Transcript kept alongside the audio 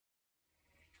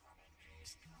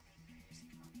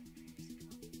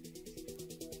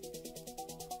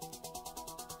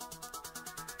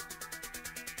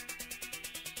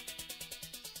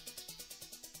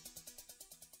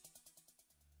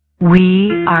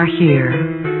We are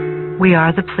here. We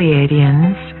are the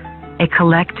Pleiadians, a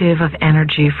collective of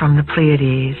energy from the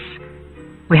Pleiades.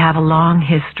 We have a long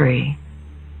history.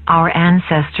 Our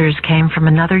ancestors came from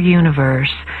another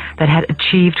universe that had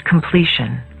achieved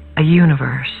completion, a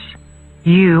universe.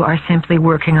 You are simply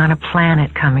working on a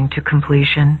planet coming to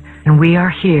completion, and we are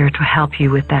here to help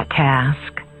you with that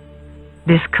task.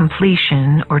 This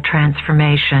completion or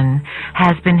transformation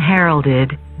has been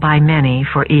heralded by many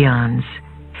for eons.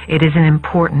 It is an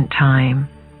important time.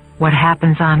 What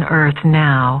happens on Earth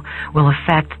now will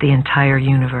affect the entire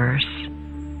universe.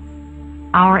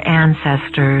 Our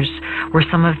ancestors were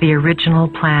some of the original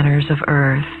planners of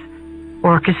Earth,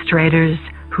 orchestrators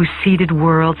who seeded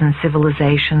worlds and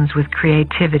civilizations with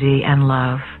creativity and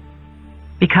love.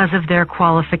 Because of their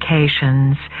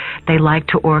qualifications, they like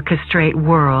to orchestrate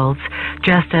worlds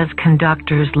just as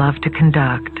conductors love to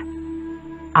conduct.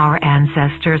 Our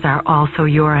ancestors are also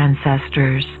your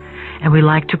ancestors, and we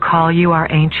like to call you our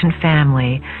ancient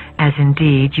family, as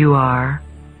indeed you are.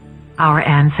 Our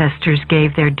ancestors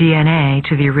gave their DNA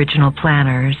to the original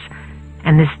planners,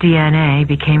 and this DNA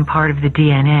became part of the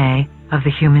DNA of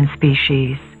the human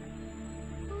species.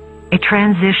 A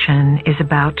transition is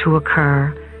about to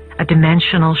occur, a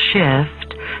dimensional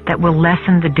shift that will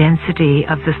lessen the density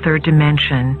of the third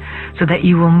dimension so that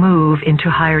you will move into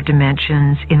higher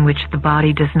dimensions in which the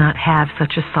body does not have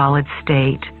such a solid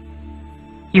state.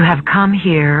 You have come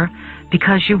here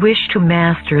because you wish to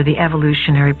master the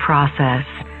evolutionary process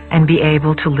and be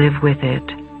able to live with it.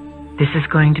 This is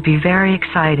going to be very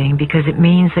exciting because it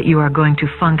means that you are going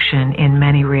to function in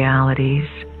many realities.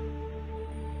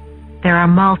 There are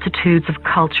multitudes of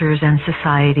cultures and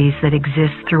societies that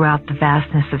exist throughout the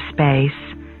vastness of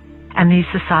space, and these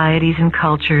societies and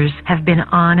cultures have been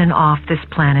on and off this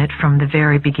planet from the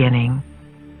very beginning.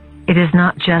 It is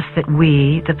not just that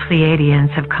we, the Pleiadians,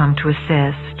 have come to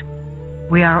assist.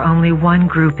 We are only one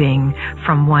grouping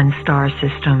from one star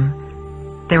system.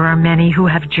 There are many who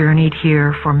have journeyed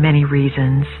here for many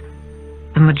reasons.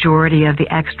 The majority of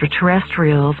the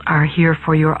extraterrestrials are here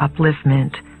for your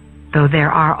upliftment, though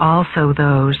there are also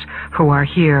those who are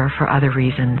here for other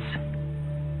reasons.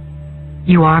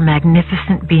 You are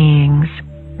magnificent beings,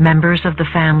 members of the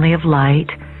family of light,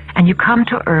 and you come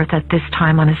to Earth at this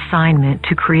time on assignment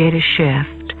to create a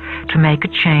shift, to make a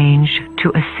change,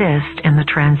 to assist in the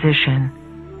transition.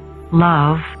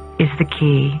 Love is the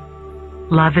key.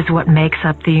 Love is what makes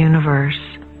up the universe.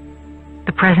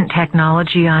 The present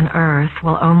technology on Earth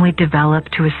will only develop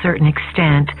to a certain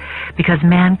extent because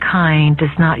mankind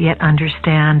does not yet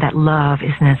understand that love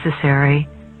is necessary.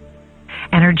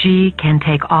 Energy can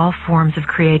take all forms of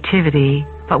creativity,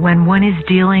 but when one is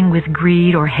dealing with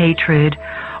greed or hatred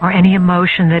or any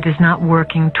emotion that is not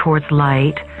working towards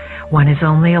light, one is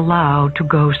only allowed to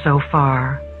go so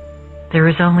far. There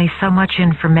is only so much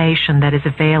information that is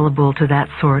available to that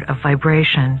sort of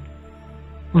vibration.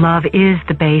 Love is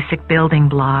the basic building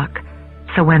block,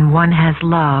 so when one has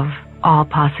love, all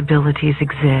possibilities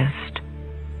exist.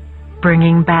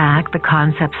 Bringing back the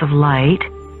concepts of light,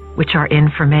 which are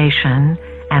information,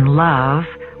 and love,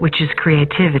 which is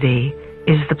creativity,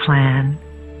 is the plan.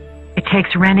 It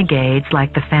takes renegades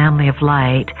like the family of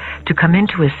light to come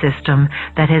into a system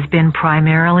that has been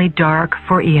primarily dark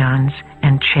for eons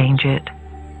and change it.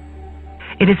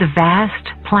 It is a vast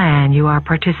plan you are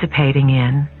participating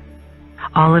in.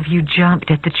 All of you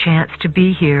jumped at the chance to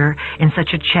be here in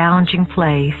such a challenging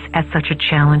place at such a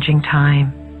challenging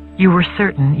time. You were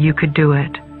certain you could do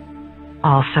it.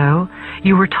 Also,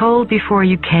 you were told before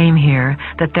you came here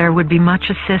that there would be much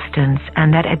assistance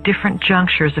and that at different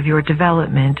junctures of your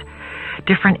development,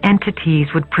 different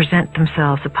entities would present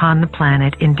themselves upon the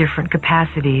planet in different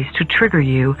capacities to trigger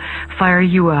you, fire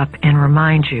you up, and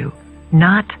remind you,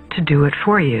 not to do it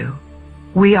for you.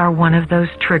 We are one of those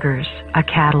triggers, a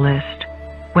catalyst.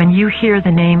 When you hear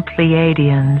the name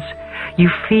Pleiadians, you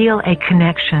feel a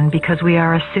connection because we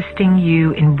are assisting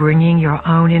you in bringing your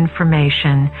own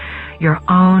information, your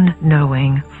own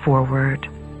knowing forward.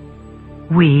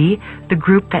 We, the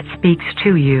group that speaks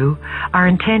to you, are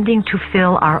intending to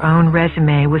fill our own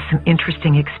resume with some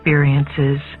interesting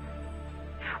experiences.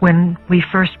 When we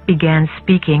first began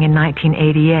speaking in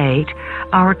 1988,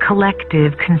 our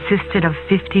collective consisted of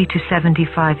 50 to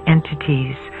 75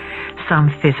 entities, some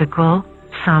physical,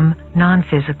 some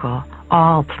non-physical,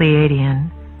 all Pleiadian.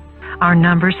 Our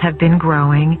numbers have been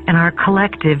growing, and our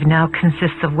collective now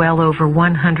consists of well over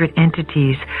 100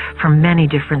 entities from many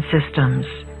different systems.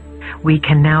 we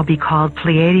can now be called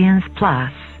Pleiadians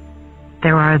Plus.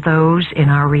 There are those in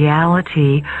our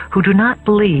reality who do not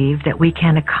believe that we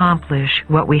can accomplish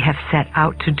what we have set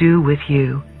out to do with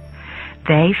you.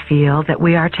 They feel that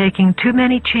we are taking too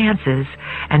many chances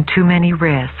and too many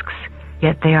risks,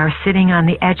 yet they are sitting on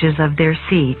the edges of their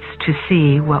seats to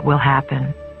see what will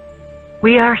happen.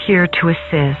 We are here to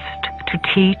assist, to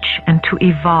teach, and to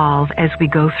evolve as we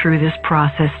go through this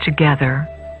process together.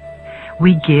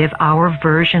 We give our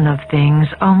version of things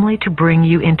only to bring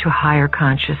you into higher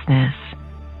consciousness.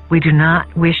 We do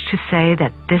not wish to say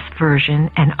that this version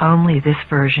and only this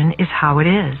version is how it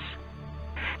is.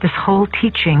 This whole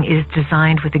teaching is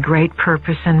designed with a great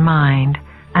purpose in mind,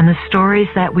 and the stories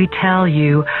that we tell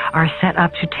you are set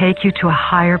up to take you to a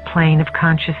higher plane of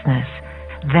consciousness.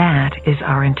 That is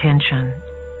our intention.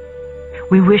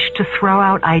 We wish to throw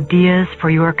out ideas for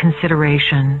your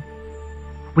consideration.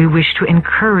 We wish to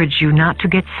encourage you not to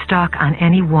get stuck on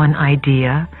any one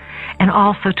idea, and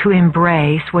also to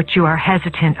embrace what you are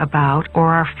hesitant about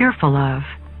or are fearful of.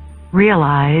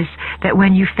 Realize that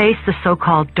when you face the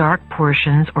so-called dark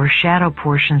portions or shadow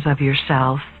portions of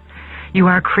yourself, you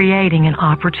are creating an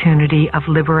opportunity of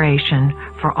liberation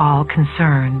for all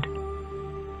concerned.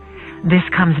 This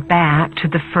comes back to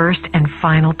the first and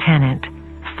final tenet: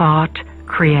 thought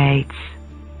creates.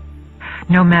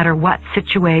 No matter what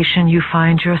situation you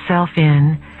find yourself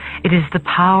in, it is the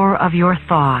power of your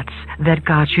thoughts that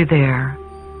got you there.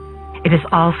 It is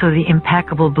also the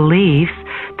impeccable belief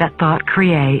that thought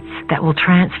creates that will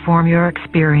transform your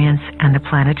experience and the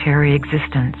planetary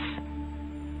existence.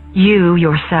 You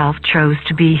yourself chose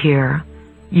to be here.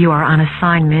 You are on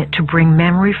assignment to bring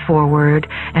memory forward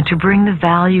and to bring the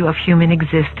value of human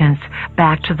existence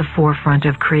back to the forefront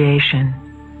of creation.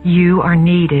 You are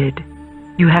needed.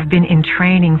 You have been in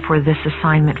training for this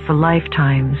assignment for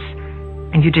lifetimes,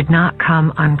 and you did not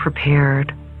come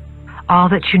unprepared. All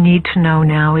that you need to know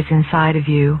now is inside of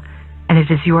you, and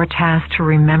it is your task to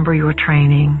remember your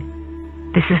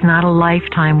training. This is not a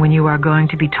lifetime when you are going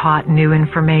to be taught new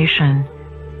information.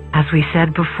 As we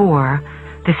said before,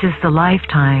 this is the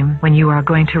lifetime when you are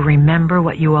going to remember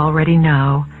what you already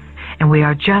know, and we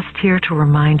are just here to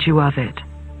remind you of it.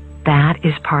 That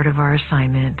is part of our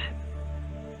assignment.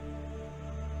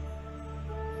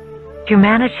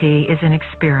 Humanity is an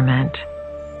experiment.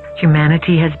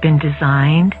 Humanity has been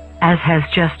designed, as has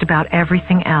just about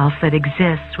everything else that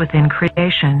exists within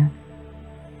creation.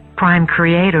 Prime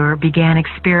Creator began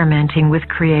experimenting with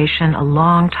creation a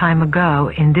long time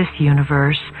ago in this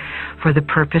universe for the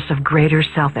purpose of greater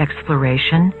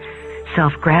self-exploration,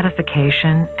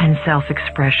 self-gratification, and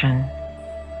self-expression.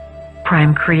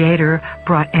 Prime Creator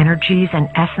brought energies and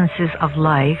essences of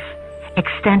life,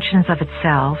 extensions of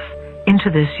itself,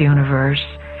 into this universe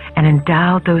and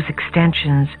endowed those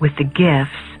extensions with the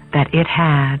gifts that it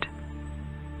had.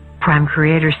 Prime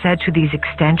Creator said to these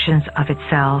extensions of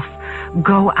itself,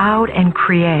 "Go out and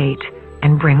create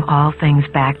and bring all things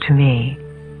back to me."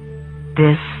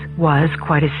 This was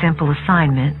quite a simple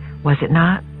assignment, was it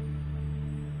not?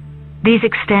 These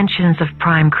extensions of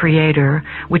Prime Creator,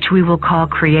 which we will call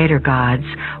Creator Gods,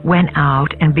 went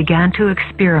out and began to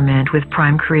experiment with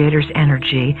Prime Creator's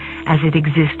energy as it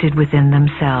existed within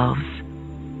themselves.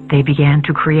 They began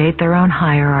to create their own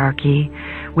hierarchy,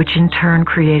 which in turn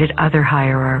created other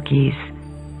hierarchies.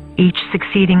 Each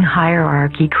succeeding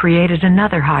hierarchy created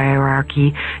another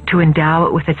hierarchy to endow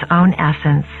it with its own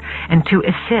essence and to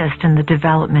assist in the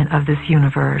development of this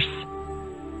universe.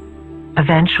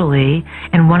 Eventually,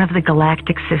 in one of the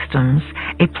galactic systems,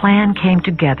 a plan came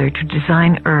together to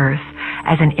design Earth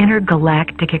as an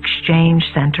intergalactic exchange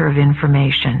center of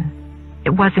information.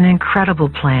 It was an incredible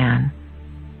plan.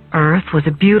 Earth was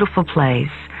a beautiful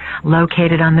place,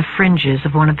 located on the fringes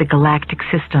of one of the galactic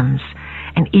systems,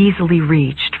 and easily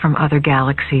reached from other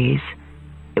galaxies.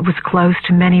 It was close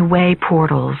to many way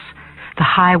portals, the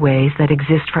highways that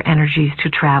exist for energies to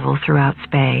travel throughout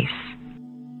space.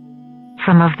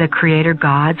 Some of the Creator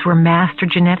Gods were master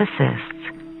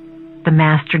geneticists. The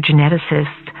master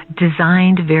geneticists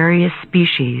designed various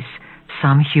species,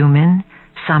 some human,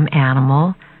 some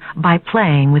animal, by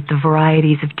playing with the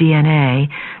varieties of DNA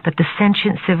that the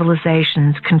sentient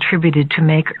civilizations contributed to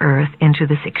make Earth into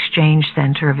this exchange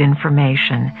center of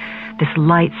information, this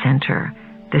light center,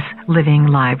 this living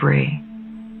library.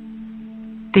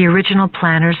 The original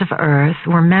planners of Earth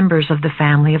were members of the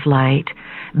family of light,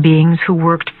 beings who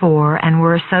worked for and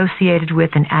were associated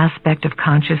with an aspect of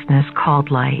consciousness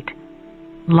called light.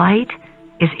 Light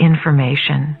is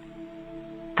information.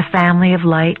 The family of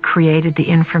light created the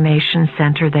information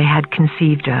center they had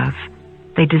conceived of.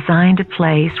 They designed a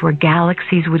place where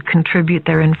galaxies would contribute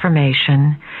their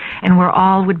information and where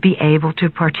all would be able to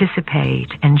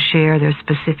participate and share their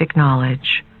specific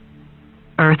knowledge.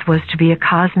 Earth was to be a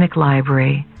cosmic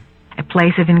library, a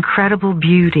place of incredible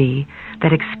beauty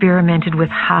that experimented with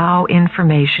how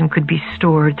information could be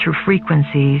stored through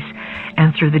frequencies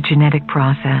and through the genetic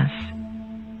process.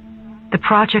 The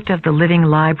project of the living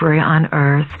library on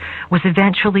Earth was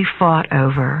eventually fought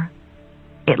over.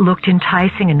 It looked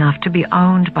enticing enough to be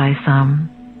owned by some.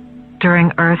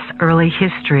 During Earth's early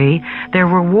history, there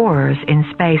were wars in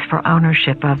space for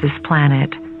ownership of this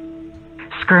planet.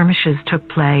 Skirmishes took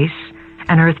place,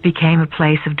 and Earth became a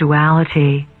place of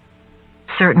duality.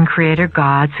 Certain creator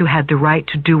gods who had the right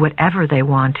to do whatever they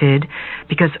wanted,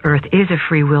 because Earth is a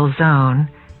free will zone,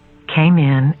 came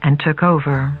in and took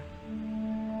over.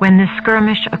 When this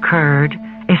skirmish occurred,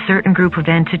 a certain group of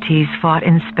entities fought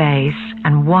in space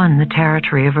and won the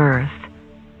territory of Earth.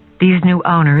 These new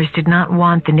owners did not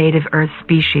want the native Earth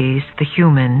species, the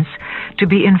humans, to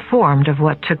be informed of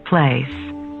what took place.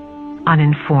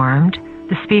 Uninformed,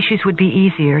 the species would be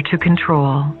easier to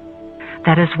control.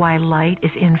 That is why light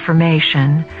is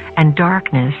information and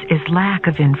darkness is lack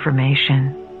of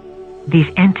information.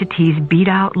 These entities beat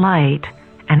out light,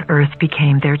 and Earth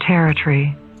became their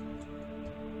territory.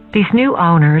 These new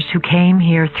owners who came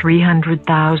here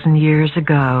 300,000 years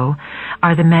ago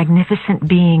are the magnificent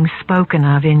beings spoken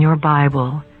of in your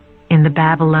Bible, in the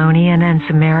Babylonian and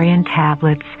Sumerian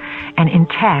tablets, and in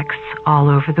texts all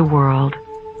over the world.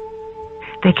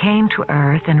 They came to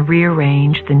Earth and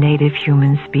rearranged the native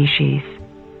human species.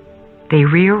 They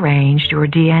rearranged your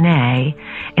DNA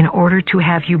in order to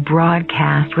have you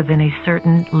broadcast within a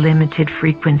certain limited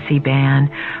frequency band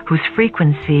whose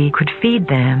frequency could feed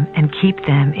them and keep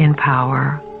them in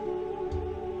power.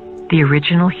 The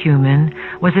original human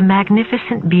was a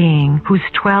magnificent being whose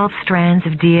 12 strands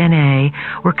of DNA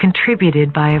were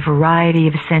contributed by a variety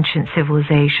of sentient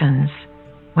civilizations.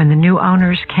 When the new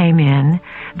owners came in,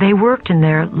 they worked in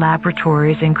their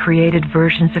laboratories and created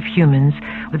versions of humans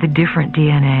with a different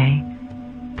DNA.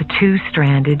 The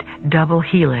two-stranded double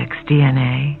helix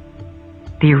DNA.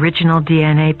 The original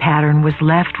DNA pattern was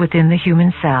left within the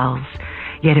human cells,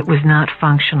 yet it was not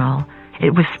functional.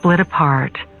 It was split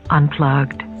apart,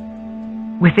 unplugged.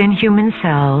 Within human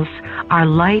cells are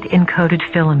light-encoded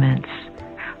filaments,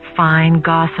 fine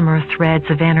gossamer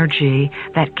threads of energy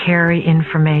that carry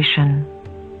information.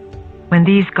 When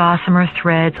these gossamer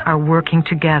threads are working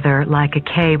together like a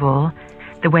cable,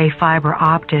 the way fiber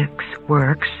optics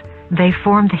works, they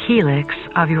form the helix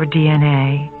of your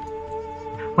DNA.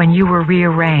 When you were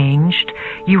rearranged,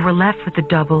 you were left with the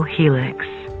double helix.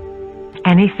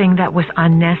 Anything that was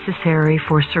unnecessary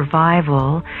for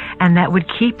survival and that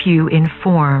would keep you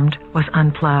informed was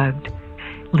unplugged,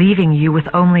 leaving you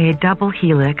with only a double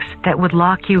helix that would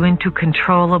lock you into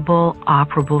controllable,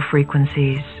 operable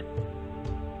frequencies.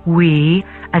 We,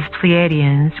 as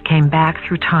Pleiadians, came back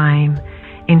through time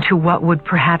into what would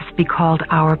perhaps be called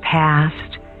our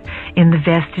past, in the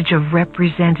vestige of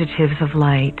representatives of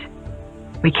light.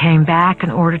 We came back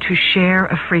in order to share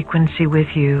a frequency with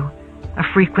you, a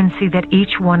frequency that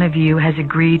each one of you has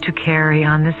agreed to carry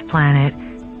on this planet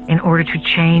in order to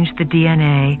change the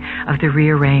DNA of the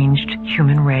rearranged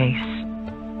human race.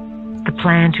 The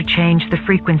plan to change the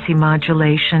frequency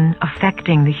modulation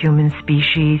affecting the human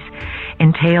species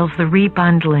entails the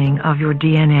rebundling of your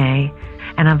DNA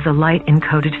and of the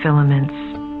light-encoded filaments.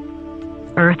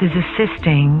 Earth is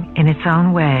assisting, in its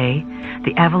own way,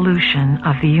 the evolution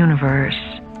of the universe.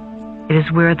 It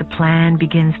is where the plan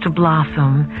begins to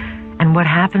blossom, and what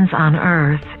happens on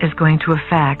Earth is going to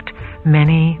affect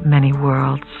many, many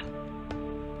worlds.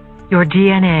 Your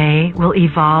DNA will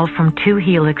evolve from 2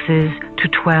 helixes to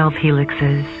 12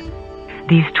 helixes.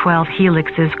 These 12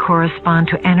 helixes correspond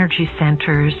to energy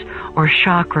centers or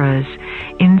chakras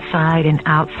inside and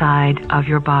outside of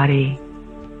your body.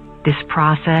 This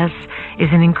process is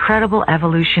an incredible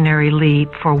evolutionary leap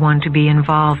for one to be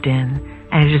involved in,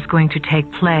 and it is going to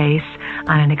take place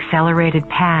on an accelerated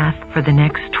path for the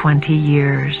next 20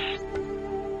 years.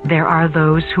 There are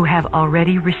those who have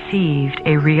already received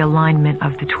a realignment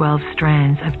of the 12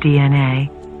 strands of DNA,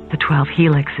 the 12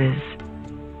 helixes.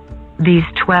 These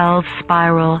 12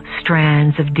 spiral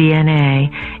strands of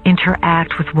DNA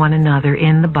interact with one another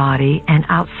in the body and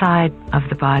outside of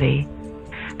the body.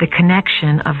 The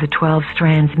connection of the 12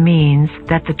 strands means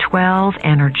that the 12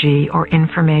 energy or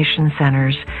information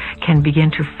centers can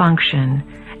begin to function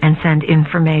and send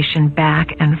information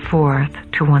back and forth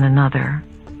to one another.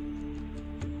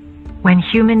 When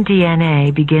human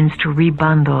DNA begins to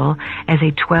rebundle as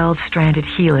a 12-stranded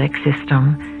helix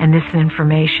system and this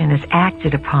information is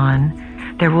acted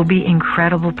upon, There will be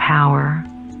incredible power.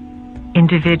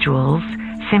 Individuals,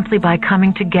 simply by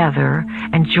coming together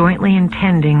and jointly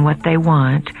intending what they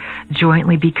want,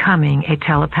 jointly becoming a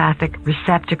telepathic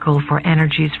receptacle for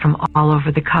energies from all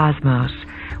over the cosmos,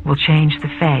 will change the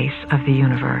face of the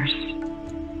universe.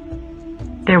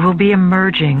 There will be a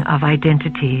merging of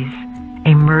identities,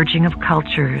 a merging of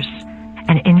cultures,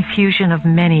 an infusion of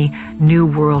many new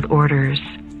world orders,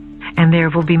 and there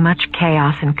will be much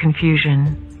chaos and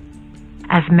confusion.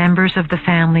 As members of the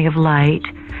family of light,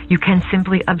 you can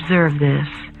simply observe this,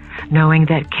 knowing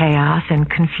that chaos and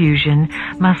confusion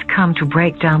must come to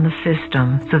break down the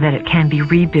system so that it can be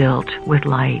rebuilt with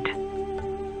light.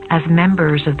 As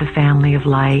members of the family of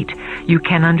light, you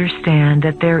can understand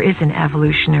that there is an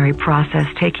evolutionary process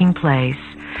taking place,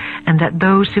 and that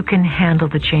those who can handle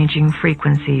the changing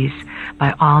frequencies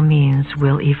by all means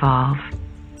will evolve.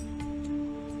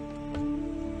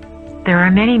 There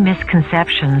are many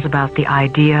misconceptions about the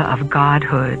idea of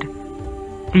godhood.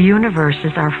 The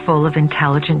universes are full of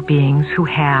intelligent beings who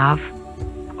have,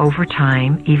 over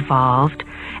time, evolved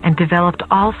and developed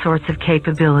all sorts of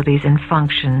capabilities and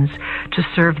functions to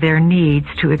serve their needs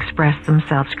to express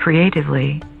themselves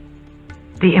creatively.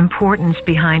 The importance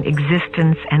behind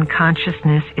existence and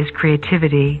consciousness is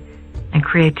creativity, and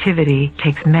creativity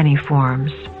takes many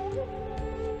forms.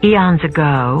 Eons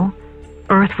ago,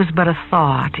 Earth was but a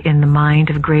thought in the mind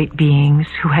of great beings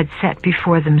who had set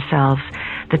before themselves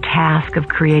the task of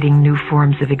creating new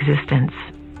forms of existence.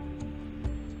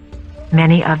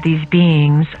 Many of these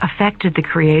beings affected the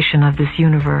creation of this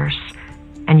universe,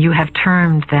 and you have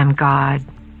termed them God.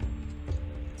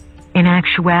 In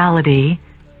actuality,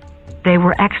 they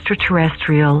were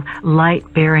extraterrestrial,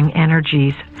 light-bearing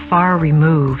energies far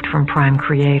removed from Prime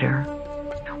Creator.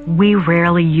 We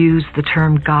rarely use the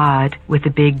term God with a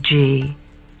big G.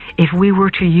 If we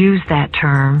were to use that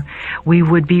term, we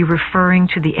would be referring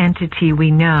to the entity we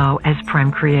know as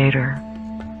Prime Creator.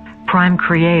 Prime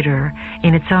Creator,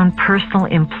 in its own personal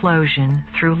implosion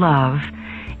through love,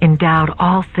 endowed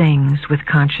all things with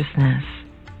consciousness.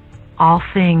 All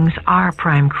things are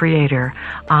Prime Creator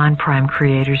on Prime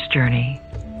Creator's journey.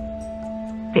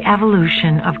 The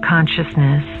evolution of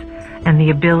consciousness and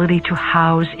the ability to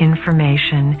house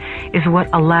information is what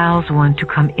allows one to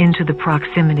come into the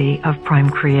proximity of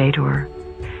Prime Creator.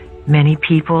 Many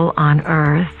people on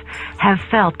Earth have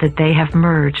felt that they have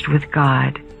merged with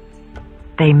God.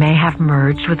 They may have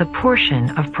merged with a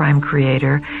portion of Prime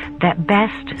Creator that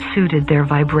best suited their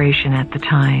vibration at the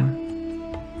time.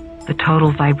 The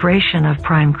total vibration of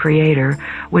Prime Creator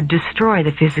would destroy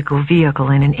the physical vehicle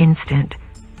in an instant,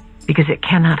 because it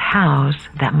cannot house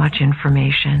that much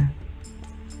information.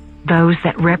 Those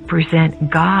that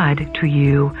represent God to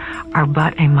you are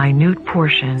but a minute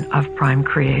portion of Prime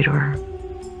Creator.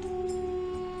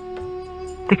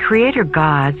 The Creator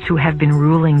gods who have been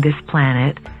ruling this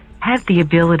planet have the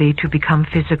ability to become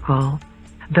physical,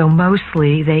 though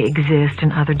mostly they exist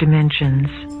in other dimensions.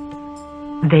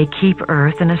 They keep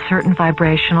Earth in a certain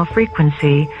vibrational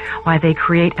frequency while they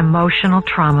create emotional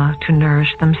trauma to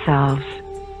nourish themselves.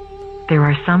 There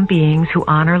are some beings who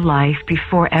honor life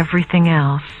before everything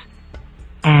else,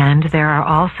 and there are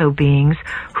also beings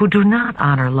who do not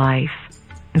honor life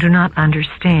and do not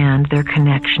understand their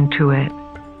connection to it.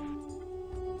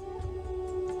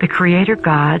 The Creator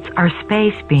gods are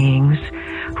space beings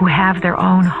who have their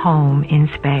own home in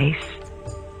space.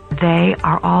 They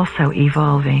are also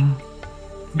evolving.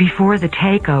 Before the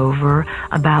takeover,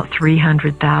 about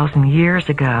 300,000 years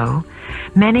ago,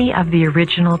 many of the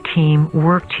original team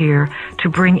worked here to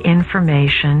bring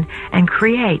information and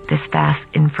create this vast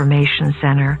information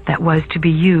center that was to be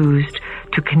used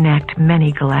to connect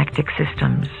many galactic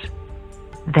systems.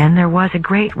 Then there was a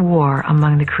great war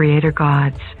among the Creator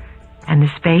gods, and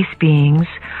the space beings,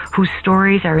 whose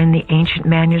stories are in the ancient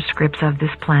manuscripts of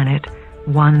this planet,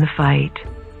 won the fight.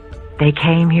 They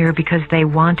came here because they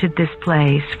wanted this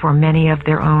place for many of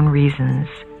their own reasons.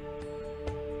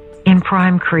 In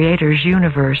Prime Creator's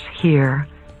universe here,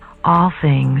 all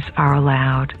things are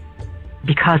allowed.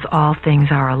 Because all things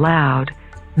are allowed,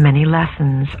 many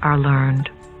lessons are learned.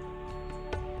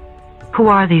 Who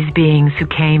are these beings who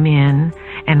came in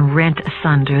and rent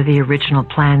asunder the original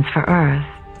plans for Earth?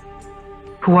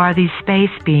 Who are these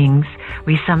space beings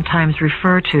we sometimes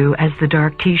refer to as the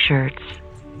dark T-shirts?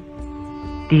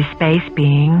 These space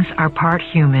beings are part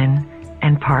human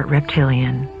and part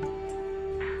reptilian.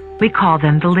 We call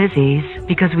them the Lizzies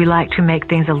because we like to make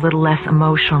things a little less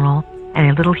emotional and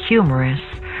a little humorous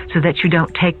so that you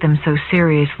don't take them so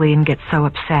seriously and get so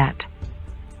upset.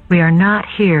 We are not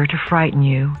here to frighten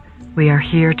you. We are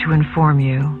here to inform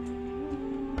you.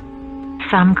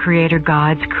 Some Creator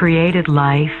gods created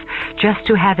life just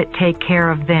to have it take care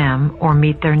of them or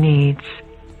meet their needs.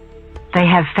 They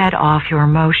have fed off your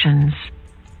emotions.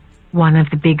 One of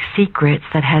the big secrets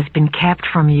that has been kept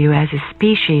from you as a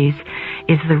species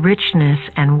is the richness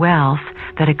and wealth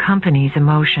that accompanies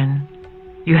emotion.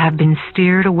 You have been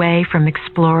steered away from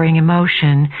exploring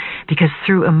emotion because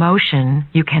through emotion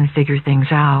you can figure things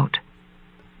out.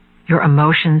 Your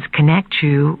emotions connect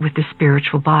you with the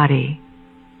spiritual body.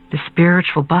 The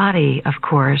spiritual body, of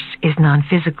course, is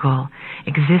non-physical,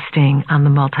 existing on the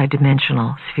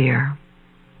multidimensional sphere.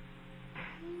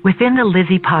 Within the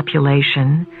Lizzie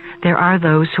population, there are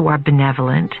those who are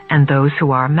benevolent and those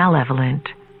who are malevolent.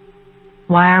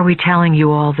 Why are we telling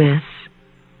you all this?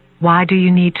 Why do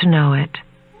you need to know it?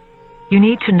 You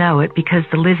need to know it because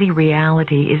the Lizzie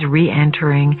reality is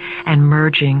re-entering and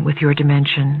merging with your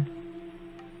dimension.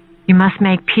 You must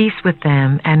make peace with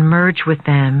them and merge with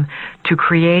them to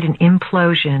create an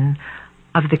implosion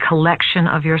of the collection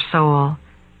of your soul.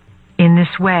 In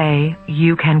this way,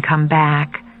 you can come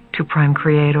back to Prime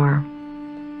Creator.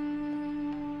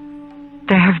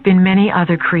 There have been many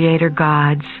other creator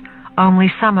gods, only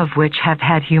some of which have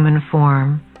had human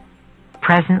form.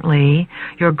 Presently,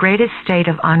 your greatest state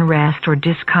of unrest or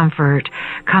discomfort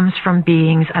comes from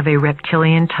beings of a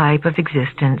reptilian type of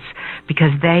existence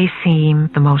because they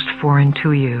seem the most foreign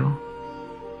to you.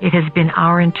 It has been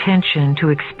our intention to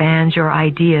expand your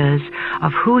ideas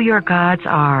of who your gods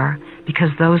are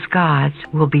because those gods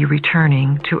will be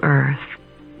returning to Earth.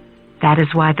 That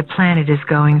is why the planet is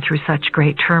going through such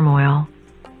great turmoil.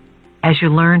 As you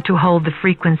learn to hold the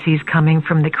frequencies coming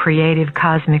from the creative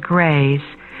cosmic rays,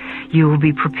 you will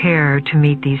be prepared to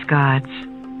meet these gods.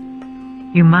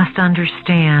 You must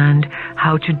understand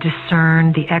how to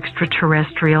discern the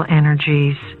extraterrestrial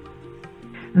energies.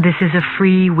 This is a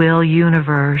free will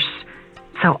universe,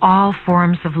 so all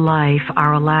forms of life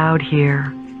are allowed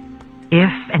here.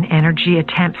 If an energy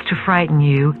attempts to frighten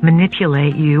you,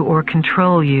 manipulate you, or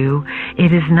control you,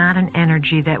 it is not an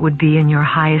energy that would be in your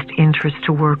highest interest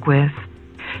to work with.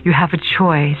 You have a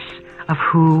choice of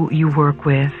who you work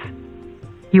with.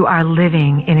 You are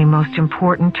living in a most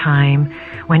important time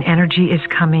when energy is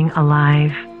coming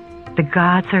alive. The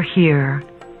gods are here.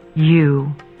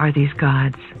 You are these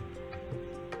gods.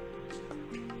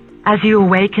 As you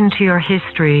awaken to your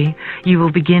history, you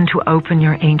will begin to open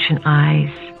your ancient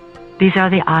eyes. These are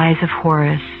the eyes of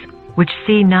Horus, which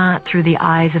see not through the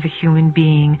eyes of a human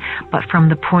being, but from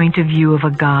the point of view of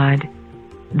a god.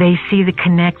 They see the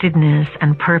connectedness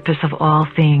and purpose of all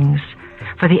things,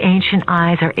 for the ancient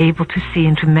eyes are able to see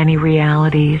into many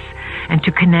realities and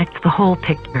to connect the whole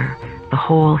picture, the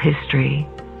whole history.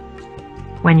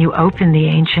 When you open the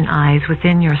ancient eyes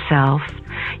within yourself,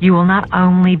 you will not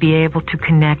only be able to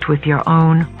connect with your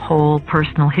own whole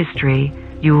personal history,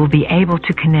 you will be able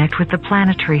to connect with the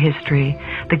planetary history,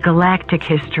 the galactic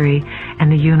history,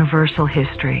 and the universal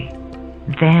history.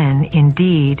 Then,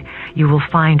 indeed, you will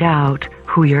find out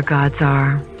who your gods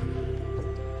are.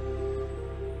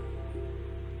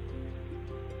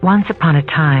 Once upon a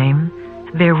time,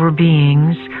 there were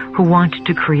beings who wanted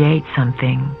to create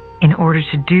something. In order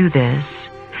to do this,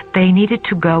 they needed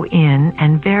to go in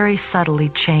and very subtly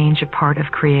change a part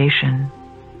of creation.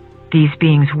 These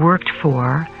beings worked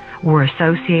for, were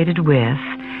associated with,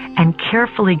 and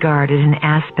carefully guarded an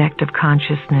aspect of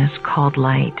consciousness called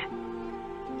light.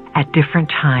 At different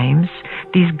times,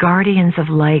 these guardians of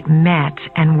light met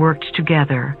and worked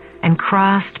together and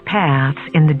crossed paths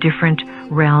in the different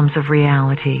realms of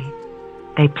reality.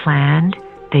 They planned,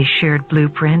 they shared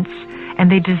blueprints,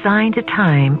 and they designed a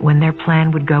time when their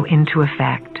plan would go into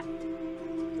effect.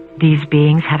 These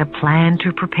beings had a plan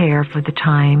to prepare for the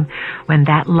time when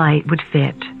that light would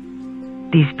fit.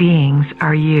 These beings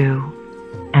are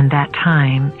you, and that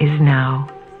time is now.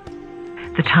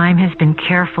 The time has been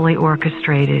carefully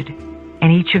orchestrated,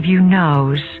 and each of you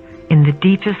knows in the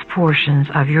deepest portions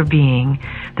of your being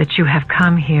that you have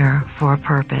come here for a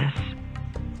purpose.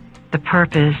 The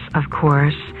purpose, of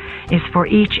course, is for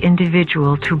each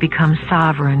individual to become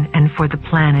sovereign and for the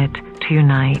planet to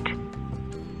unite.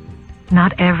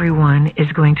 Not everyone is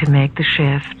going to make the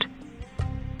shift.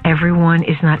 Everyone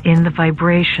is not in the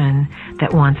vibration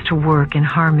that wants to work in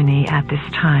harmony at this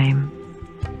time.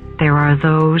 There are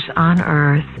those on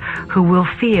Earth who will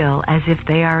feel as if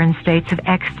they are in states of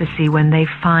ecstasy when they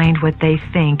find what they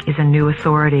think is a new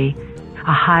authority,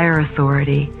 a higher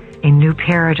authority, a new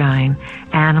paradigm,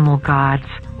 animal gods,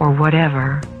 or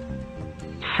whatever.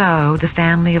 So the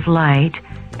family of light,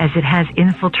 as it has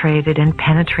infiltrated and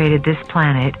penetrated this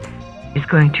planet, is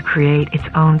going to create its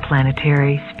own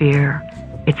planetary sphere,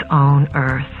 its own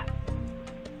Earth.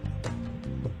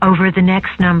 Over the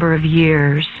next number of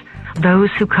years, Those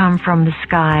who come from the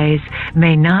skies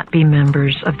may not be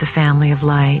members of the family of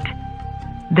light.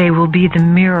 They will be the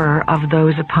mirror of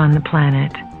those upon the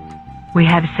planet. We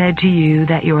have said to you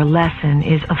that your lesson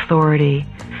is authority,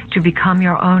 to become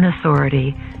your own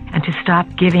authority, and to stop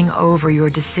giving over your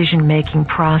decision-making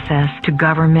process to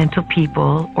governmental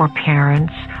people or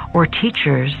parents or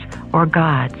teachers or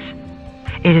gods.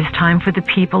 It is time for the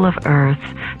people of Earth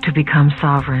to become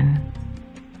sovereign.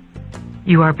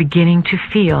 You are beginning to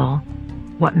feel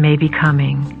what may be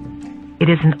coming. It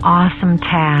is an awesome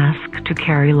task to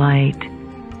carry light.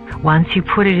 Once you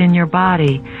put it in your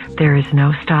body, there is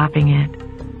no stopping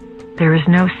it. There is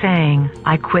no saying,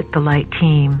 I quit the light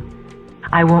team.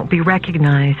 I won't be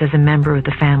recognized as a member of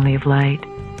the family of light.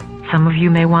 Some of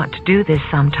you may want to do this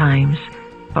sometimes,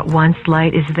 but once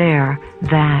light is there,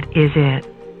 that is it.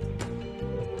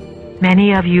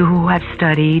 Many of you who have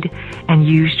studied and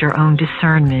used your own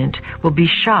discernment will be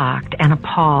shocked and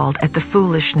appalled at the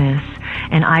foolishness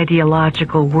and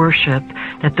ideological worship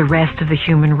that the rest of the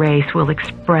human race will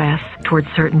express towards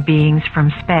certain beings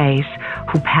from space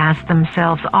who pass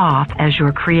themselves off as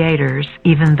your creators,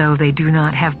 even though they do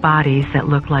not have bodies that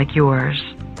look like yours.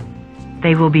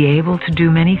 They will be able to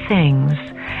do many things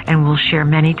and will share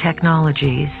many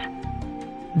technologies.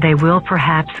 They will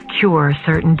perhaps cure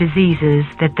certain diseases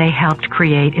that they helped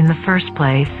create in the first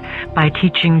place by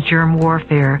teaching germ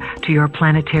warfare to your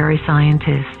planetary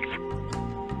scientists.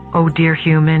 Oh, dear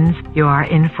humans, you are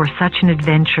in for such an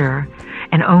adventure,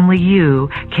 and only you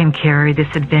can carry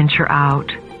this adventure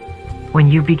out. When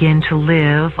you begin to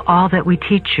live all that we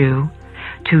teach you,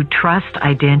 to trust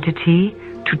identity,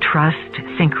 to trust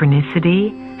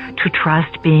synchronicity, to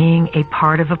trust being a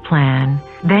part of a plan,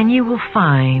 then you will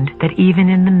find that even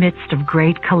in the midst of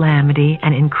great calamity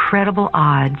and incredible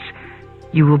odds,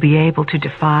 you will be able to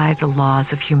defy the laws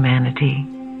of humanity.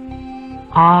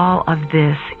 All of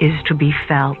this is to be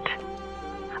felt.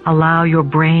 Allow your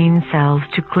brain cells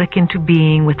to click into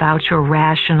being without your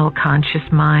rational,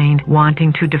 conscious mind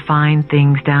wanting to define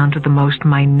things down to the most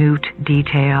minute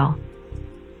detail.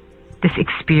 This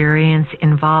experience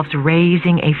involves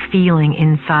raising a feeling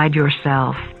inside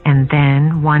yourself, and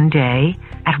then one day,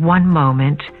 at one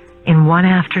moment, in one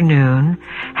afternoon,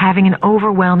 having an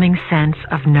overwhelming sense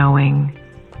of knowing.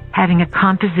 Having a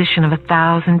composition of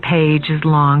 1,000 pages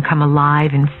long come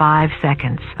alive in 5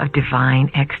 seconds of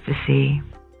divine ecstasy.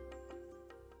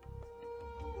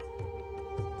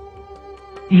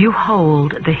 You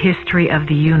hold the history of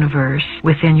the universe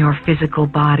within your physical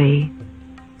body.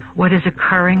 What is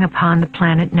occurring upon the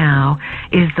planet now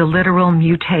is the literal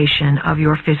mutation of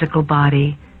your physical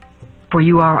body, for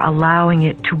you are allowing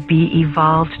it to be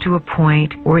evolved to a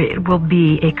point where it will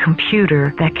be a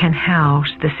computer that can house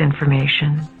this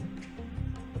information.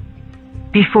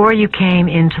 Before you came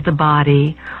into the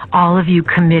body, all of you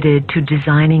committed to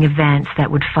designing events that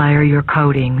would fire your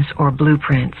codings or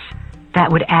blueprints,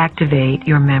 that would activate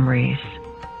your memories.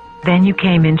 Then you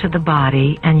came into the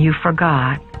body and you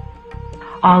forgot.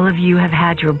 All of you have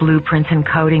had your blueprints and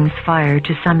codings fired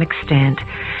to some extent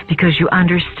because you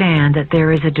understand that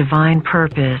there is a divine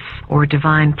purpose or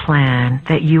divine plan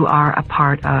that you are a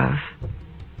part of.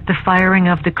 The firing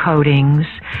of the codings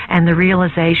and the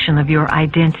realization of your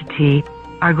identity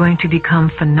are going to become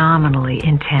phenomenally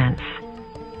intense.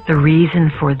 The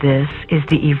reason for this is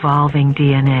the evolving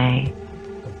DNA.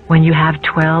 When you have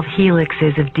 12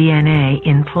 helixes of DNA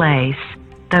in place,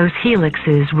 those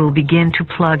helixes will begin to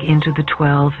plug into the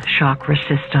 12 chakra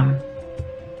system.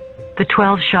 The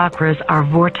 12 chakras are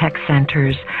vortex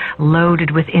centers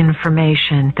loaded with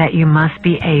information that you must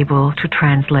be able to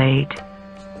translate.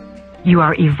 You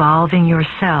are evolving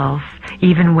yourself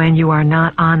even when you are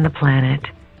not on the planet,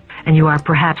 and you are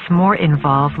perhaps more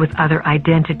involved with other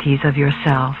identities of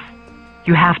yourself.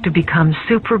 You have to become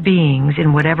super beings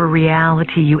in whatever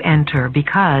reality you enter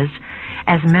because,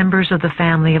 as members of the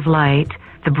family of light,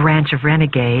 the branch of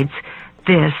renegades,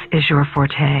 this is your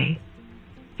forte.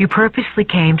 You purposely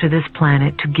came to this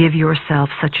planet to give yourself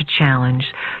such a challenge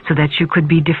so that you could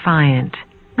be defiant,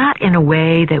 not in a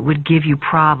way that would give you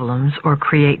problems or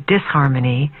create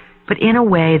disharmony, but in a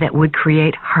way that would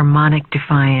create harmonic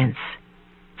defiance.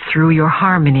 Through your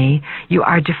harmony, you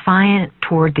are defiant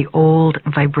toward the old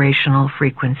vibrational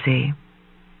frequency.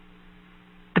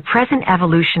 The present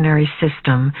evolutionary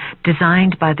system,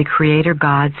 designed by the Creator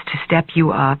Gods to step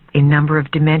you up a number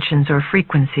of dimensions or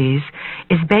frequencies,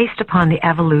 is based upon the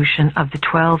evolution of the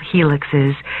 12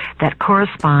 helixes that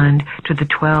correspond to the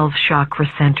 12 chakra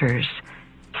centers,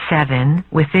 7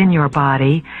 within your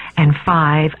body and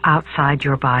 5 outside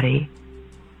your body.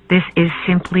 This is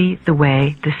simply the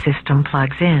way the system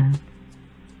plugs in.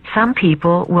 Some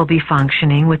people will be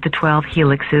functioning with the 12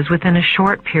 helixes within a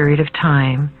short period of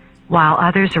time, while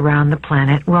others around the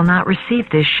planet will not receive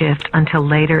this shift until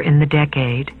later in the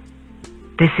decade.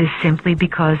 This is simply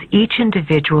because each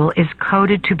individual is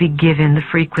coded to be given the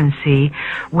frequency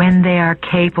when they are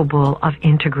capable of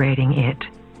integrating it.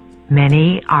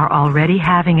 Many are already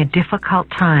having a difficult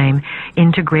time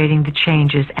integrating the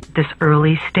changes at this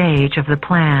early stage of the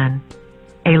plan.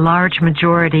 A large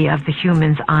majority of the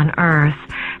humans on Earth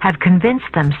have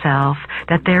convinced themselves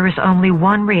that there is only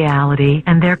one reality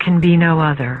and there can be no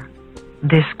other.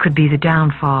 This could be the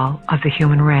downfall of the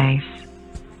human race.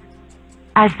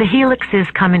 As the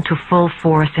helixes come into full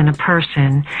force in a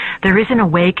person, there is an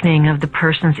awakening of the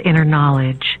person's inner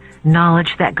knowledge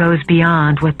that goes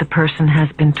beyond what the person has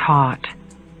been taught.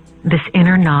 This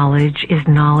inner knowledge is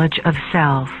knowledge of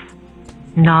self,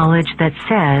 knowledge that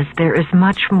says there is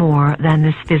much more than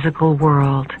this physical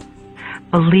world.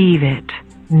 Believe it,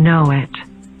 know it,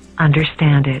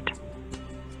 understand it.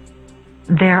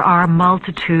 There are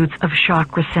multitudes of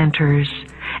chakra centers,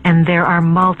 and there are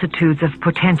multitudes of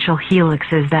potential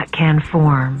helixes that can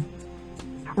form.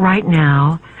 Right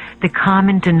now, the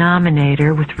common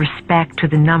denominator with respect to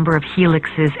the number of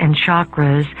helixes and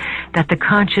chakras that the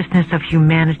consciousness of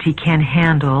humanity can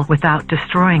handle without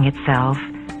destroying itself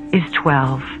is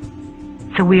 12.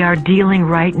 So we are dealing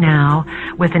right now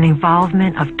with an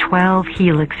involvement of 12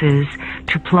 helixes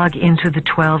to plug into the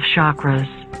 12 chakras.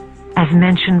 As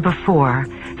mentioned before,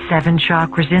 7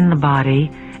 chakras in the body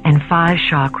and 5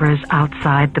 chakras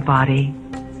outside the body.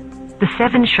 The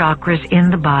 7 chakras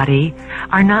in the body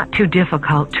are not too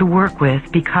difficult to work with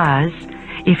because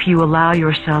if you allow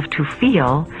yourself to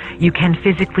feel, you can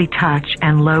physically touch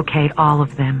and locate all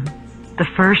of them. The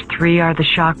first 3 are the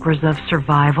chakras of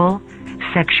survival,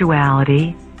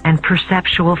 sexuality, and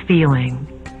perceptual feeling.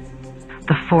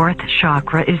 The 4th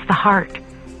chakra is the heart,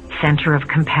 center of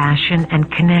compassion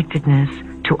and connectedness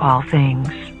to all things.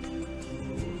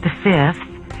 The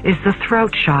 5th is the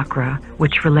throat chakra,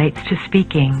 which relates to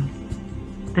speaking.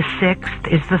 The 6th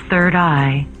is the third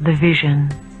eye, the vision.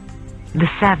 The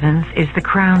 7th is the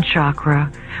crown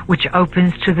chakra, which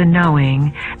opens to the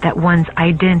knowing that one's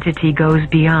identity goes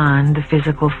beyond the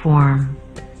physical form.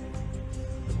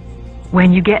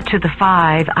 When you get to the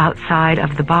 5 outside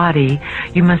of the body,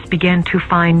 you must begin to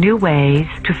find new ways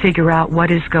to figure out what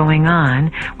is going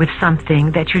on with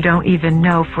something that you don't even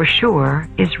know for sure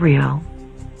is real.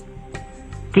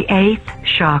 The 8th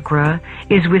chakra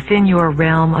is within your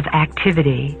realm of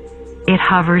activity. It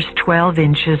hovers 12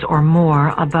 inches or more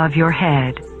above your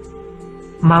head.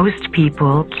 Most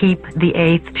people keep the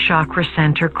 8th chakra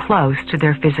center close to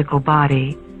their physical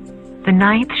body. The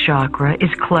 9th chakra is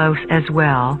close as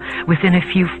well, within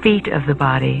a few feet of the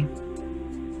body.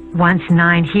 Once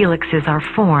 9 helixes are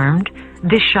formed,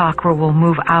 this chakra will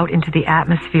move out into the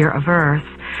atmosphere of Earth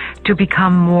to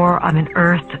become more of an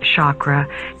earth chakra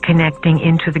connecting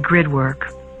into the grid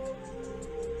work.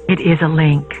 It is a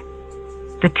link.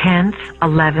 The 10th,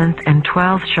 11th, and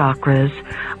 12th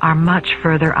chakras are much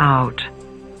further out.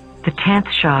 The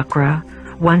 10th chakra,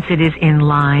 once it is in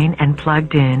line and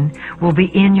plugged in, will be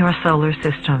in your solar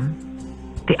system.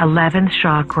 The 11th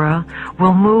chakra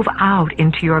will move out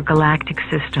into your galactic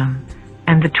system,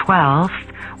 and the 12th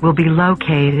will be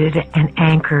located and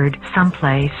anchored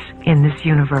someplace in this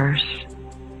universe.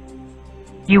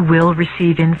 You will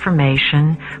receive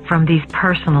information from these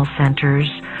personal centers,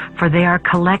 for they are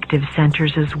collective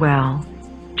centers as well,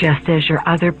 just as your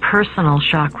other personal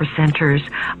chakra centers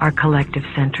are collective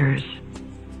centers.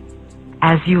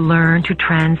 As you learn to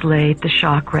translate the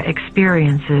chakra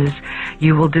experiences,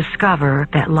 you will discover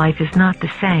that life is not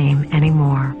the same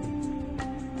anymore.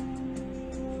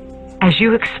 As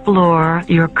you explore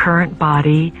your current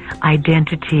body,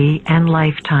 identity, and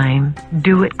lifetime,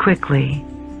 do it quickly.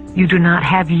 You do not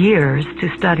have years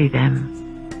to study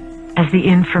them. As the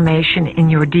information in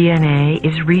your DNA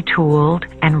is retooled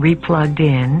and replugged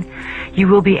in, you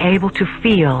will be able to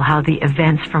feel how the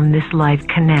events from this life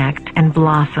connect and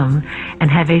blossom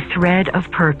and have a thread of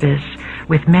purpose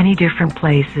with many different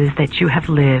places that you have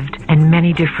lived and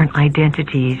many different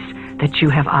identities that you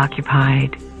have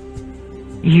occupied.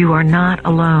 You are not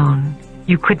alone.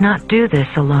 You could not do this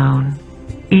alone.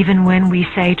 Even when we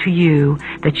say to you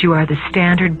that you are the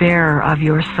standard bearer of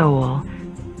your soul,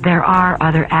 there are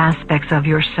other aspects of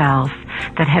yourself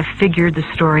that have figured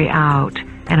the story out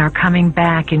and are coming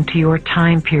back into your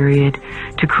time period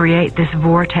to create this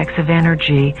vortex of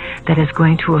energy that is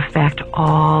going to affect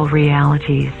all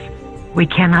realities. We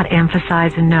cannot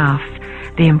emphasize enough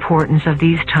the importance of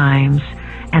these times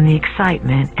and the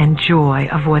excitement and joy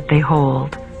of what they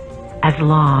hold, as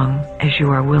long as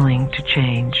you are willing to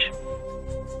change.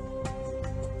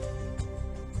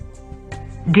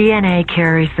 DNA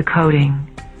carries the coding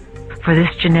for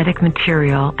this genetic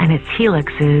material, and its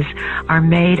helixes are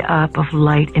made up of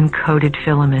light-encoded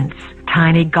filaments,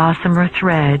 tiny gossamer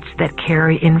threads that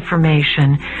carry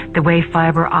information the way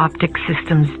fiber optic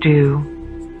systems do.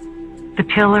 The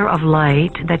pillar of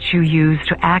light that you use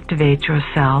to activate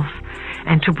yourself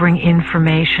and to bring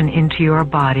information into your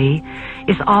body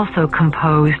is also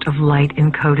composed of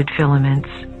light-encoded filaments.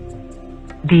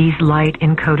 These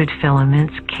light-encoded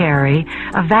filaments carry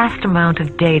a vast amount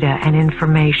of data and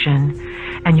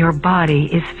information, and your body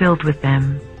is filled with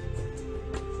them.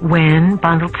 When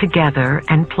bundled together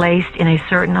and placed in a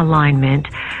certain alignment,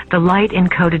 the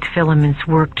light-encoded filaments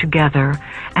work together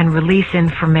and release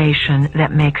information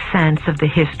that makes sense of the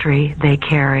history they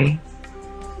carry.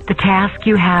 The task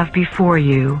you have before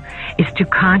you is to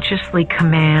consciously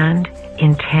command,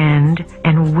 intend,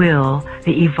 and will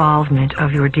the evolvement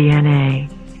of your DNA.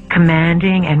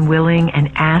 Commanding and willing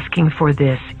and asking for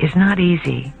this is not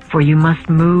easy, for you must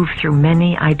move through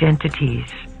many identities.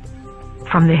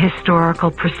 From the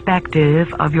historical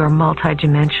perspective of your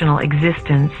multidimensional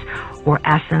existence, or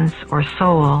essence, or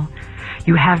soul,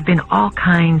 you have been all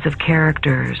kinds of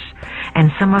characters,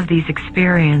 and some of these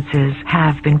experiences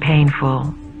have been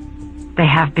painful. They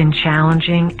have been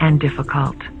challenging and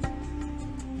difficult.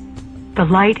 The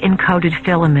light-encoded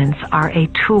filaments are a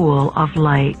tool of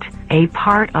light, a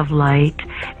part of light,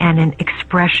 and an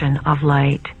expression of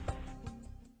light.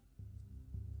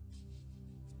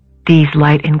 These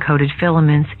light-encoded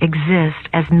filaments exist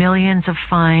as millions of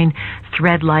fine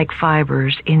thread-like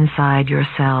fibers inside your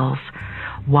cells,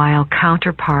 while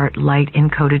counterpart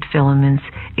light-encoded filaments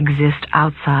exist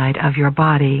outside of your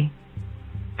body.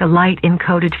 The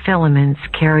light-encoded filaments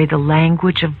carry the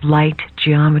language of light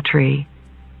geometry,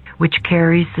 which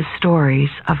carries the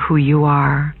stories of who you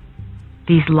are.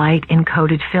 These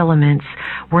light-encoded filaments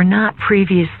were not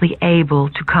previously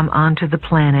able to come onto the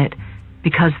planet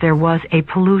because there was a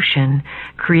pollution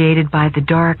created by the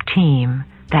dark team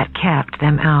that kept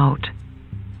them out.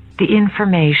 The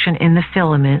information in the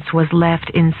filaments was left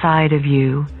inside of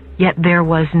you, yet there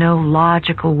was no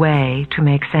logical way to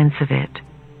make sense of it.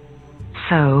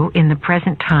 So, in the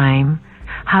present time,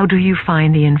 how do you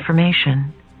find the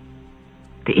information?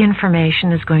 The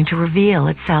information is going to reveal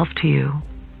itself to you.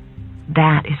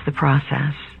 That is the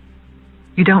process.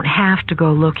 You don't have to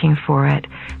go looking for it,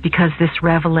 because this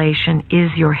revelation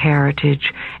is your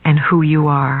heritage and who you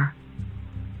are.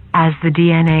 As the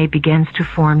DNA begins to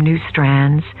form new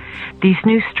strands, these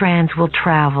new strands will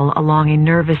travel along a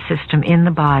nervous system in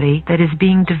the body that is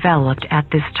being developed at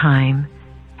this time,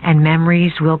 and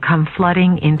memories will come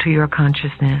flooding into your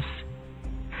consciousness.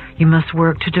 You must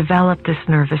work to develop this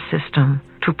nervous system,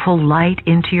 to pull light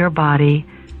into your body,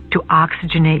 to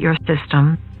oxygenate your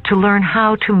system, to learn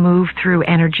how to move through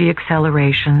energy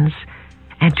accelerations,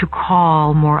 and to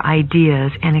call more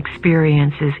ideas and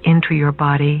experiences into your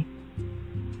body.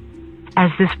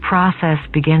 As this process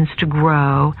begins to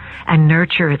grow and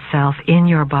nurture itself in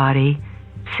your body,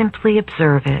 simply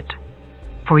observe it,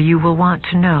 for you will want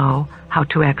to know how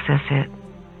to access it.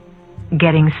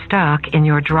 Getting stuck in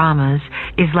your dramas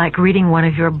is like reading one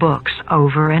of your books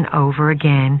over and over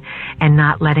again and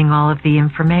not letting all of the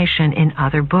information in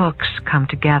other books come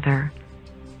together.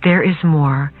 There is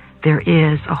more. There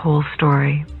is a whole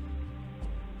story.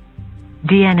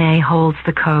 DNA holds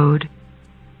the code.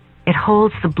 It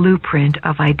holds the blueprint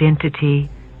of identity,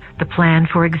 the plan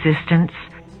for existence,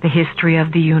 the history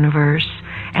of the universe,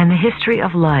 and the history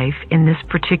of life in this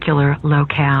particular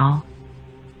locale.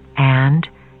 And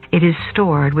it is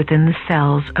stored within the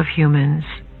cells of humans.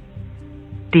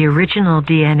 The original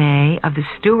DNA of the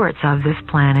stewards of this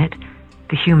planet,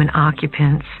 the human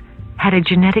occupants, had a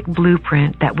genetic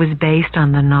blueprint that was based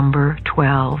on the number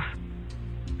 12.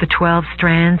 The 12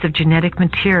 strands of genetic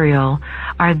material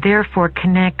are therefore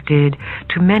connected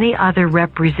to many other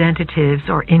representatives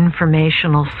or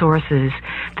informational sources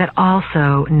that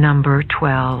also number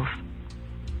 12.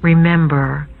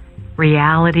 Remember,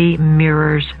 reality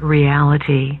mirrors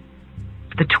reality.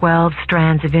 The 12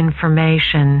 strands of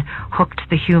information hooked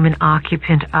the human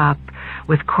occupant up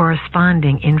with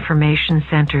corresponding information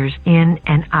centers in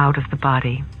and out of the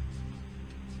body.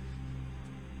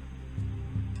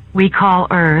 We call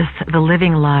Earth the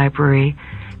living library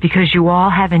because you all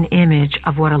have an image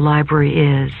of what a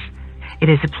library is. It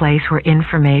is a place where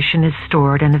information is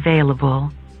stored and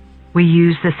available. We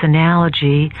use this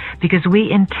analogy because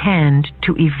we intend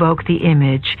to evoke the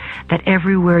image that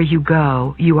everywhere you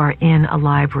go, you are in a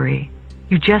library.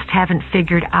 You just haven't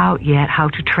figured out yet how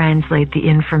to translate the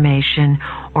information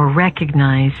or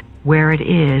recognize where it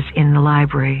is in the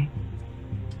library.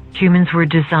 Humans were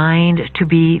designed to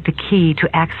be the key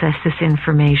to access this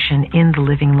information in the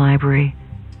living library.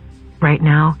 Right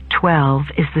now, 12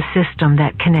 is the system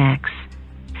that connects,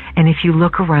 and if you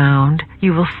look around,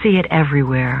 you will see it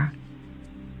everywhere.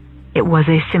 It was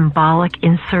a symbolic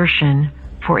insertion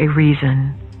for a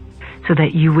reason, so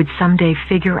that you would someday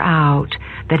figure out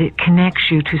that it connects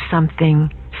you to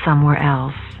something somewhere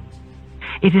else.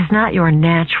 It is not your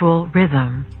natural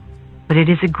rhythm, but it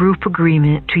is a group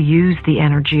agreement to use the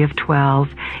energy of 12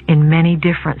 in many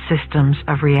different systems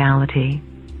of reality.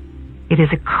 It is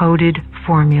a coded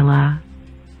formula.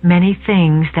 Many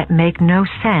things that make no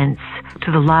sense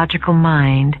to the logical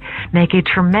mind make a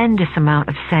tremendous amount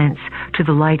of sense to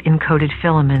the light-encoded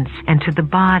filaments and to the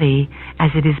body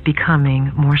as it is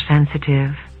becoming more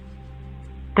sensitive.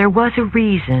 There was a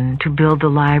reason to build the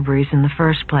libraries in the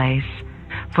first place,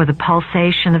 for the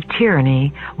pulsation of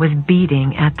tyranny was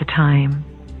beating at the time.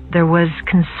 There was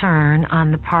concern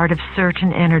on the part of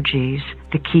certain energies,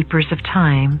 the keepers of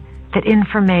time, that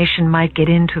information might get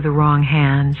into the wrong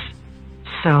hands.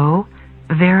 So,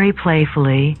 very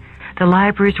playfully, the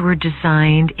libraries were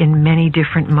designed in many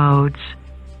different modes.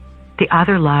 The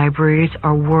other libraries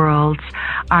or worlds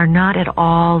are not at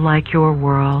all like your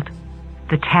world.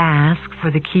 The task for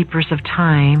the keepers of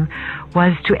time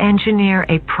was to engineer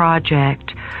a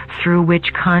project through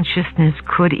which consciousness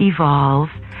could evolve,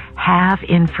 have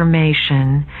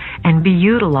information, and be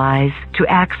utilized to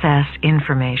access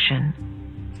information.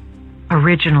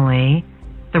 Originally,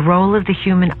 the role of the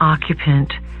human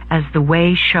occupant as the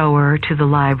way shower to the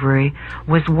library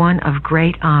was one of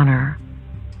great honor.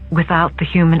 Without the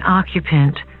human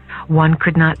occupant, one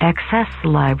could not access the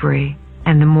library,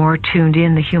 and the more tuned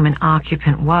in the human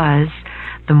occupant was,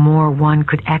 the more one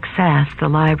could access the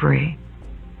library.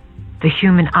 The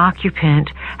human occupant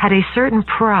had a certain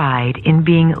pride in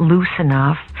being loose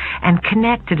enough and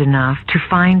connected enough to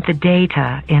find the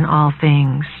data in all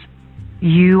things.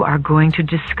 You are going to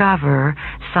discover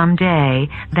someday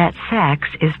that sex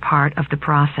is part of the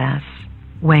process.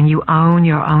 When you own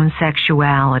your own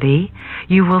sexuality,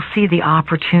 you will see the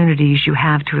opportunities you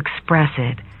have to express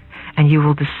it, and you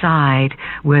will decide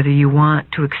whether you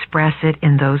want to express it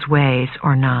in those ways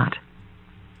or not.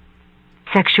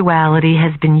 Sexuality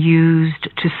has been used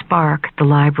to spark the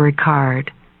library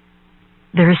card.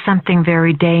 There is something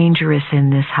very dangerous in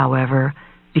this, however,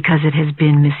 because it has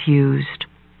been misused.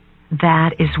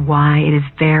 That is why it is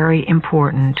very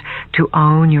important to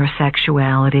own your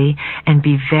sexuality and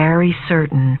be very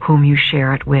certain whom you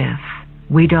share it with.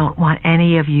 We don't want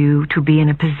any of you to be in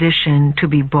a position to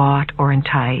be bought or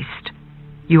enticed.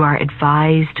 You are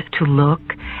advised to look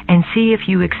and see if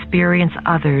you experience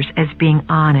others as being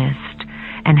honest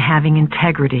and having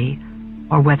integrity,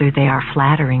 or whether they are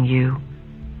flattering you.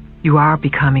 You are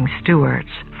becoming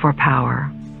stewards for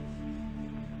power.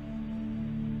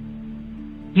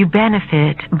 You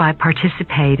benefit by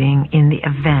participating in the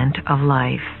event of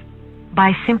life.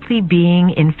 By simply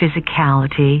being in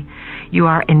physicality, you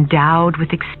are endowed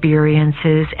with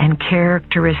experiences and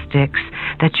characteristics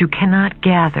that you cannot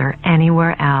gather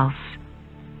anywhere else.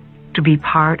 To be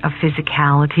part of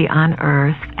physicality on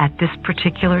Earth at this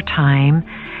particular time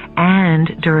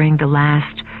and during the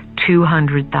last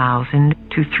 200,000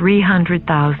 to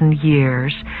 300,000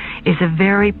 years is a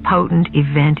very potent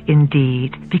event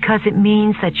indeed, because it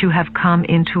means that you have come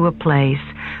into a place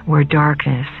where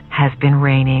darkness has been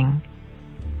reigning.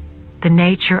 The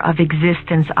nature of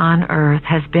existence on Earth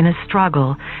has been a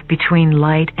struggle between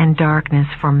light and darkness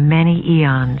for many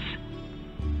eons.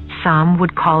 Some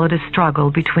would call it a struggle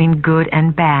between good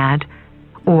and bad,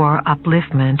 or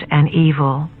upliftment and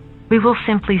evil. We will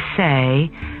simply say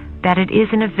that it is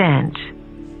an event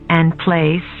and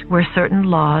place where certain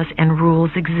laws and rules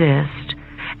exist,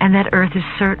 and that Earth is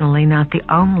certainly not the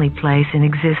only place in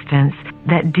existence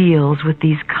that deals with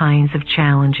these kinds of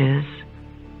challenges.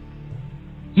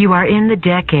 You are in the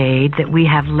decade that we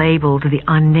have labeled the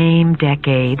unnamed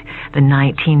decade, the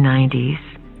 1990s.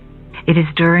 It is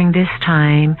during this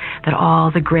time that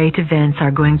all the great events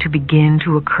are going to begin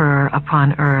to occur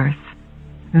upon Earth.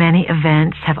 Many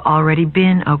events have already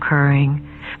been occurring,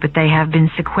 but they have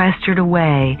been sequestered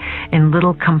away in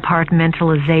little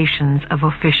compartmentalizations of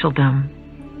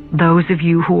officialdom. Those of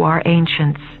you who are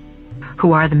ancients,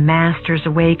 who are the masters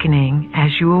awakening,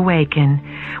 as you awaken,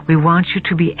 we want you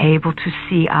to be able to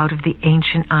see out of the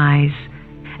ancient eyes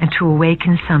and to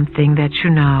awaken something that you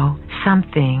know,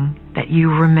 something that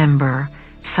you remember,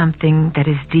 something that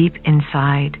is deep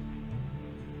inside.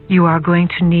 You are going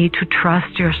to need to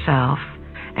trust yourself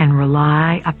and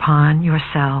rely upon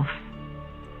yourself.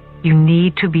 You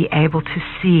need to be able to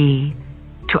see,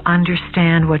 to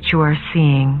understand what you are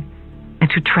seeing, and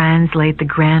to translate the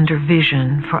grander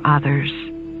vision for others.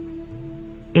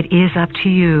 It is up to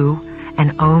you,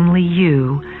 and only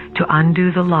you, to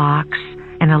undo the locks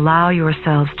and allow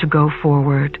yourselves to go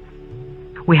forward.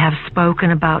 We have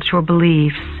spoken about your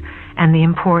beliefs and the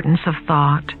importance of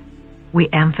thought. We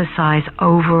emphasize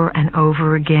over and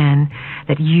over again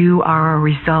that you are a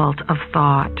result of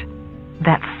thought,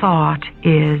 that thought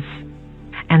is,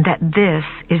 and that this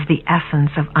is the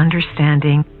essence of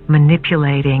understanding,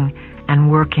 manipulating,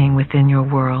 and working within your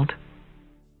world.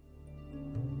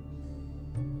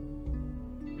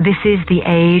 This is the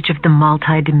age of the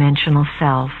multidimensional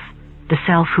self, the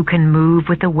self who can move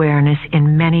with awareness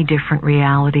in many different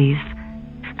realities,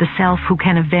 the self who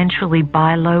can eventually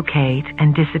bilocate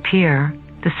and disappear,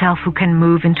 the self who can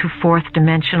move into fourth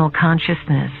dimensional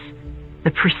consciousness,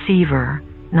 the perceiver,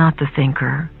 not the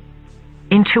thinker.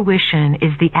 Intuition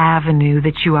is the avenue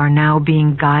that you are now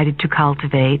being guided to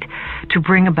cultivate to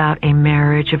bring about a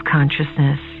marriage of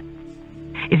consciousness.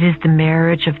 It is the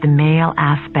marriage of the male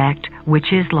aspect,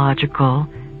 which is logical,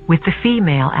 with the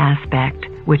female aspect,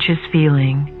 which is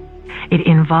feeling. It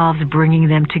involves bringing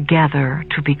them together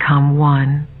to become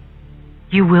one.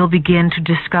 You will begin to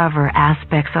discover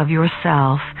aspects of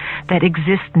yourself that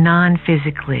exist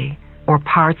non-physically, or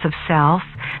parts of self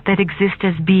that exist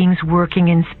as beings working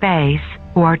in space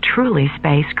who are truly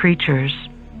space creatures.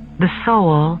 The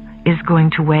soul is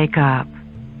going to wake up.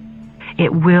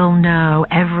 It will know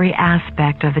every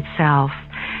aspect of itself,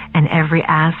 and every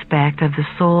aspect of the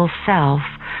soul self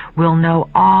will know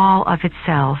all of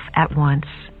itself at once.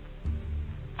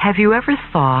 Have you ever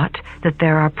thought that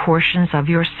there are portions of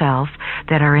yourself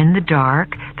that are in the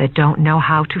dark that don't know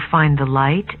how to find the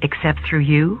light except through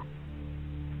you?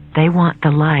 They want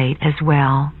the light as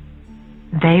well.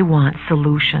 They want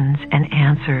solutions and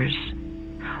answers.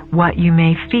 What you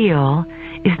may feel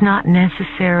is not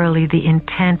necessarily the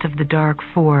intent of the dark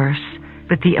force,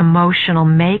 but the emotional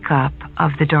makeup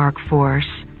of the dark force,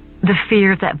 the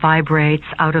fear that vibrates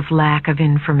out of lack of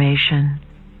information.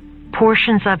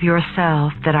 Portions of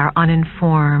yourself that are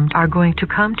uninformed are going to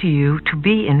come to you to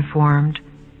be informed.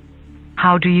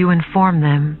 How do you inform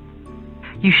them?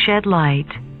 You shed light,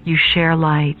 you share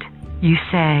light, you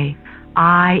say,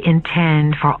 I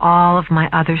intend for all of my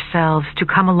other selves to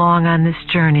come along on this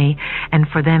journey and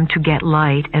for them to get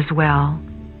light as well.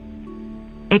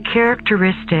 A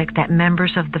characteristic that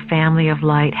members of the family of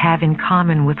light have in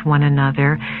common with one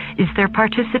another is their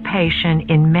participation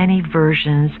in many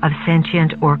versions of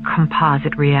sentient or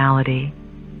composite reality.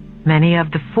 Many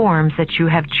of the forms that you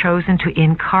have chosen to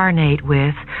incarnate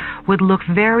with would look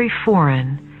very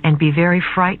foreign and be very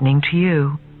frightening to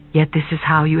you. Yet this is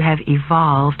how you have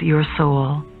evolved your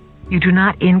soul. You do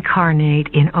not incarnate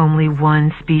in only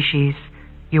one species.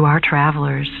 You are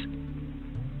travelers.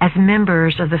 As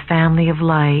members of the family of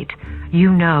light,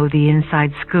 you know the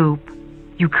inside scoop.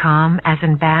 You come as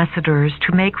ambassadors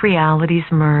to make realities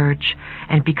merge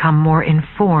and become more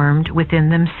informed within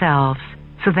themselves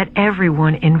so that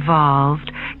everyone involved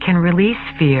can release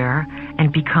fear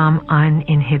and become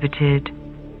uninhibited.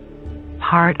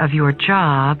 Part of your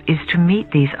job is to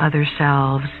meet these other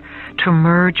selves, to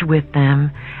merge with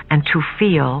them, and to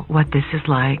feel what this is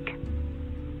like.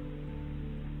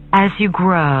 As you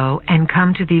grow and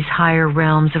come to these higher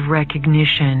realms of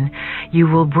recognition, you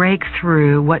will break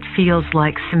through what feels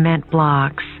like cement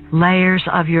blocks, layers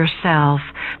of yourself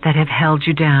that have held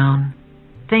you down.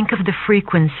 Think of the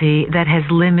frequency that has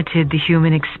limited the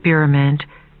human experiment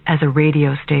as a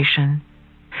radio station.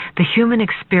 The human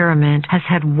experiment has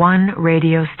had one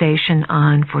radio station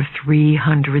on for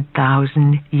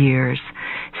 300,000 years.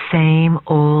 Same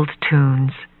old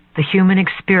tunes. The human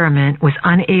experiment was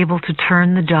unable to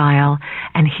turn the dial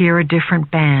and hear a different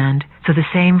band, so the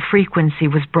same frequency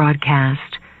was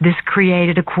broadcast. This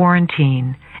created a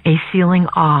quarantine, a sealing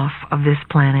off of this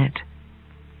planet.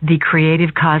 The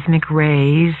creative cosmic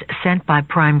rays sent by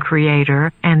Prime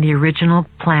Creator and the original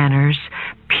planners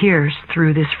pierce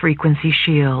through this frequency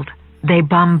shield. They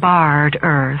bombard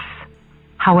Earth.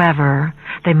 However,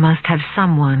 they must have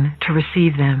someone to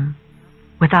receive them.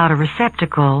 Without a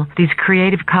receptacle, these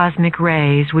creative cosmic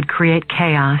rays would create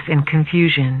chaos and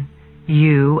confusion.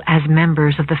 You, as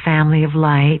members of the family of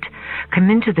light, come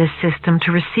into this system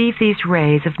to receive these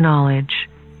rays of knowledge.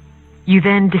 You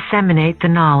then disseminate the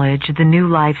knowledge, the new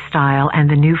lifestyle, and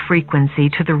the new frequency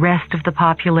to the rest of the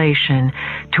population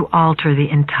to alter the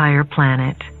entire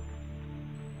planet.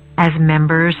 As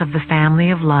members of the family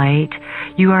of light,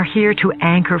 you are here to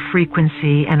anchor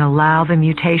frequency and allow the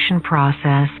mutation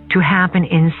process to happen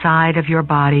inside of your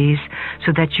bodies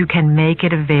so that you can make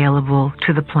it available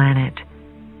to the planet.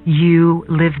 You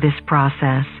live this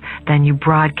process, then you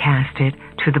broadcast it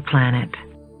to the planet.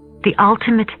 The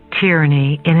ultimate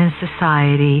tyranny in a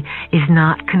society is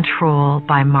not control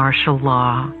by martial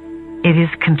law. It is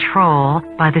control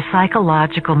by the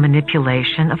psychological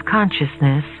manipulation of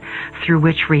consciousness through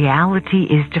which reality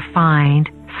is defined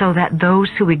so that those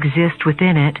who exist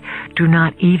within it do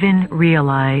not even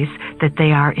realize that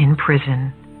they are in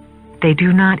prison. They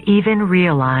do not even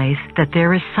realize that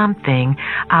there is something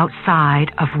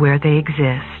outside of where they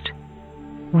exist.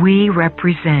 We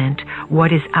represent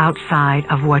what is outside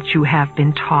of what you have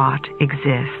been taught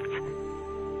exists.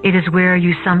 It is where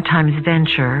you sometimes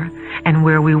venture and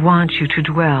where we want you to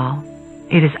dwell.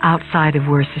 It is outside of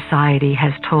where society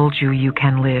has told you you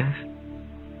can live.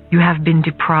 You have been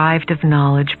deprived of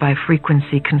knowledge by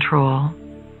frequency control.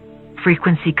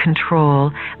 Frequency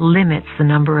control limits the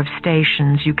number of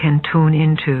stations you can tune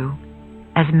into.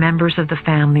 As members of the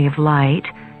family of light,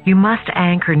 you must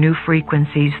anchor new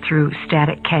frequencies through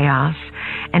static chaos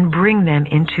and bring them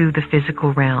into the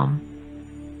physical realm.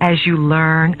 As you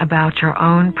learn about your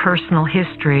own personal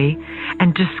history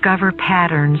and discover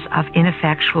patterns of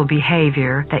ineffectual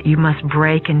behavior that you must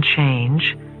break and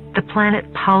change, the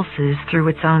planet pulses through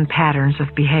its own patterns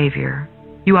of behavior.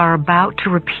 You are about to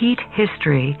repeat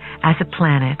history as a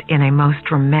planet in a most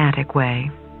dramatic way.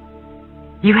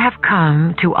 You have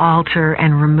come to alter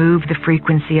and remove the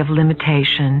frequency of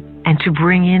limitation and to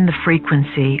bring in the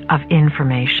frequency of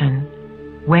information.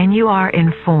 When you are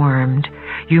informed,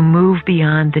 you move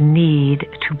beyond the need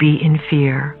to be in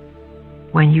fear.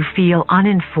 When you feel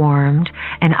uninformed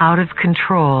and out of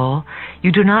control,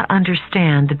 you do not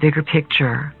understand the bigger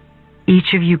picture.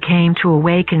 Each of you came to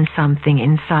awaken something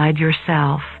inside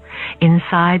yourself,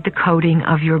 inside the coding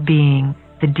of your being,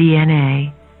 the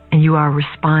DNA, and you are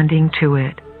responding to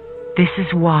it. This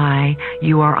is why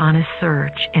you are on a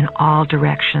search in all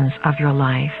directions of your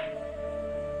life.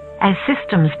 As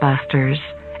systems busters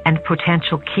and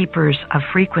potential keepers of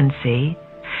frequency,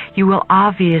 you will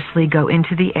obviously go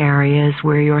into the areas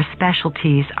where your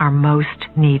specialties are most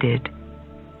needed.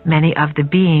 Many of the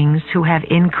beings who have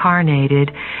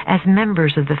incarnated as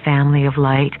members of the family of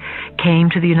light came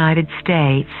to the United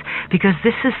States because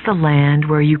this is the land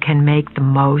where you can make the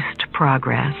most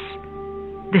progress.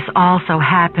 This also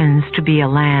happens to be a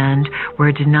land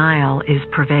where denial is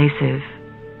pervasive.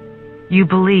 You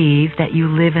believe that you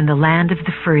live in the land of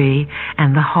the free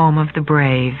and the home of the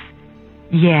brave,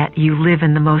 yet you live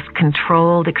in the most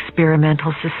controlled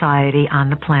experimental society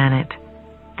on the planet.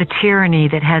 The tyranny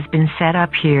that has been set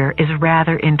up here is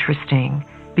rather interesting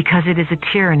because it is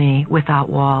a tyranny without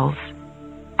walls.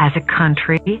 As a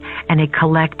country and a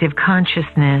collective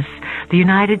consciousness, the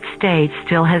United States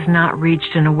still has not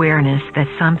reached an awareness that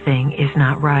something is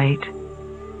not right.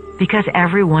 Because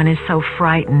everyone is so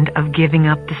frightened of giving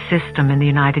up the system in the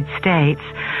United States,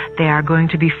 they are going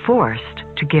to be forced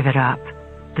to give it up.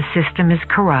 The system is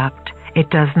corrupt, it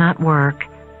does not work,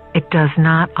 it does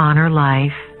not honor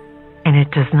life, and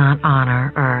it does not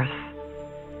honor Earth.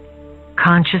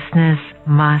 Consciousness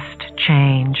must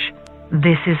change.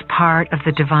 This is part of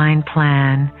the divine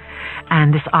plan,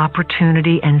 and this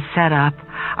opportunity and setup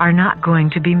are not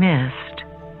going to be missed.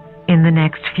 In the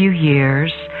next few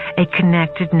years, a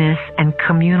connectedness and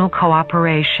communal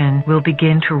cooperation will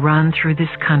begin to run through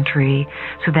this country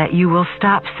so that you will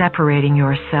stop separating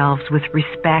yourselves with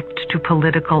respect to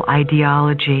political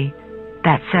ideology.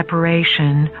 That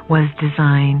separation was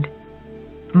designed.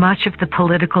 Much of the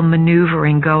political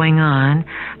maneuvering going on,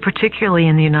 particularly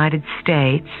in the United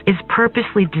States, is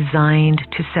purposely designed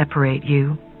to separate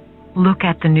you. Look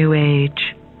at the New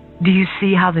Age. Do you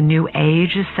see how the New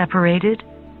Age is separated?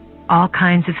 All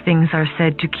kinds of things are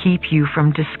said to keep you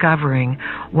from discovering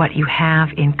what you have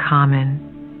in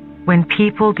common. When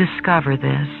people discover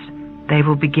this, they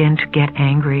will begin to get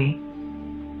angry.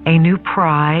 A new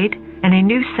pride and a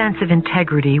new sense of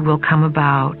integrity will come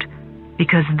about,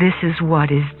 because this is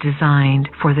what is designed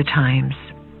for the times.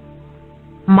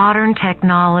 Modern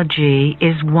technology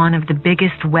is one of the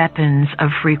biggest weapons of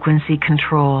frequency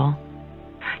control.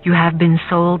 You have been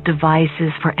sold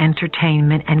devices for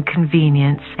entertainment and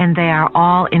convenience, and they are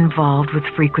all involved with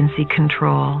frequency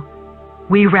control.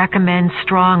 We recommend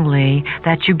strongly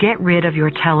that you get rid of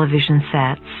your television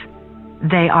sets.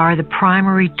 They are the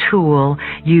primary tool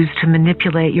used to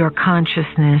manipulate your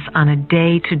consciousness on a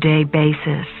day-to-day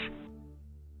basis.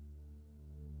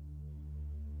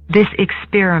 This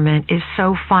experiment is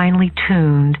so finely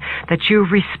tuned that you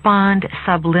respond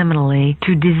subliminally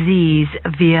to disease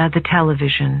via the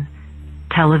television.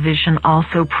 Television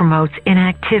also promotes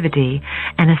inactivity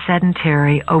and a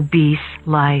sedentary, obese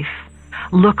life.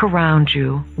 Look around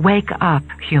you. Wake up,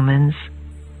 humans.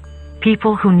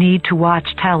 People who need to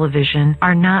watch television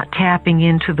are not tapping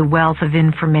into the wealth of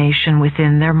information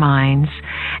within their minds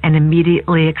and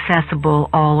immediately accessible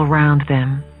all around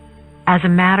them. As a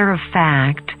matter of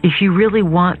fact, if you really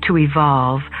want to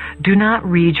evolve, do not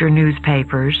read your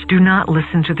newspapers, do not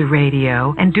listen to the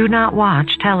radio, and do not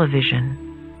watch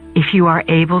television. If you are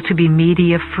able to be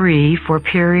media-free for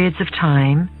periods of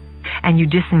time, and you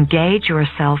disengage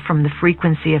yourself from the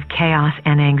frequency of chaos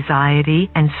and anxiety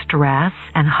and stress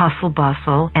and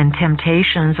hustle-bustle and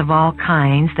temptations of all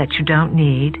kinds that you don't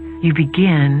need, you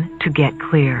begin to get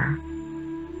clear.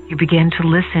 You begin to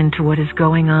listen to what is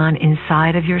going on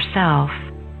inside of yourself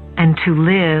and to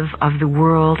live of the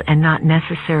world and not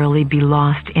necessarily be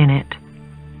lost in it.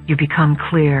 You become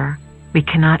clear. We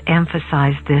cannot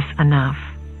emphasize this enough.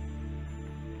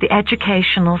 The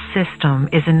educational system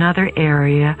is another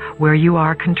area where you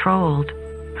are controlled.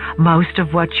 Most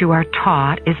of what you are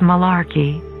taught is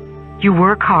malarkey. You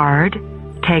work hard,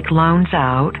 take loans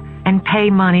out, and pay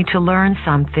money to learn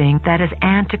something that is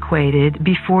antiquated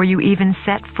before you even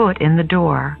set foot in the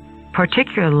door,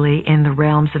 particularly in the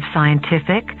realms of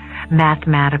scientific,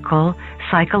 mathematical,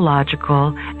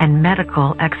 psychological, and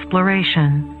medical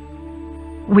exploration.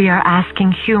 We are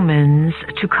asking humans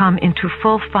to come into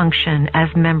full function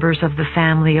as members of the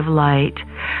family of light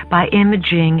by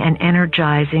imaging and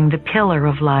energizing the pillar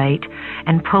of light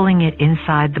and pulling it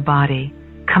inside the body.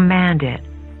 Command it.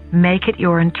 Make it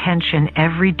your intention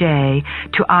every day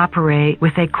to operate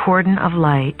with a cordon of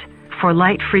light, for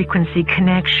light frequency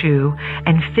connects you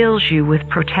and fills you with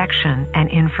protection and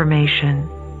information.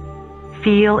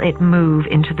 Feel it move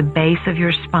into the base of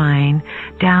your spine,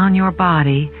 down your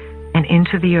body, and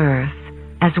into the earth,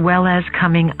 as well as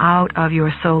coming out of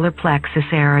your solar plexus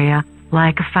area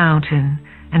like a fountain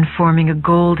and forming a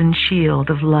golden shield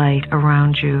of light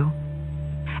around you.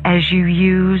 As you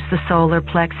use the solar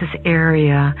plexus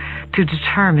area to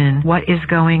determine what is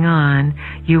going on,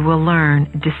 you will learn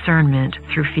discernment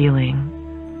through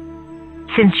feeling.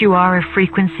 Since you are a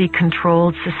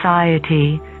frequency-controlled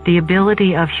society, the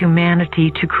ability of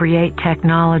humanity to create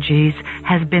technologies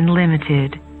has been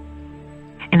limited.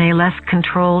 In a less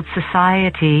controlled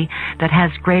society that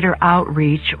has greater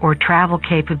outreach or travel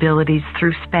capabilities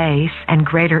through space and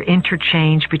greater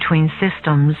interchange between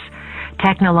systems,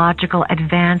 technological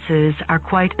advances are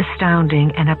quite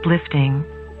astounding and uplifting.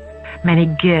 Many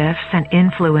gifts and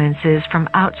influences from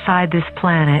outside this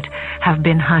planet have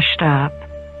been hushed up.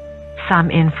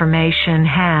 Some information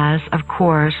has, of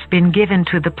course, been given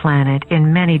to the planet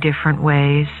in many different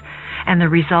ways, and the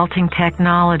resulting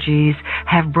technologies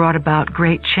have brought about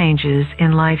great changes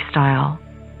in lifestyle.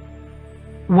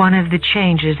 One of the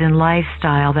changes in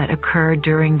lifestyle that occurred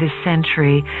during this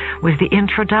century was the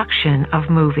introduction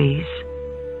of movies.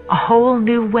 A whole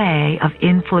new way of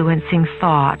influencing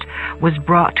thought was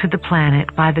brought to the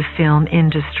planet by the film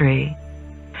industry.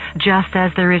 Just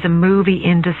as there is a movie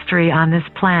industry on this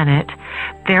planet,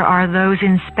 there are those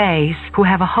in space who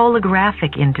have a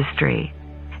holographic industry.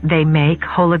 They make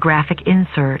holographic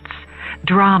inserts,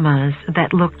 dramas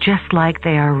that look just like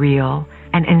they are real,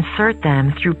 and insert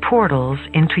them through portals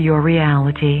into your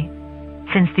reality.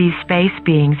 Since these space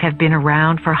beings have been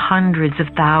around for hundreds of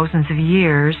thousands of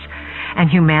years, and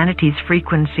humanity's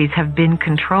frequencies have been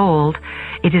controlled,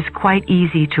 it is quite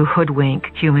easy to hoodwink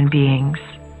human beings.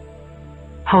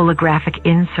 Holographic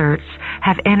inserts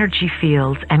have energy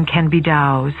fields and can be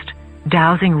dowsed.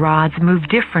 Dowsing rods move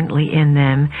differently in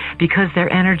them because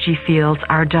their energy fields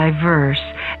are diverse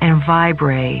and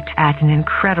vibrate at an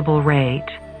incredible rate.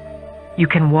 You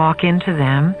can walk into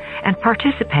them and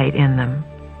participate in them.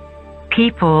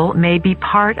 People may be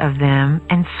part of them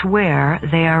and swear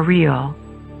they are real,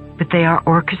 but they are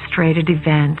orchestrated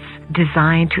events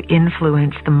designed to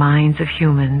influence the minds of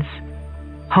humans.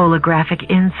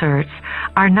 Holographic inserts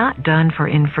are not done for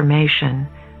information,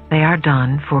 they are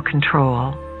done for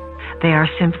control. They are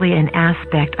simply an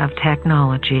aspect of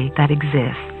technology that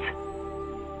exists.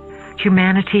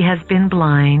 Humanity has been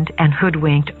blind and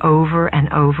hoodwinked over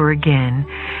and over again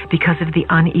because of the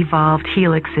unevolved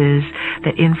helixes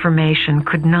that information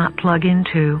could not plug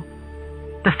into.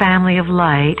 The family of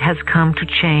light has come to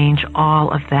change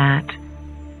all of that.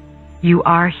 You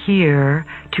are here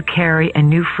to carry a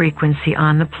new frequency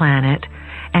on the planet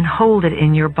and hold it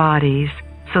in your bodies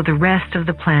so the rest of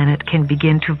the planet can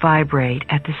begin to vibrate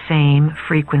at the same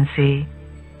frequency.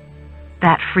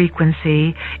 That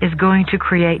frequency is going to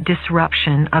create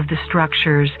disruption of the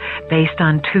structures based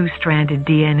on two-stranded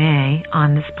DNA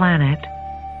on this planet.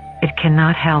 It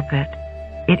cannot help it.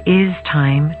 It is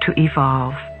time to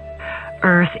evolve.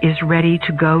 Earth is ready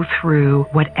to go through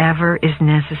whatever is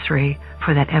necessary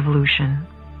for that evolution.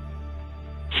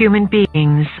 Human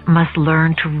beings must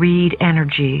learn to read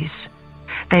energies.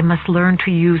 They must learn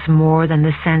to use more than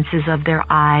the senses of their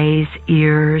eyes,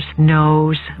 ears,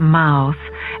 nose, mouth,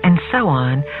 and so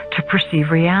on to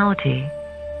perceive reality.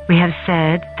 We have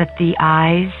said that the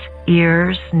eyes,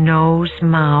 ears, nose,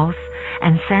 mouth,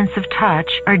 and sense of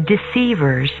touch are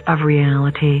deceivers of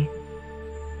reality.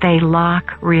 They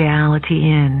lock reality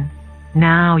in.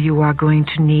 Now you are going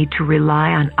to need to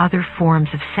rely on other forms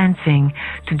of sensing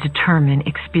to determine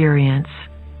experience.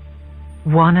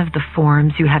 One of the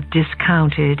forms you have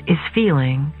discounted is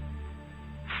feeling.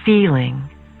 Feeling,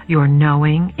 your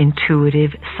knowing,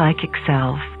 intuitive, psychic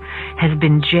self, has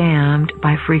been jammed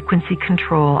by frequency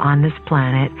control on this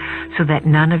planet so that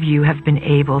none of you have been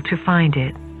able to find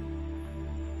it.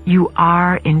 You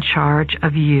are in charge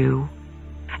of you,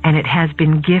 and it has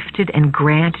been gifted and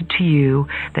granted to you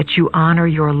that you honor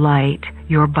your light,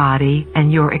 your body,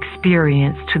 and your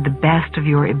experience to the best of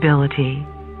your ability.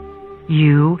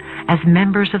 You, as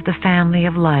members of the family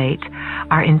of light,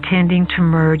 are intending to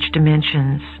merge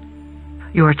dimensions.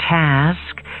 Your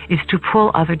task is to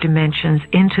pull other dimensions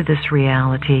into this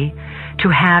reality, to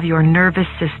have your nervous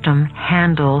system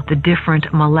handle the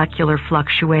different molecular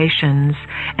fluctuations,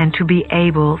 and to be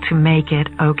able to make it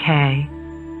okay.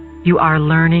 You are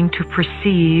learning to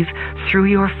perceive through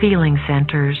your feeling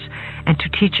centers and to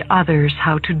teach others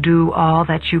how to do all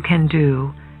that you can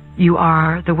do. You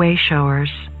are the way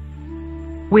showers.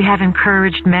 We have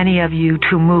encouraged many of you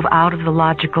to move out of the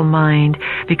logical mind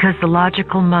because the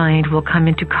logical mind will come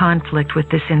into conflict with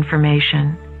this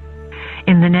information.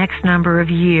 In the next number of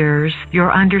years,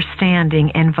 your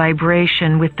understanding and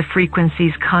vibration with the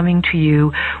frequencies coming to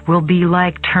you will be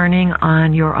like turning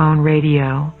on your own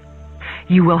radio.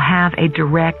 You will have a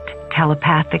direct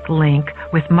telepathic link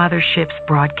with motherships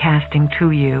broadcasting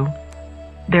to you.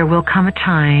 There will come a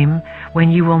time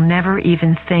when you will never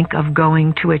even think of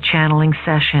going to a channeling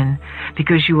session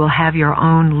because you will have your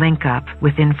own link up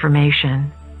with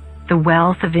information. The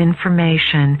wealth of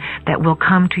information that will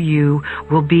come to you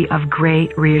will be of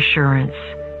great reassurance.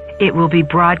 It will be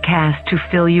broadcast to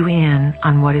fill you in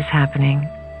on what is happening.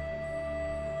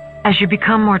 As you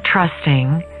become more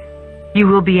trusting, you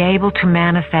will be able to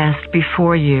manifest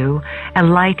before you a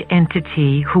light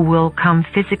entity who will come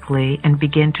physically and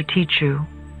begin to teach you.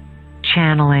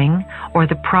 Channeling, or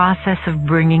the process of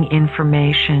bringing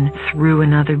information through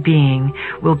another being,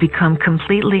 will become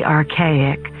completely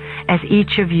archaic as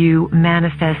each of you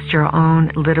manifests your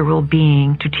own literal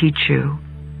being to teach you.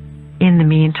 In the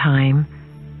meantime,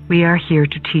 we are here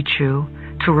to teach you,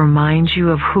 to remind you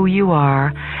of who you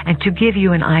are, and to give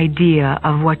you an idea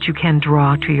of what you can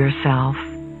draw to yourself.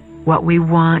 What we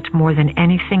want more than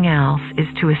anything else is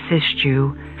to assist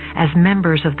you, as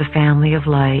members of the family of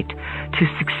light,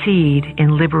 to succeed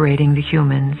in liberating the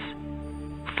humans.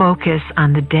 Focus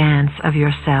on the dance of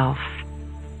yourself.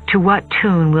 To what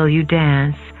tune will you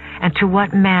dance, and to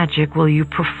what magic will you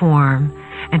perform,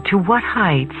 and to what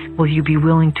heights will you be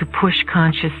willing to push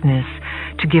consciousness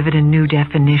to give it a new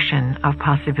definition of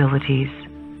possibilities?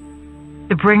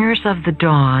 The bringers of the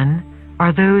dawn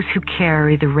are those who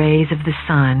carry the rays of the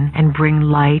sun and bring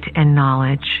light and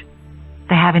knowledge.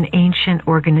 They have an ancient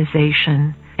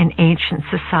organization, an ancient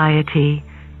society,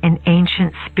 an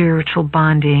ancient spiritual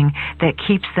bonding that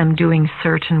keeps them doing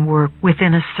certain work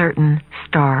within a certain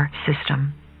star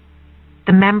system.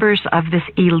 The members of this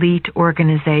elite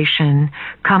organization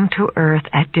come to Earth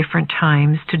at different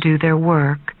times to do their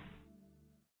work.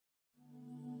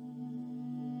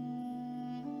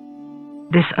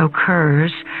 This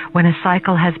occurs when a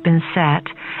cycle has been set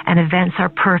and events are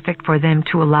perfect for them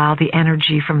to allow the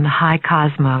energy from the high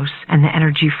cosmos and the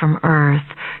energy from Earth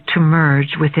to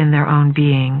merge within their own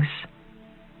beings.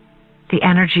 The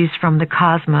energies from the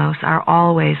cosmos are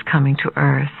always coming to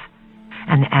Earth,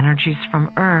 and the energies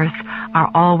from Earth are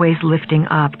always lifting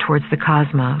up towards the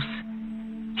cosmos.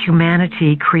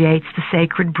 Humanity creates the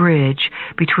sacred bridge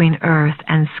between Earth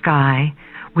and sky,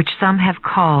 which some have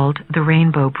called the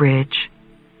Rainbow Bridge.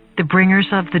 The bringers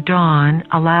of the dawn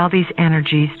allow these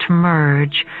energies to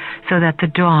merge so that the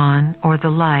dawn, or the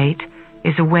light,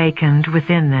 is awakened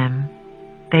within them.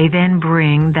 They then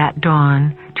bring that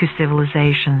dawn to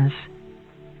civilizations.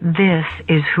 This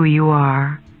is who you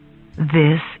are.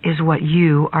 This is what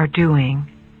you are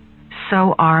doing.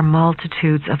 So are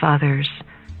multitudes of others.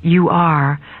 You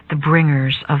are the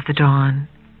bringers of the dawn.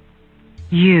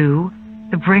 You,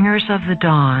 the bringers of the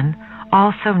dawn,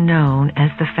 also known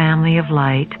as the family of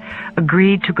light,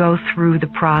 agreed to go through the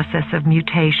process of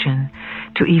mutation,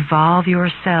 to evolve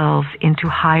yourselves into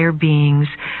higher beings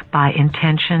by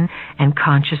intention and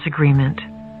conscious agreement.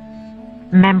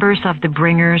 Members of the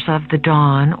Bringers of the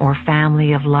Dawn or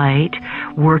Family of Light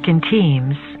work in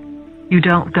teams. You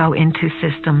don't go into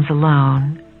systems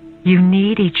alone. You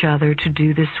need each other to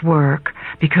do this work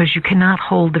because you cannot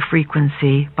hold the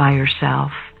frequency by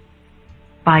yourself.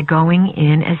 By going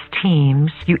in as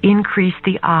teams, you increase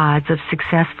the odds of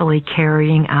successfully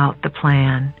carrying out the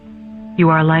plan. You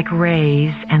are like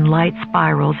rays and light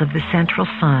spirals of the central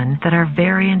sun that are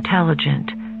very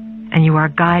intelligent, and you are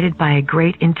guided by a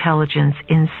great intelligence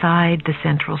inside the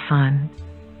central sun.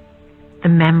 The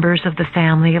members of the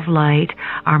family of light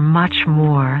are much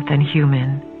more than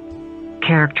human.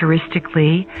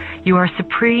 Characteristically, you are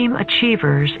supreme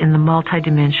achievers in the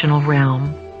multidimensional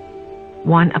realm.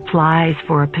 One applies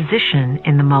for a position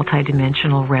in the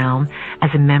multidimensional realm as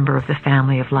a member of the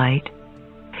family of light.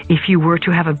 If you were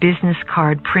to have a business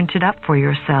card printed up for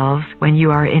yourselves when you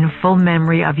are in full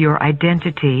memory of your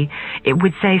identity, it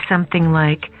would say something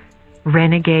like,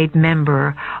 Renegade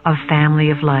Member of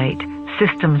Family of Light,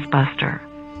 Systems Buster,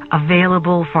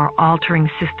 available for altering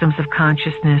systems of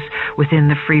consciousness within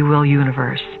the free will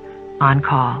universe, on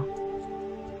call.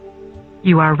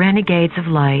 You are renegades of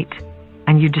light,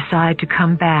 and you decide to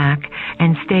come back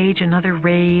and stage another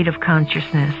raid of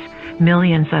consciousness,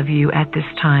 millions of you at this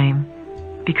time,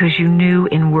 because you knew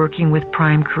in working with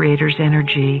Prime Creator's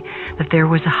energy that there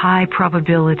was a high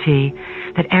probability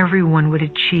that everyone would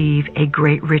achieve a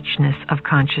great richness of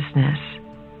consciousness.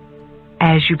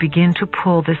 As you begin to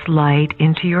pull this light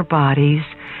into your bodies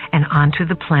and onto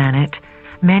the planet,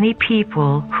 many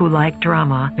people who like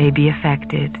drama may be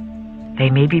affected.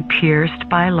 They may be pierced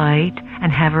by light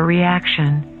and have a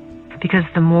reaction, because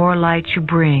the more light you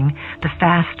bring, the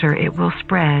faster it will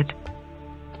spread.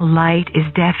 Light is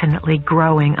definitely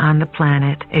growing on the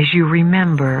planet as you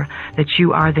remember that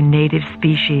you are the native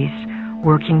species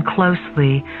working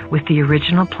closely with the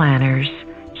original planners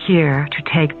here to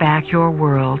take back your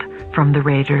world from the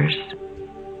raiders.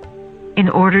 In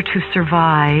order to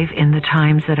survive in the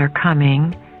times that are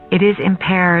coming, it is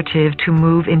imperative to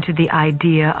move into the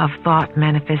idea of thought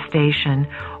manifestation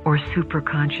or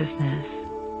superconsciousness.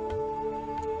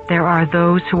 There are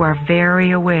those who are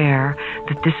very aware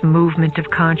that this movement of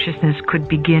consciousness could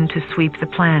begin to sweep the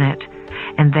planet,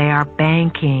 and they are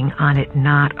banking on it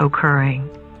not occurring.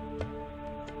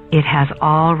 It has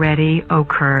already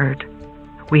occurred.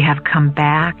 We have come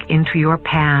back into your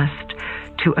past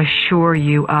to assure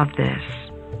you of this.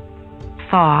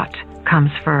 Thought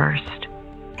comes first.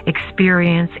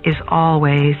 Experience is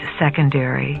always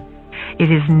secondary.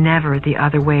 It is never the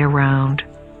other way around,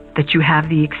 that you have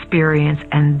the experience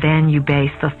and then you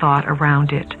base the thought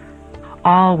around it.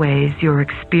 Always your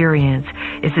experience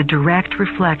is a direct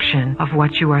reflection of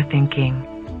what you are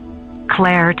thinking.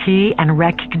 Clarity and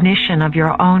recognition of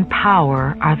your own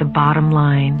power are the bottom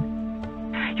line.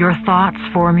 Your thoughts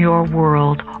form your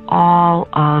world all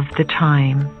of the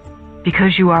time.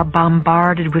 Because you are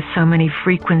bombarded with so many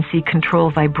frequency control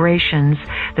vibrations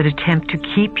that attempt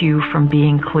to keep you from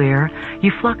being clear,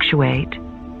 you fluctuate.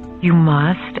 You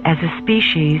must, as a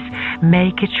species,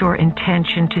 make it your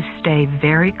intention to stay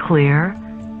very clear,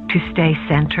 to stay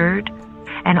centered,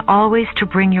 and always to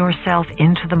bring yourself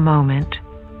into the moment.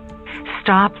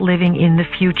 Stop living in the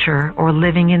future or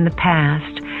living in the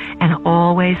past, and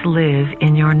always live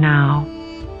in your now.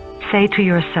 Say to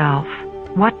yourself,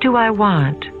 what do I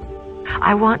want?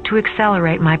 I want to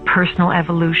accelerate my personal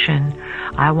evolution.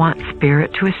 I want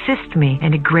spirit to assist me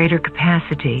in a greater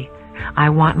capacity. I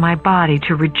want my body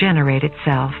to regenerate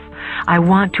itself. I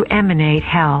want to emanate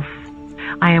health.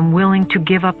 I am willing to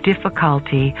give up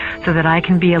difficulty so that I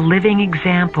can be a living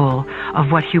example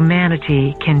of what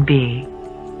humanity can be.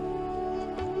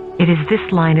 It is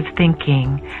this line of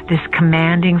thinking, this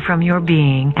commanding from your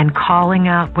being and calling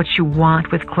out what you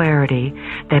want with clarity,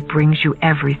 that brings you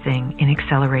everything in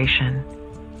acceleration.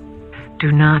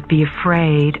 Do not be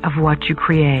afraid of what you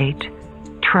create.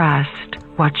 Trust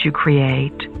what you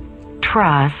create.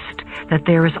 Trust that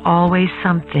there is always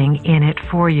something in it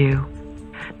for you.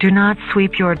 Do not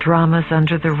sweep your dramas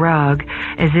under the rug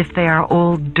as if they are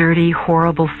old, dirty,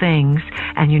 horrible things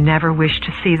and you never wish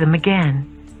to see them again.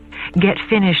 Get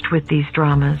finished with these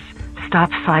dramas. Stop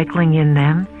cycling in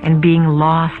them and being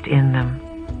lost in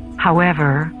them.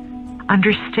 However,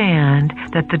 understand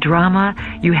that the drama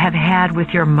you have had with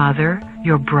your mother,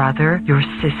 your brother, your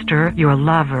sister, your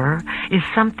lover, is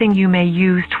something you may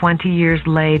use 20 years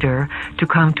later to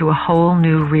come to a whole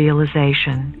new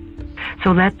realization.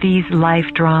 So let these life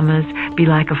dramas be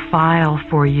like a file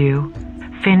for you.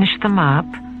 Finish them up,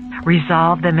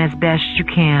 resolve them as best you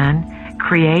can,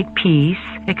 create peace,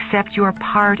 accept your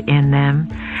part in them,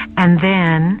 and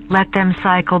then let them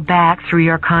cycle back through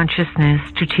your consciousness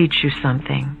to teach you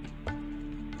something.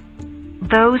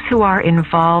 Those who are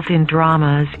involved in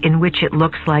dramas in which it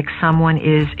looks like someone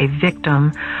is a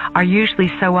victim are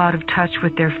usually so out of touch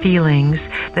with their feelings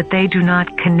that they do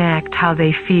not connect how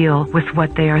they feel with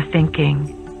what they are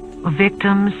thinking.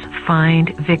 Victims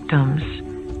find victims.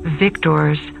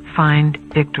 Victors find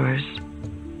victors.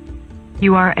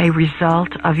 You are a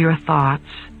result of your thoughts.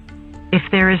 If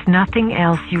there is nothing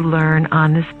else you learn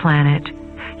on this planet,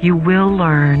 you will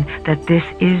learn that this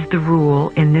is the rule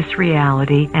in this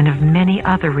reality and of many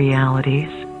other realities.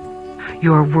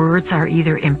 Your words are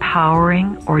either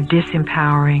empowering or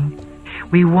disempowering.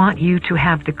 We want you to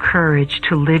have the courage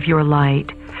to live your light,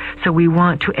 so we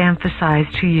want to emphasize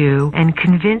to you and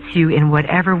convince you in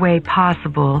whatever way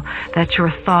possible that your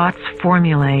thoughts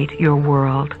formulate your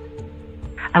world.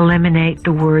 Eliminate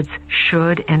the words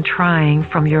should and trying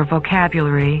from your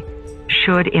vocabulary.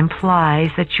 Should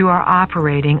implies that you are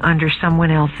operating under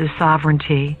someone else's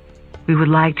sovereignty. We would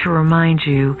like to remind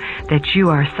you that you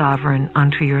are sovereign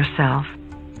unto yourself.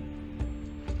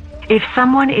 If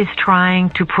someone is trying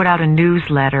to put out a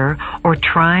newsletter or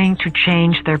trying to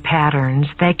change their patterns,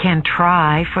 they can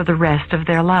try for the rest of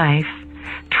their life.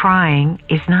 Trying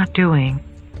is not doing.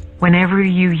 Whenever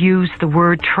you use the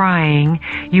word trying,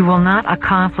 you will not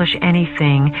accomplish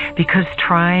anything because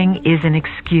trying is an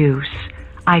excuse.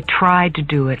 I tried to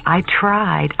do it. I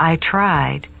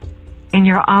tried. In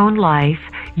your own life,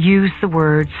 use the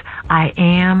words, I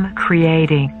am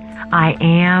creating, I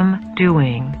am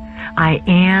doing, I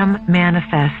am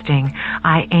manifesting,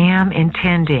 I am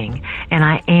intending, and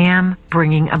I am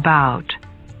bringing about.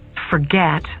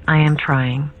 Forget I am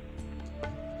trying.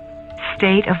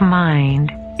 State of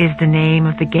mind is the name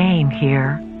of the game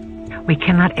here. We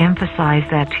cannot emphasize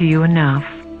that to you enough.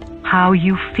 How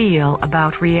you feel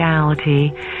about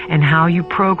reality and how you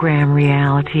program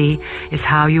reality is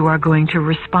how you are going to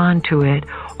respond to it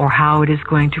or how it is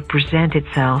going to present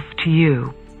itself to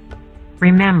you.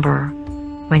 Remember,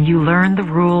 when you learn the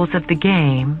rules of the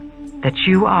game, that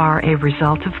you are a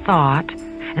result of thought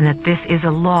and that this is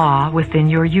a law within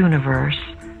your universe,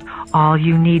 all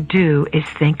you need do is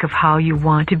think of how you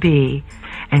want to be,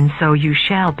 and so you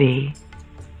shall be.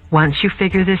 Once you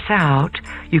figure this out,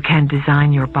 you can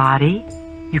design your body,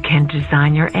 you can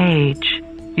design your age,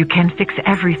 you can fix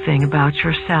everything about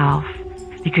yourself,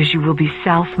 because you will be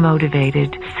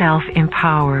self-motivated,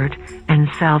 self-empowered, and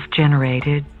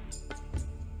self-generated.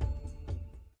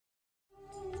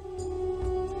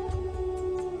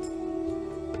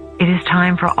 It is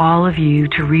time for all of you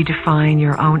to redefine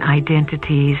your own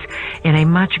identities in a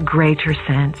much greater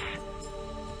sense.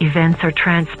 Events are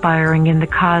transpiring in the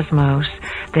cosmos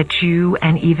that you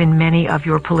and even many of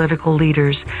your political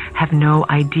leaders have no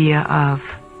idea of.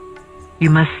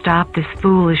 You must stop this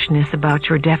foolishness about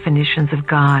your definitions of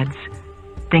gods,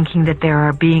 thinking that there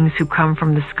are beings who come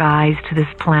from the skies to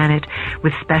this planet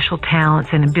with special talents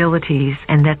and abilities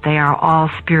and that they are all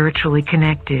spiritually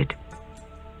connected.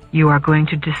 You are going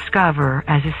to discover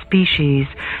as a species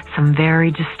some very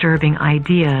disturbing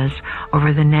ideas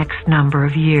over the next number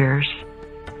of years.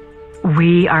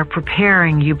 We are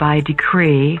preparing you by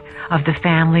decree of the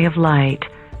family of light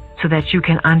so that you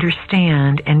can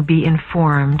understand and be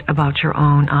informed about your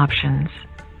own options.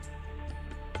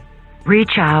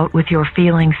 Reach out with your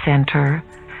feeling center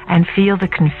and feel the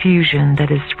confusion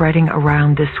that is spreading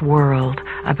around this world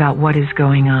about what is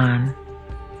going on.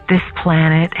 This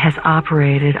planet has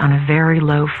operated on a very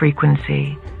low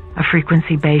frequency, a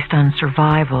frequency based on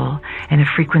survival and a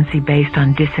frequency based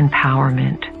on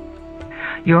disempowerment.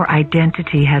 Your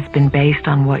identity has been based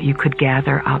on what you could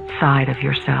gather outside of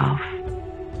yourself.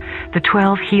 The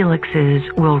 12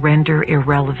 helixes will render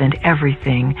irrelevant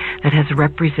everything that has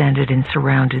represented and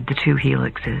surrounded the 2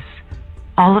 helixes.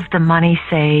 All of the money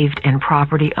saved and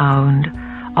property owned,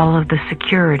 all of the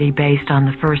security based on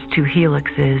the first 2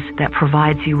 helixes that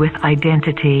provides you with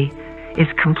identity is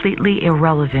completely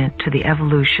irrelevant to the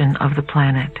evolution of the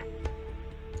planet.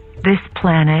 This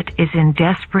planet is in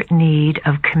desperate need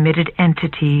of committed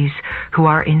entities who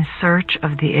are in search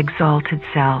of the exalted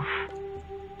self.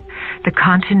 The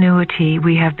continuity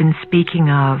we have been speaking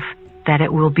of, that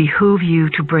it will behoove you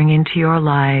to bring into your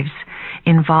lives,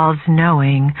 involves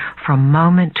knowing from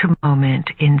moment to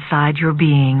moment inside your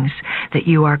beings that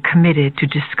you are committed to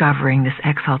discovering this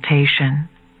exaltation.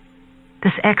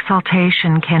 This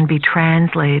exaltation can be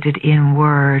translated in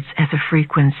words as a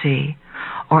frequency,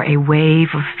 or a wave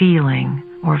of feeling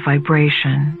or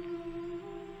vibration.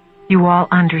 You all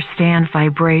understand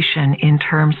vibration in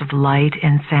terms of light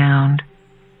and sound.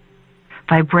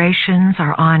 Vibrations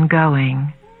are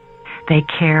ongoing. They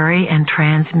carry and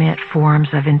transmit forms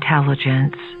of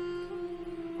intelligence.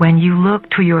 When you look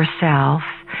to yourself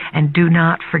and do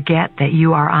not forget that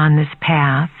you are on this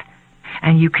path,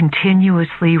 and you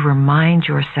continuously remind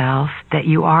yourself that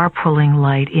you are pulling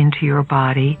light into your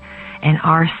body and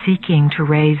are seeking to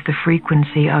raise the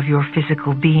frequency of your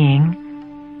physical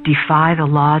being, defy the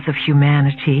laws of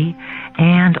humanity,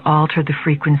 and alter the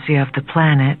frequency of the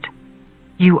planet,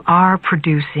 you are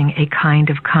producing a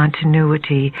kind of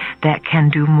continuity that can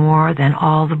do more than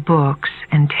all the books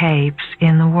and tapes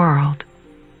in the world.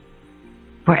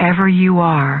 Wherever you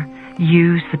are,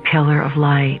 use the pillar of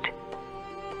light.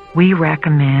 We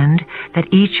recommend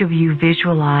that each of you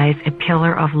visualize a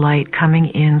pillar of light coming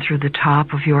in through the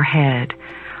top of your head,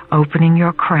 opening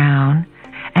your crown,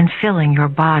 and filling your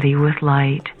body with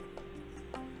light.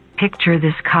 Picture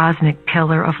this cosmic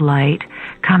pillar of light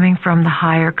coming from the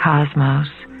higher cosmos,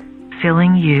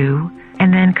 filling you,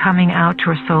 and then coming out to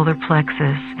your solar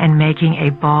plexus and making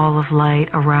a ball of light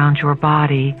around your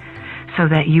body so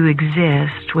that you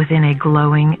exist within a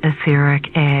glowing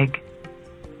etheric egg.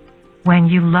 When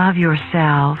you love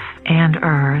yourself and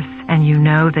Earth, and you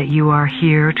know that you are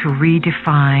here to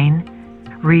redefine,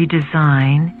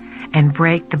 redesign, and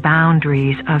break the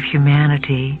boundaries of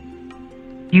humanity,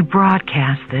 you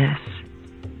broadcast this.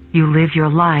 You live your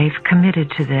life committed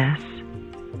to this.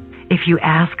 If you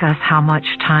ask us how much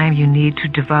time you need to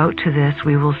devote to this,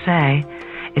 we will say,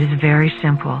 it is very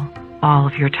simple, all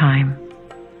of your time.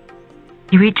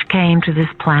 You each came to this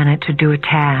planet to do a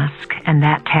task, and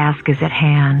that task is at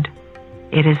hand.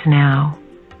 It is now.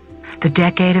 The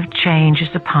decade of change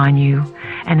is upon you,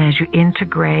 and as you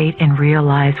integrate and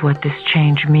realize what this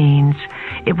change means,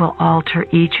 it will alter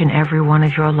each and every one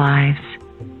of your lives.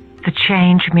 The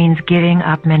change means giving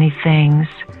up many things,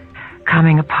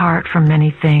 coming apart from many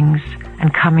things,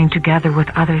 and coming together with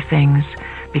other things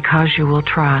because you will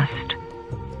trust.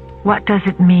 What does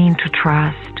it mean to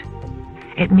trust?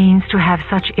 It means to have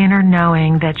such inner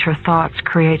knowing that your thoughts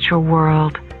create your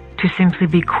world, to simply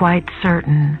be quite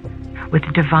certain,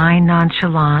 with divine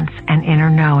nonchalance and inner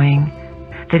knowing,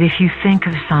 that if you think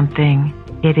of something,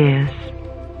 it is.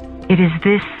 It is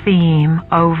this theme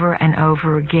over and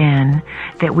over again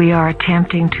that we are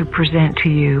attempting to present to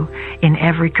you in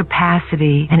every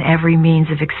capacity and every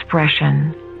means of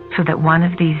expression, so that one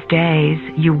of these days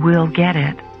you will get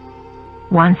it.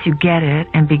 Once you get it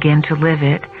and begin to live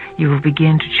it, you will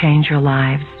begin to change your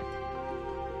lives.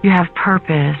 You have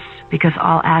purpose because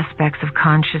all aspects of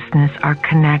consciousness are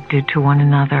connected to one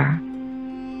another.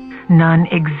 None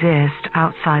exist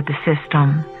outside the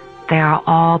system. They are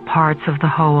all parts of the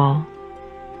whole.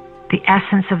 The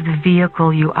essence of the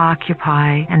vehicle you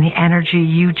occupy and the energy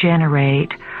you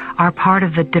generate are part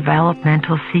of the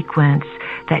developmental sequence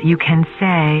that you can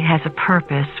say has a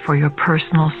purpose for your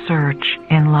personal search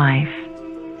in life.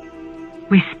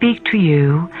 We speak to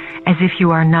you as if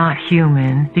you are not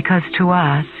human, because to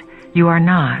us, you are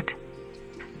not.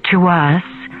 To us,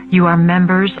 you are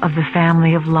members of the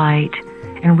family of light,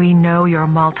 and we know your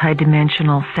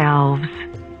multidimensional selves.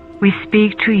 We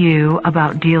speak to you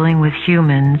about dealing with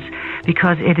humans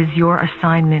because it is your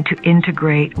assignment to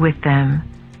integrate with them,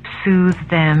 soothe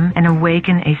them, and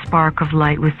awaken a spark of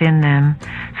light within them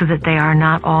so that they are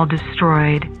not all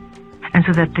destroyed, and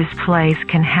so that this place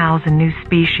can house a new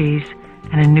species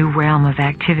and a new realm of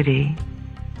activity.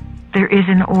 There is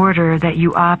an order that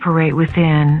you operate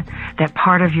within that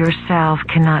part of yourself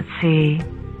cannot see.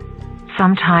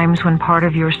 Sometimes when part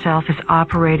of yourself is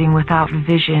operating without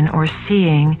vision or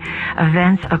seeing,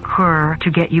 events occur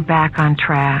to get you back on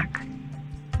track.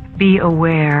 Be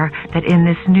aware that in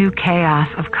this new chaos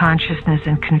of consciousness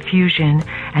and confusion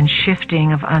and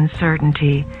shifting of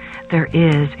uncertainty, there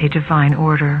is a divine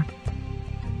order.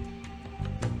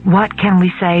 What can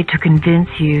we say to convince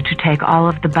you to take all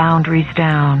of the boundaries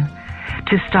down,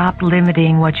 to stop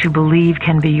limiting what you believe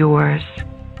can be yours?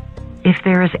 If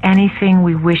there is anything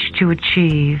we wish to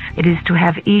achieve, it is to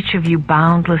have each of you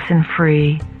boundless and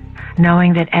free,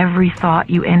 knowing that every thought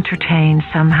you entertain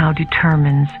somehow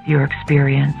determines your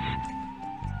experience.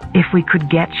 If we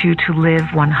could get you to live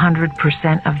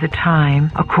 100% of the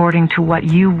time according to what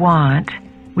you want,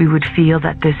 we would feel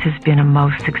that this has been a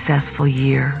most successful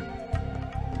year.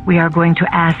 We are going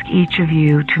to ask each of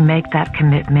you to make that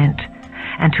commitment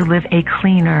and to live a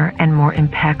cleaner and more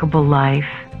impeccable life.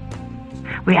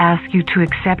 We ask you to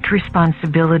accept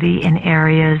responsibility in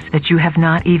areas that you have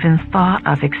not even thought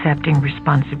of accepting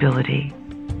responsibility.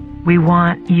 We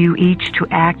want you each to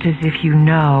act as if you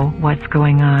know what's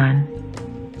going on.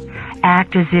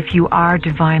 Act as if you are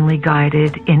divinely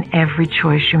guided in every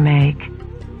choice you make,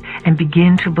 and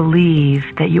begin to believe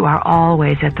that you are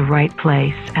always at the right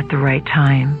place at the right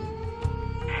time.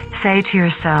 Say to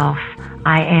yourself,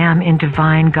 I am in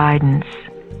divine guidance.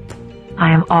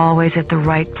 I am always at the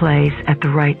right place at the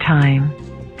right time.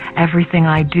 Everything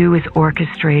I do is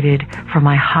orchestrated for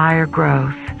my higher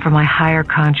growth, for my higher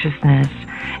consciousness,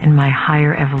 and my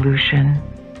higher evolution.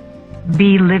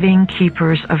 Be living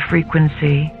keepers of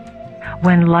frequency.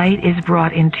 When light is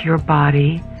brought into your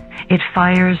body, it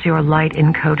fires your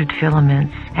light-encoded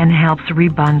filaments and helps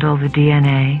rebundle the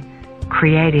DNA,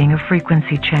 creating a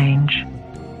frequency change.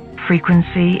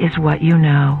 Frequency is what you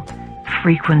know.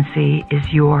 Frequency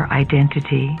is your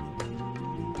identity.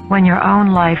 When your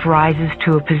own life rises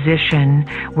to a position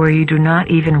where you do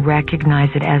not even recognize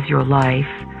it as your life,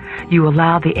 you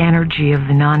allow the energy of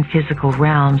the non-physical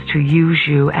realms to use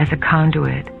you as a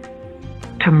conduit,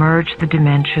 to merge the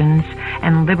dimensions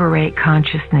and liberate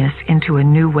consciousness into a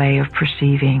new way of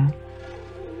perceiving.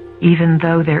 Even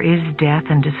though there is death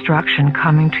and destruction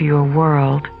coming to your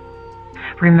world,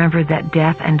 remember that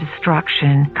death and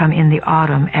destruction come in the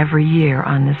autumn every year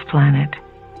on this planet.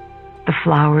 The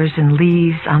flowers and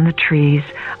leaves on the trees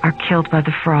are killed by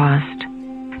the frost.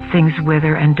 Things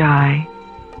wither and die.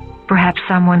 Perhaps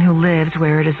someone who lives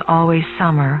where it is always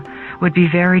summer would be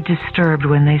very disturbed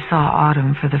when they saw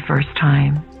autumn for the first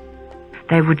time.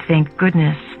 They would think,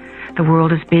 goodness, the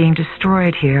world is being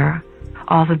destroyed here.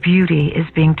 All the beauty is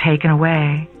being taken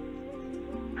away.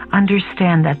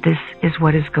 Understand that this is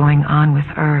what is going on with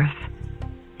Earth.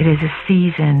 It is a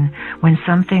season when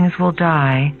some things will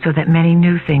die so that many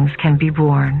new things can be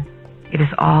born. It is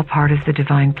all part of the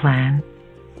divine plan.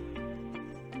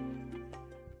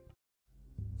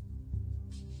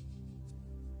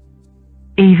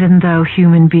 Even though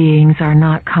human beings are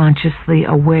not consciously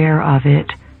aware of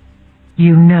it,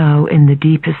 you know in the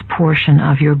deepest portion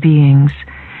of your beings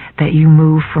that you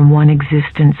move from one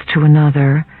existence to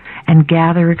another and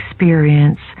gather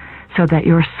experience so that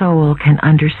your soul can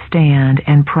understand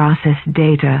and process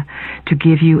data to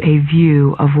give you a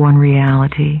view of one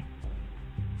reality.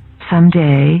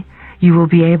 Someday, you will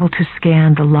be able to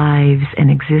scan the lives and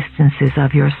existences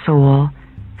of your soul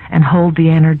and hold the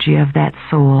energy of that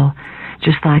soul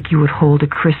just like you would hold a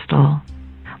crystal,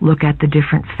 look at the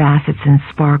different facets and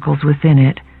sparkles within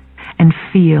it, and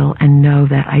feel and know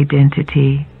that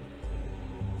identity.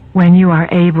 When you are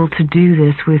able to do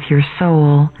this with your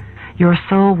soul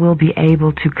will be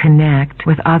able to connect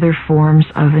with other forms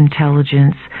of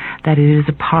intelligence that it is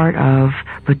a part of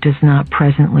but does not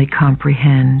presently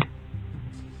comprehend.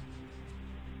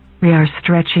 We are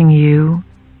stretching you.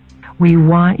 We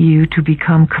want you to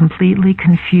become completely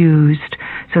confused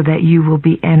so that you will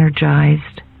be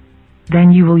energized.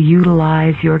 Then you will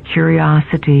utilize your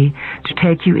curiosity to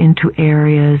take you into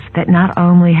areas that not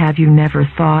only have you never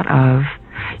thought of,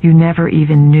 you never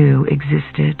even knew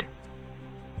existed.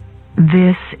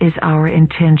 This is our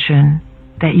intention,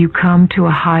 that you come to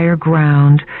a higher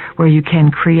ground where you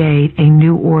can create a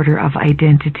new order of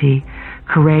identity,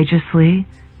 courageously,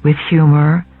 with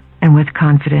humor, and with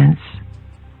confidence.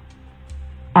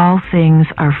 All things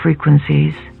are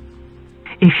frequencies.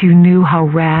 If you knew how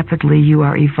rapidly you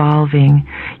are evolving,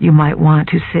 you might want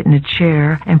to sit in a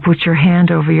chair and put your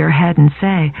hand over your head and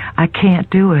say, I can't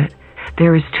do it.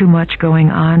 There is too much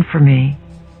going on for me.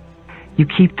 You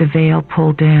keep the veil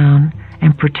pulled down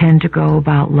and pretend to go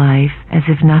about life as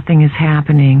if nothing is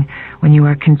happening when you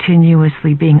are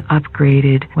continuously being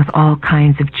upgraded with all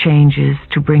kinds of changes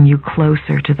to bring you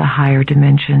closer to the higher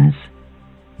dimensions.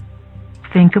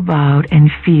 Think about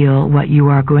and feel what you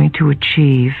are going to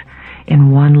achieve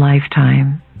in one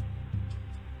lifetime.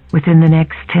 Within the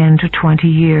next 10 to 20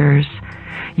 years,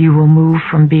 you will move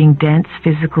from being dense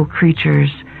physical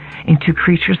creatures into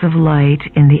creatures of light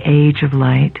in the age of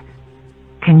light.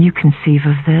 Can you conceive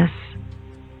of this?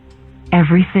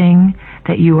 Everything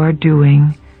that you are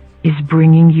doing is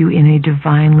bringing you in a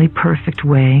divinely perfect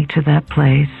way to that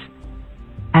place.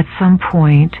 At some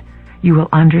point, you will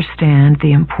understand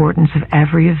the importance of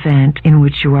every event in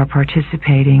which you are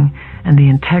participating and the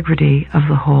integrity of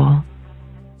the whole.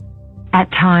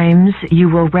 At times, you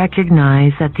will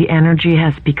recognize that the energy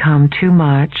has become too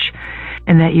much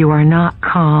and that you are not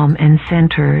calm and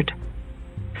centered.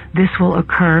 This will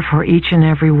occur for each and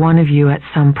every one of you at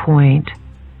some point.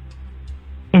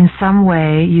 In some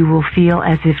way, you will feel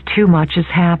as if too much is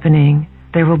happening.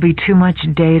 There will be too much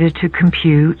data to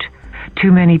compute,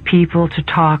 too many people to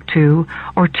talk to,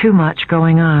 or too much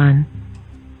going on.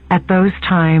 At those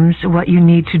times, what you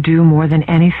need to do more than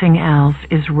anything else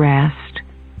is rest.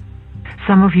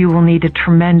 Some of you will need a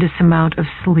tremendous amount of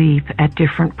sleep at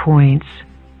different points.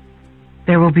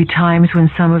 There will be times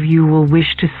when some of you will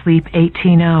wish to sleep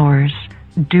 18 hours.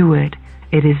 Do it.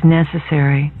 It is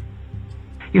necessary.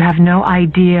 You have no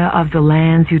idea of the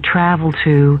lands you travel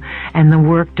to and the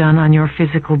work done on your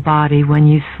physical body when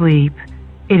you sleep.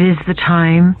 It is the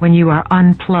time when you are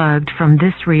unplugged from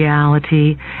this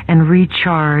reality and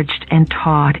recharged and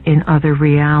taught in other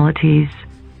realities.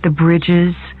 The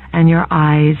bridges and your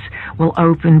eyes will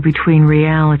open between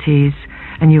realities,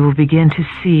 and you will begin to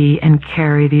see and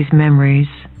carry these memories.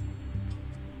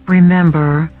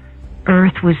 Remember,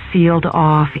 Earth was sealed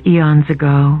off eons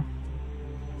ago.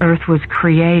 Earth was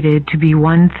created to be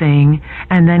one thing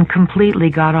and then completely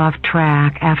got off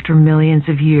track after millions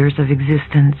of years of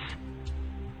existence.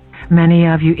 Many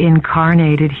of you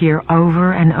incarnated here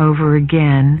over and over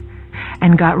again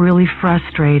and got really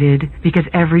frustrated because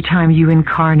every time you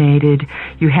incarnated,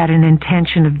 you had an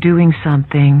intention of doing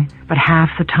something, but half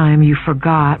the time you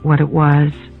forgot what it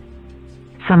was.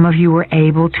 Some of you were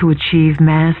able to achieve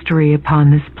mastery upon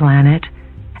this planet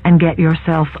and get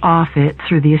yourselves off it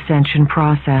through the ascension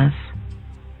process.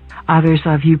 Others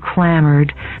of you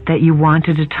clamored that you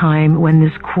wanted a time when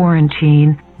this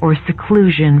quarantine or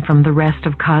seclusion from the rest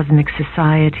of cosmic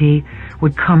society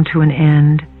would come to an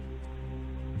end.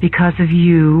 Because of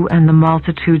you and the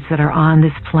multitudes that are on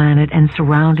this planet and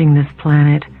surrounding this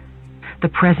planet, the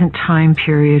present time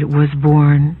period was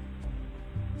born.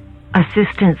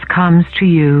 Assistance comes to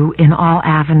you in all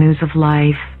avenues of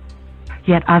life,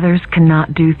 yet others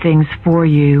cannot do things for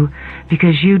you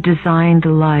because you designed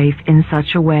life in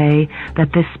such a way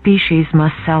that this species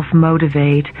must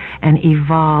self-motivate and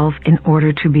evolve in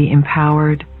order to be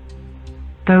empowered.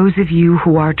 Those of you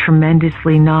who are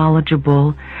tremendously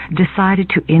knowledgeable decided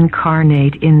to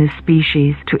incarnate in this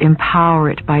species to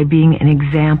empower it by being an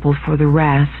example for the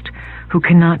rest who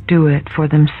cannot do it for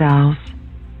themselves.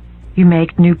 You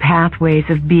make new pathways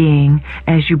of being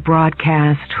as you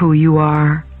broadcast who you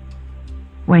are.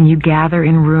 When you gather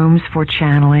in rooms for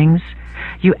channelings,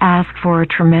 you ask for a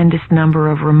tremendous number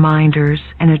of reminders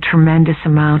and a tremendous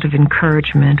amount of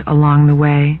encouragement along the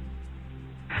way.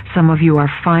 Some of you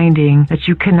are finding that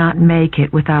you cannot make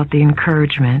it without the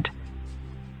encouragement.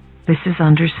 This is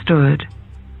understood.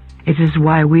 It is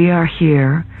why we are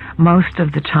here most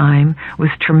of the time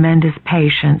with tremendous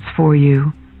patience for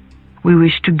you. We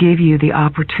wish to give you the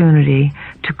opportunity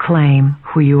to claim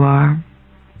who you are.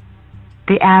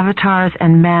 The avatars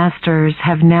and masters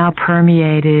have now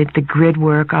permeated the grid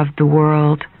work of the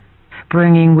world,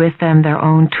 bringing with them their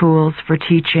own tools for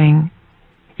teaching.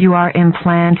 You are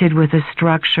implanted with a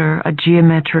structure, a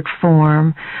geometric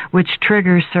form, which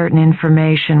triggers certain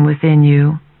information within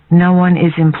you. No one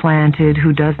is implanted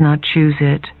who does not choose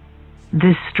it.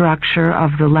 This structure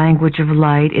of the language of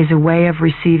light is a way of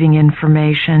receiving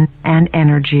information and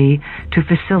energy to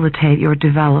facilitate your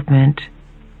development.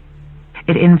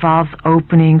 It involves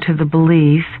opening to the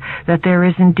belief that there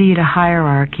is indeed a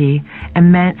hierarchy,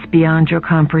 immense beyond your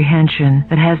comprehension,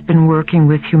 that has been working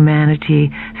with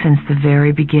humanity since the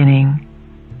very beginning.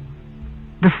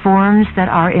 The forms that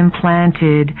are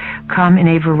implanted come in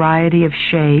a variety of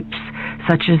shapes,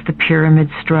 such as the pyramid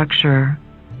structure.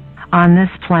 On this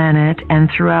planet and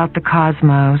throughout the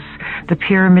cosmos, the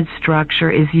pyramid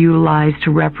structure is utilized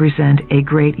to represent a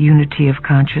great unity of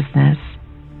consciousness.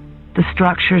 The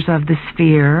structures of the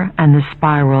sphere and the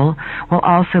spiral will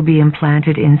also be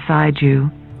implanted inside you.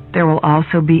 There will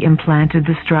also be implanted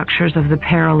the structures of the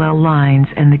parallel lines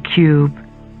and the cube.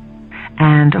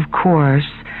 And, of course,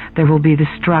 there will be the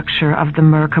structure of the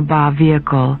Merkaba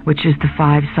vehicle, which is the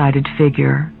five-sided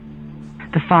figure.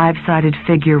 The five-sided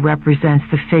figure represents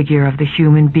the figure of the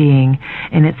human being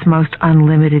in its most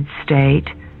unlimited state,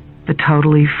 the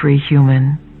totally free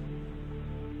human.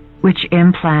 Which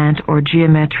implant or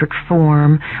geometric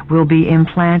form will be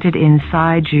implanted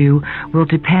inside you will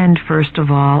depend first of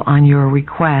all on your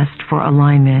request for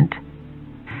alignment.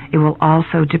 It will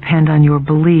also depend on your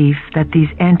belief that these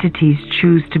entities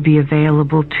choose to be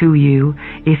available to you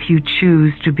if you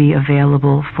choose to be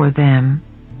available for them.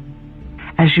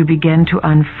 As you begin to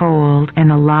unfold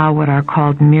and allow what are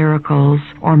called miracles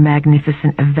or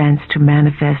magnificent events to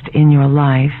manifest in your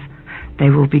life,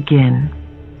 they will begin.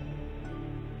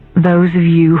 Those of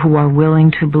you who are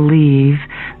willing to believe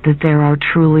that there are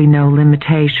truly no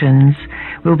limitations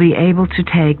will be able to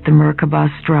take the Merkaba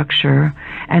structure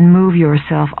and move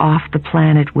yourself off the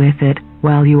planet with it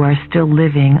while you are still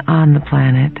living on the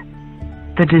planet.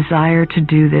 The desire to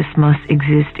do this must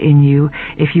exist in you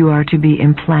if you are to be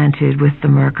implanted with the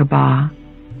Merkaba.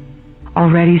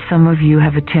 Already some of you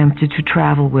have attempted to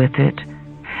travel with it,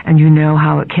 and you know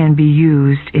how it can be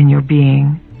used in your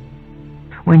being.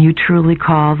 When you truly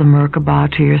call the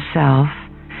Merkaba to yourself,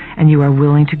 and you are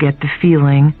willing to get the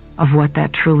feeling of what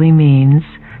that truly means,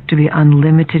 to be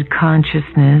unlimited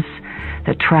consciousness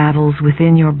that travels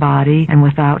within your body and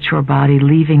without your body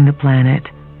leaving the planet,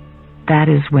 that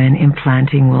is when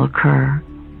implanting will occur.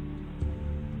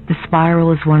 The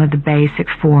spiral is one of the basic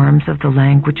forms of the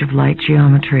language of light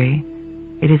geometry.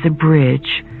 It is a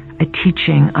bridge, a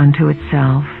teaching unto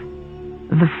itself.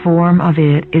 The form of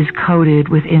it is coded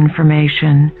with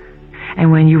information,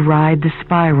 and when you ride the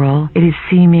spiral, it is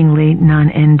seemingly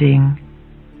non-ending.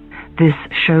 This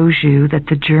shows you that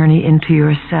the journey into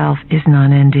yourself is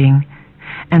non-ending,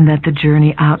 and that the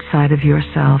journey outside of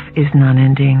yourself is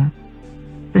non-ending.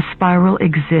 The spiral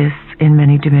exists in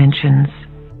many dimensions.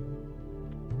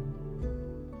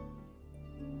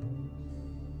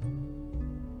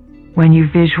 When you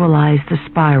visualize the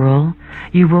spiral,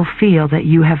 you will feel that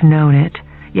you have known it,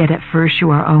 yet at first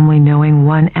you are only knowing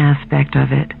one aspect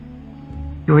of it.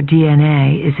 Your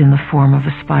DNA is in the form of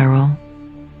a spiral.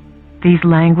 These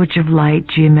language of light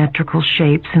geometrical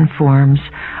shapes and forms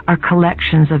are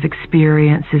collections of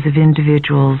experiences of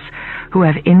individuals who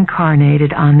have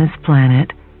incarnated on this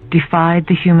planet, defied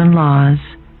the human laws,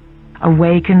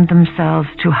 awakened themselves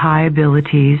to high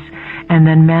abilities, and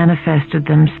then manifested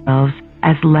themselves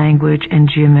as language and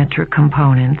geometric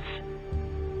components.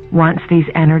 Once these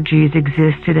energies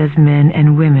existed as men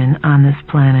and women on this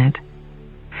planet.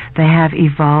 They have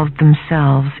evolved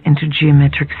themselves into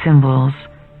geometric symbols,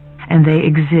 and they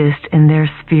exist in their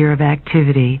sphere of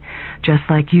activity, just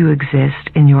like you exist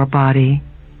in your body.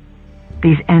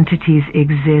 These entities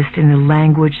exist in a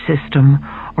language system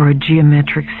or a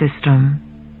geometric system.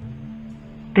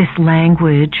 This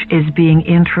language is being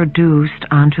introduced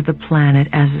onto the planet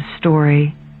as a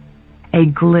story, a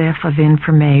glyph of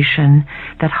information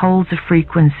that holds a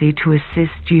frequency to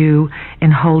assist you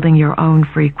in holding your own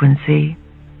frequency.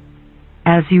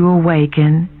 As you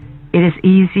awaken, it is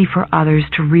easy for others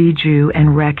to read you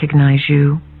and recognize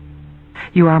you.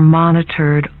 You are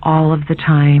monitored all of the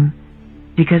time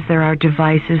because there are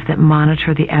devices that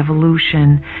monitor the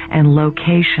evolution and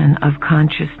location of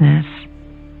consciousness.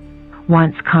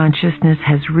 Once consciousness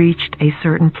has reached a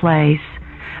certain place,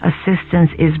 assistance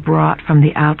is brought from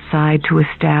the outside to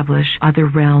establish other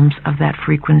realms of that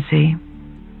frequency.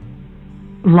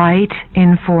 Light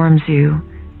informs you.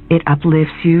 It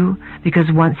uplifts you because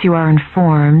once you are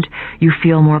informed, you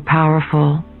feel more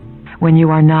powerful. When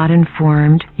you are not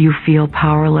informed, you feel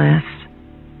powerless.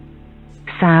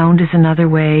 Sound is another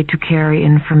way to carry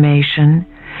information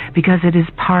because it is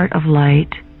part of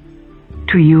light.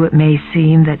 To you it may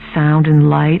seem that sound and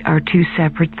light are two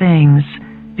separate things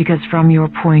because from your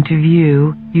point of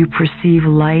view, you perceive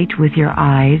light with your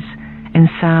eyes and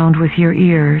sound with your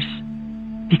ears.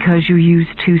 Because you use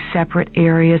two separate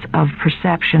areas of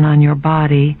perception on your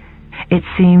body, it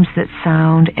seems that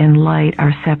sound and light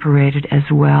are separated as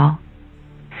well.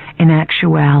 In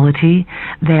actuality,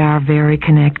 they are very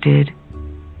connected.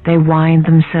 They wind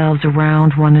themselves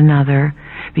around one another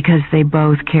because they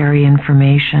both carry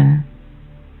information.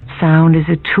 Sound is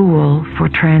a tool for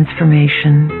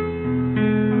transformation.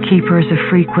 Keepers of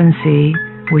frequency,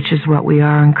 which is what we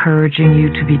are encouraging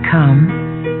you to become,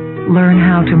 learn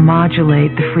how to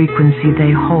modulate the frequency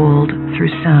they hold through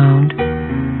sound.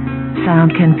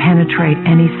 Sound can penetrate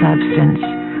any substance,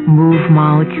 move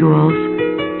molecules,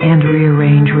 and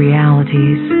rearrange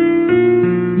realities.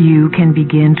 You can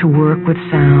begin to work with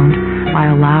sound by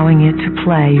allowing it to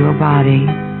play your body.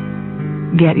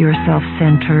 Get yourself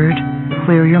centered,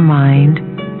 clear your mind,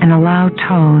 and allow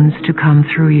tones to come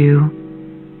through you.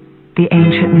 The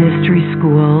ancient mystery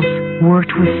schools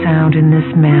worked with sound in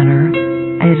this manner,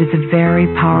 and it is a very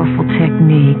powerful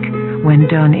technique when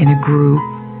done in a group.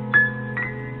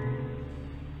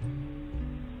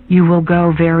 You will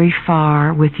go very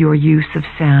far with your use of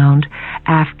sound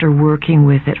after working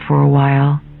with it for a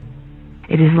while.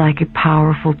 It is like a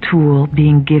powerful tool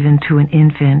being given to an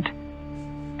infant.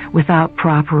 Without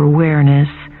proper awareness,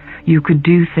 you could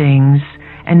do things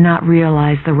and not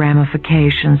realize the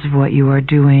ramifications of what you are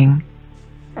doing.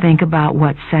 Think about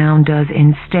what sound does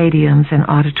in stadiums and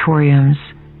auditoriums.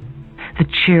 The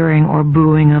cheering or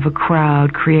booing of a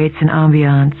crowd creates an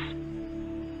ambiance.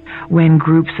 When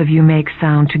groups of you make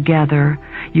sound together,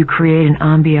 you create an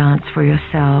ambiance for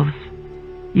yourselves.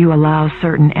 You allow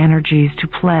certain energies to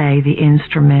play the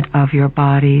instrument of your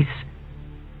bodies.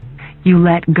 You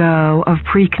let go of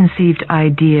preconceived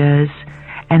ideas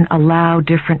and allow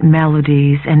different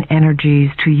melodies and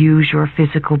energies to use your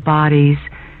physical bodies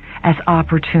as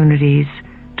opportunities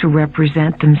to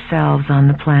represent themselves on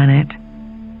the planet.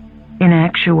 In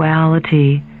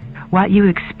actuality, what you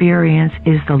experience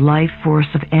is the life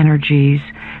force of energies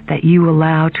that you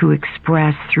allow to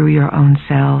express through your own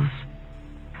selves.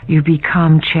 You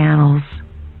become channels.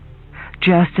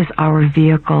 Just as our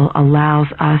vehicle allows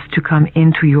us to come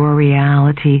into your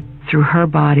reality through her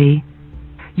body,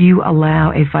 you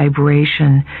allow a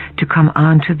vibration to come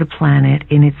onto the planet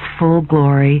in its full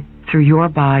glory through your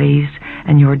bodies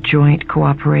and your joint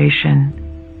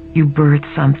cooperation. You birth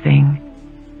something.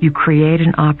 You create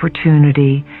an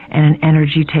opportunity, and an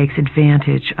energy takes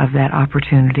advantage of that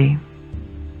opportunity.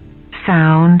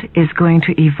 Sound is going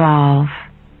to evolve.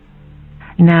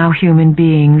 Now human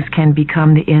beings can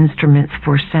become the instruments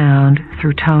for sound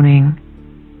through toning.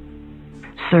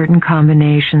 Certain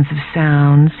combinations of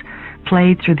sounds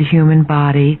played through the human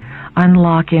body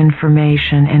unlock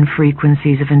information and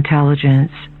frequencies of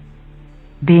intelligence.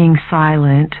 Being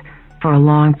silent for a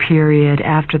long period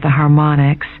after the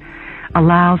harmonics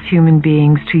allows human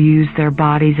beings to use their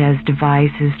bodies as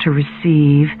devices to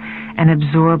receive and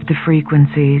absorb the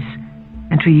frequencies,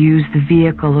 and to use the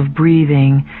vehicle of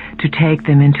breathing to take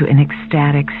them into an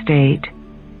ecstatic state.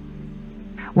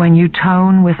 When you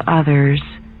tone with others,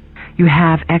 you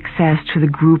have access to the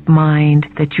group mind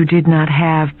that you did not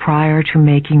have prior to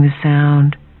making the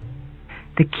sound.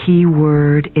 The key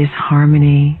word is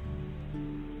harmony.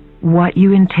 What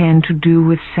you intend to do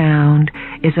with sound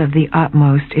is of the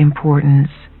utmost importance.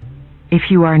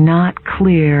 If you are not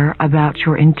clear about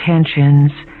your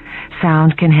intentions,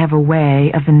 sound can have a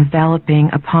way of enveloping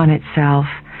upon itself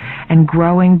and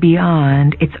growing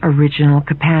beyond its original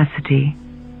capacity.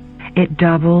 It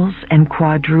doubles and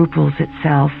quadruples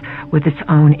itself with its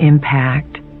own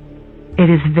impact. It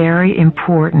is very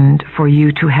important for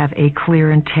you to have a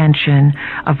clear intention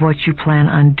of what you plan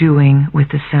on doing with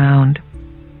the sound.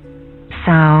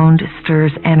 Sound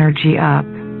stirs energy up.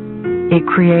 It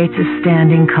creates a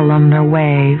standing columnar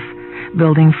wave,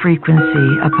 building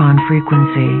frequency upon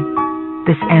frequency.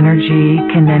 This energy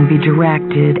can then be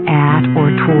directed at or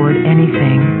toward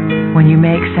anything. When you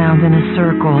make sound in a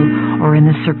circle or in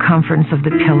the circumference of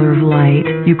the pillar of light,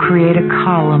 you create a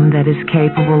column that is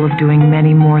capable of doing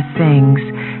many more things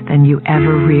than you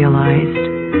ever realized.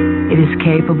 It is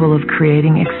capable of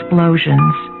creating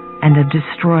explosions and of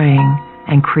destroying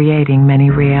and creating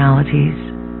many realities.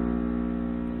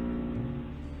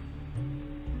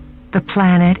 The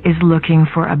planet is looking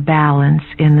for a balance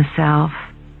in the self.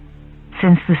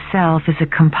 Since the self is a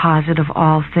composite of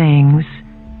all things,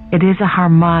 it is a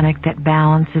harmonic that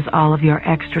balances all of your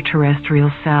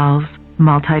extraterrestrial selves,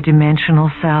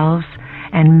 multidimensional selves,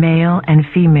 and male and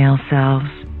female selves.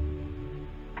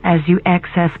 As you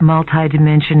access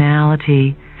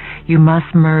multidimensionality, you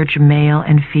must merge male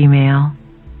and female.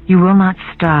 You will not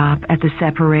stop at the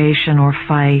separation or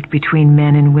fight between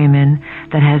men and women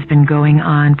that has been going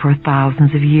on for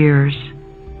thousands of years.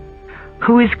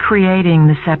 Who is creating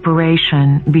the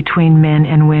separation between men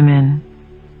and women?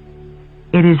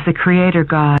 It is the Creator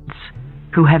gods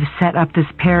who have set up this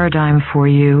paradigm for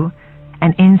you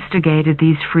and instigated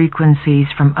these frequencies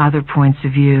from other points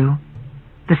of view.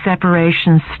 The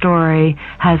separation story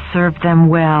has served them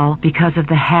well because of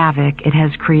the havoc it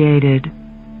has created.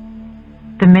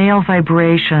 The male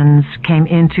vibrations came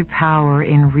into power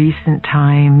in recent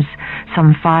times,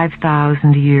 some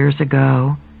 5,000 years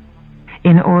ago.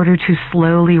 In order to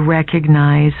slowly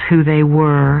recognize who they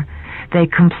were, they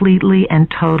completely and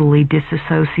totally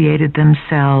disassociated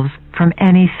themselves from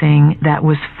anything that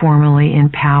was formerly in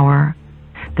power,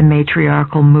 the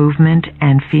matriarchal movement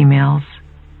and females.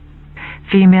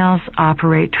 Females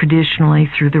operate traditionally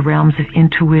through the realms of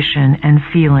intuition and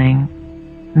feeling.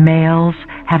 Males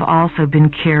have also been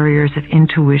carriers of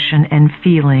intuition and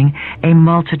feeling a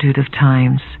multitude of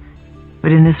times.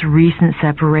 But in this recent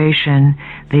separation,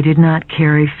 they did not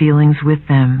carry feelings with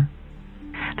them.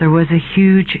 There was a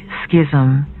huge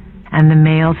schism, and the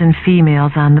males and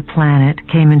females on the planet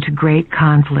came into great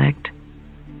conflict.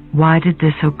 Why did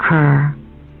this occur?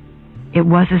 It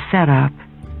was a setup.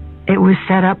 It was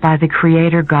set up by the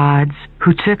Creator gods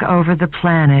who took over the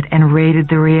planet and raided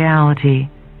the reality,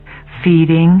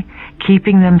 feeding,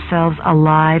 keeping themselves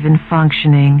alive and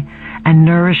functioning, and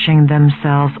nourishing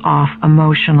themselves off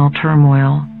emotional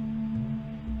turmoil.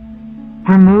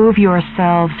 Remove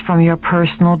yourselves from your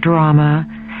personal drama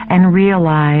and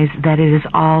realize that it is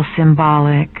all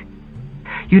symbolic.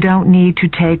 You don't need to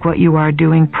take what you are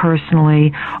doing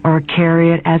personally or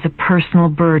carry it as a personal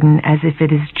burden as if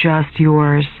it is just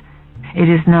yours. It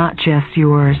is not just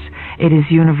yours. It is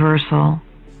universal.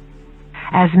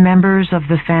 As members of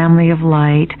the family of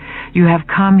light, you have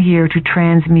come here to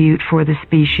transmute for the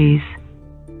species.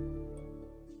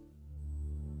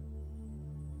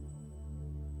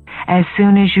 As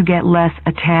soon as you get less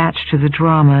attached to the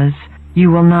dramas,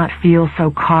 you will not feel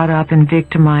so caught up and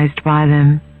victimized by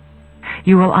them.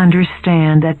 You will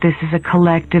understand that this is a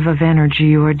collective of energy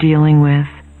you are dealing with.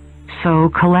 So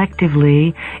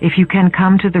collectively, if you can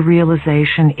come to the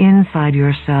realization inside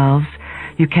yourselves,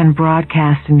 you can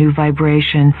broadcast a new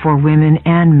vibration for women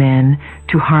and men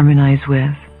to harmonize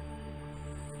with.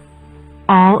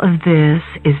 All of this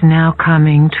is now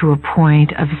coming to a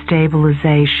point of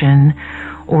stabilization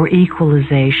or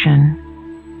equalization.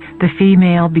 The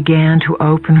female began to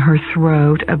open her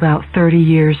throat about 30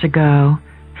 years ago,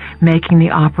 making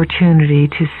the opportunity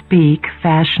to speak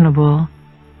fashionable.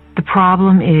 The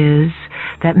problem is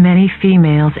that many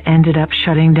females ended up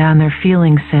shutting down their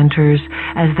feeling centers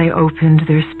as they opened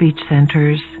their speech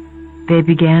centers. They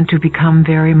began to become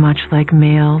very much like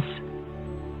males.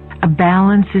 A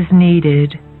balance is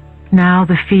needed. Now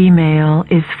the female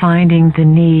is finding the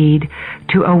need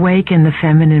to awaken the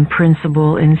feminine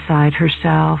principle inside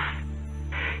herself.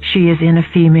 She is in a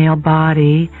female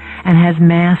body and has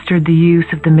mastered the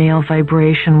use of the male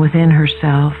vibration within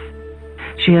herself.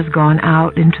 She has gone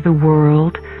out into the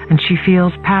world and she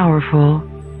feels powerful.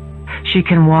 She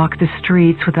can walk the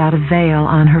streets without a veil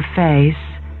on her face,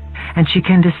 and she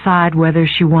can decide whether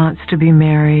she wants to be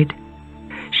married.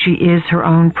 She is her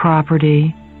own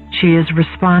property. She is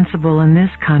responsible in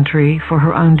this country for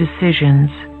her own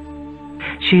decisions.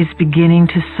 She is beginning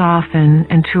to soften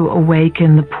and to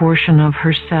awaken the portion of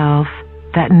herself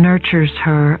that nurtures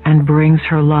her and brings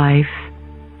her life.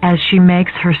 As she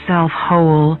makes herself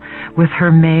whole with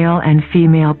her male and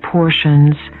female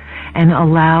portions and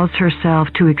allows herself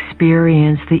to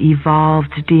experience the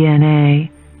evolved DNA,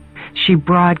 she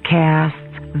broadcasts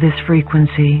this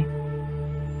frequency.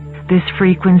 This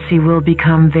frequency will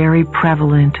become very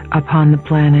prevalent upon the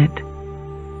planet.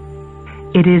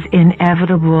 It is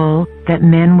inevitable that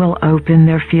men will open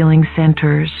their feeling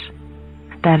centers.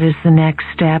 That is the next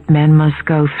step men must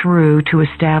go through to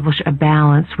establish a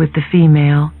balance with the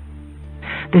female.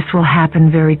 This will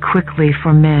happen very quickly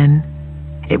for men.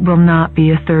 It will not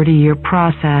be a 30-year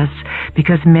process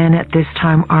because men at this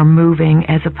time are moving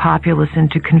as a populace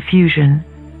into confusion.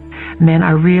 Men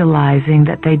are realizing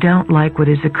that they don't like what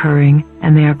is occurring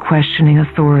and they are questioning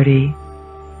authority.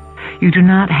 You do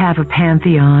not have a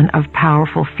pantheon of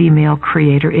powerful female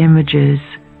creator images.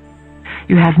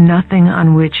 You have nothing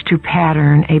on which to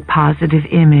pattern a positive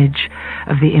image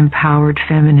of the empowered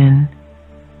feminine.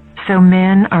 So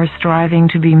men are striving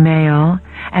to be male,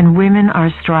 and women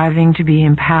are striving to be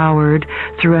empowered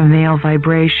through a male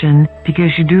vibration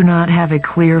because you do not have a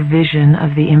clear vision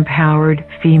of the empowered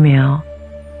female.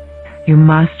 You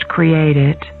must create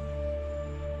it.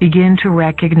 Begin to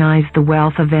recognize the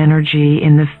wealth of energy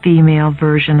in the female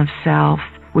version of self,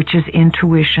 which is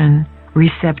intuition,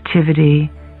 receptivity,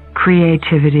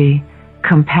 creativity,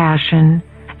 compassion,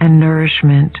 and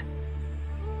nourishment.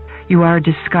 You are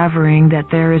discovering that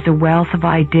there is a wealth of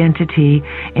identity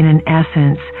in an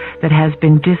essence that has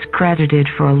been discredited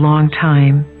for a long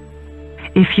time.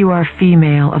 If you are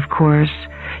female, of course,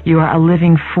 you are a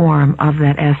living form of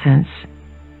that essence.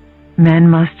 Men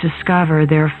must discover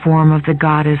their form of the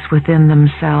goddess within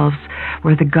themselves,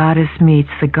 where the goddess meets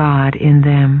the God in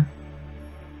them.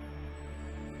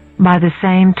 By the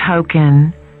same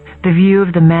token, the view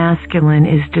of the masculine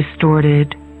is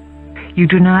distorted. You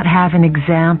do not have an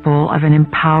example of an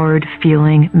empowered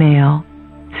feeling male.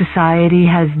 Society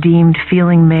has deemed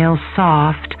feeling males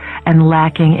soft and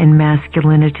lacking in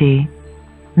masculinity.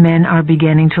 Men are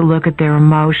beginning to look at their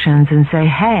emotions and say,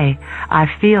 "Hey, I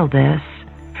feel this,"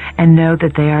 and know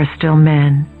that they are still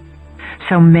men.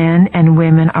 So men and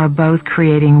women are both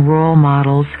creating role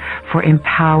models for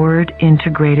empowered,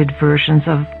 integrated versions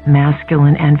of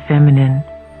masculine and feminine.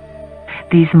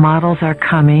 These models are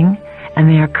coming, and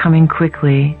they are coming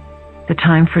quickly. The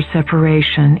time for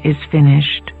separation is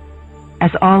finished.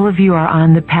 As all of you are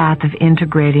on the path of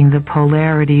integrating the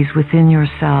polarities within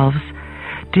yourselves,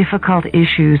 difficult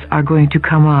issues are going to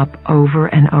come up over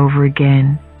and over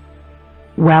again.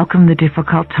 Welcome the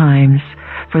difficult times,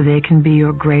 for they can be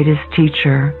your greatest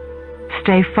teacher.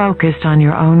 Stay focused on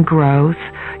your own growth,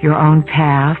 your own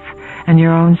path, and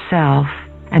your own self,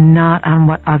 and not on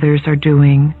what others are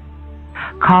doing.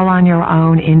 Call on your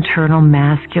own internal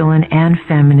masculine and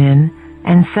feminine,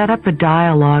 and set up a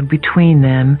dialogue between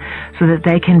them so that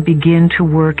they can begin to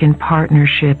work in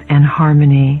partnership and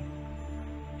harmony.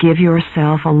 Give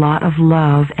yourself a lot of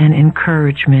love and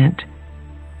encouragement.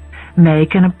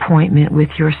 Make an appointment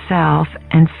with yourself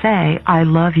and say, "I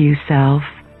love you, self.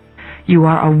 You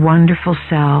are a wonderful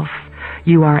self.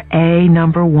 You are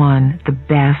number one, the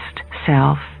best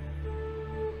self."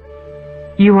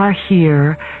 You are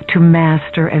here to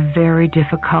master a very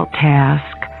difficult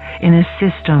task in a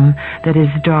system that is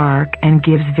dark and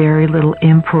gives very little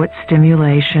input,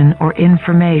 stimulation, or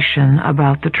information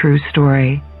about the true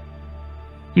story.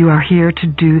 You are here to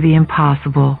do the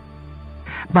impossible.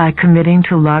 By committing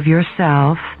to love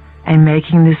yourself, and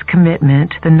making this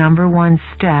commitment the number one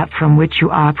step from which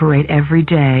you operate every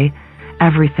day,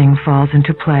 everything falls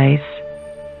into place.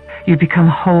 You become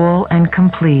whole and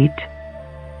complete.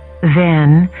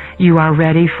 Then you are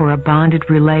ready for a bonded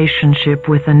relationship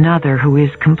with another who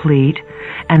is complete,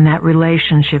 and that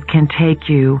relationship can take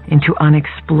you into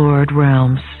unexplored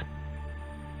realms.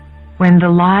 When the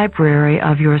library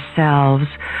of yourselves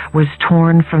was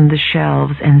torn from the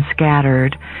shelves and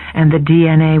scattered, and the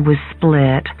DNA was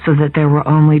split so that there were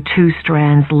only 2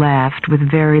 strands left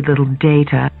with very little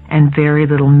data and very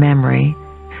little memory,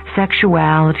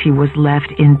 sexuality was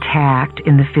left intact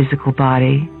in the physical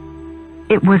body.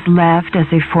 It was left as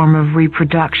a form of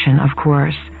reproduction, of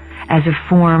course, as a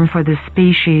form for the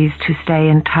species to stay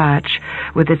in touch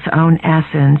with its own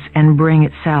essence and bring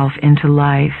itself into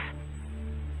life.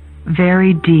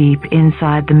 Very deep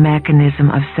inside the mechanism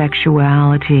of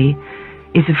sexuality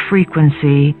is a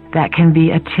frequency that can be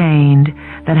attained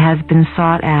that has been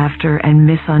sought after and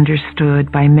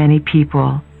misunderstood by many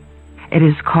people. It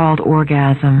is called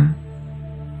orgasm.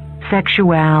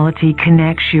 Sexuality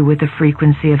connects you with the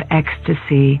frequency of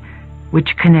ecstasy,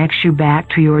 which connects you back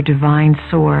to your divine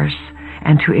source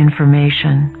and to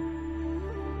information.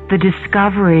 The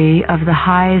discovery of the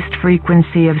highest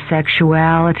frequency of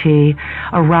sexuality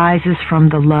arises from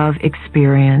the love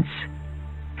experience.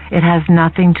 It has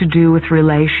nothing to do with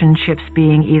relationships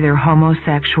being either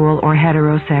homosexual or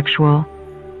heterosexual.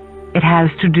 It has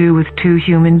to do with 2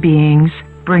 human beings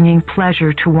bringing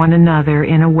pleasure to one another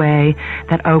in a way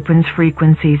that opens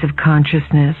frequencies of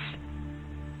consciousness.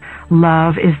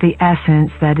 Love is the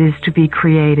essence that is to be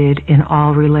created in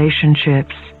all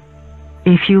relationships.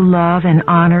 If you love and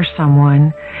honor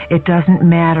someone, it doesn't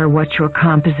matter what your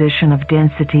composition of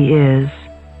density is.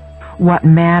 What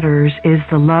matters is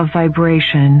the love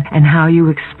vibration and how you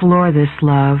explore this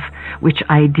love, which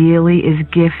ideally is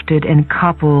gifted and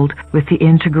coupled with the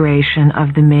integration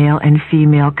of the male and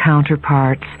female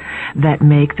counterparts that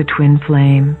make the twin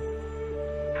flame.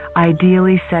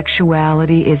 Ideally,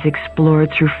 sexuality is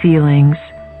explored through feelings.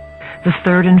 The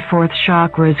 3rd and 4th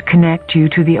chakras connect you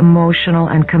to the emotional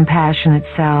and compassionate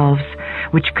selves,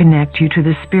 which connect you to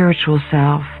the spiritual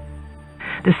self.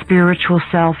 The spiritual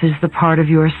self is the part of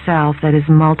yourself that is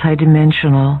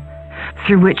multidimensional,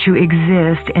 through which you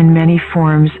exist in many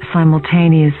forms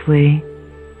simultaneously.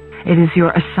 It is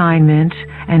your assignment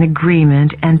and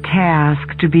agreement and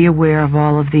task to be aware of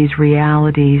all of these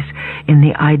realities in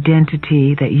the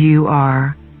identity that you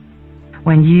are.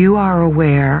 When you are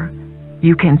aware,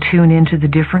 you can tune into the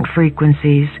different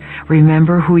frequencies,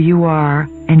 remember who you are,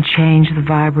 and change the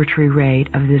vibratory rate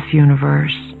of this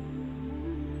universe.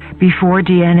 Before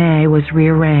DNA was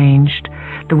rearranged,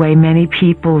 the way many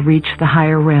people reached the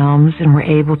higher realms and were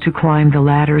able to climb the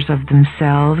ladders of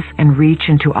themselves and reach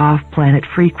into off-planet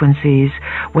frequencies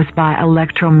was by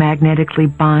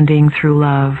electromagnetically bonding through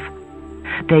love.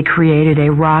 They created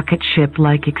a rocket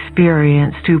ship-like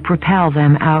experience to propel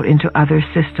them out into other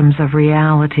systems of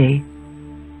reality.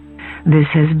 This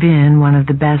has been one of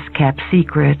the best-kept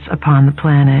secrets upon the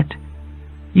planet.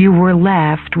 You were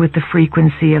left with the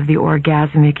frequency of the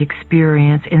orgasmic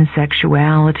experience in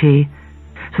sexuality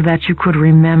so that you could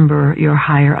remember your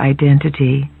higher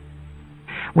identity.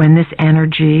 When this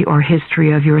energy or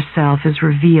history of yourself is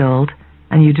revealed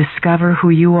and you discover who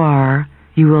you are,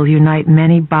 you will unite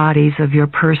many bodies of your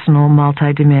personal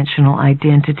multidimensional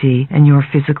identity in your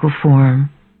physical form.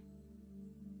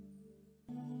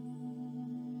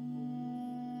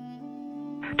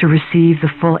 To receive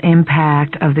the full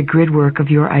impact of the gridwork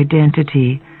of your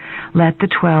identity, let the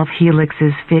 12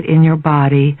 helixes fit in your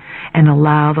body and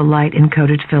allow the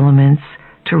light-encoded filaments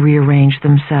to rearrange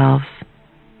themselves.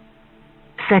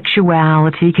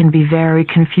 Sexuality can be very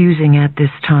confusing at this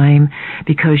time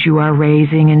because you are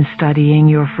raising and studying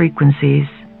your frequencies.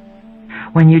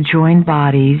 When you join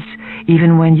bodies,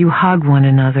 even when you hug one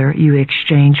another, you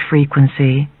exchange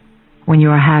frequency. When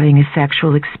you are having a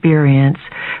sexual experience,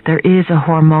 there is a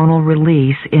hormonal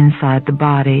release inside the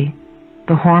body.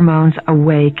 The hormones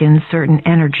awaken certain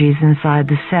energies inside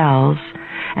the cells,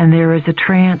 and there is a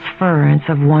transference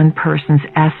of one person's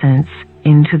essence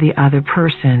into the other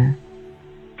person.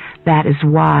 That is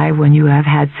why when you have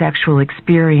had sexual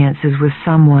experiences with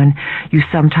someone, you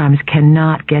sometimes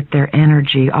cannot get their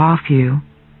energy off you.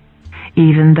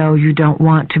 Even though you don't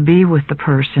want to be with the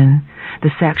person,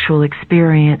 the sexual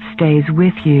experience stays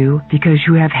with you because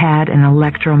you have had an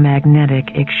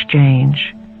electromagnetic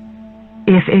exchange.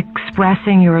 If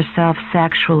expressing yourself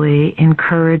sexually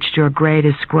encouraged your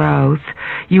greatest growth,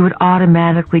 you would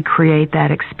automatically create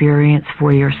that experience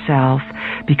for yourself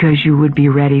because you would be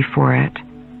ready for it.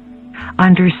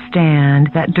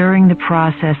 Understand that during the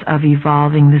process of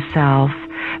evolving the self,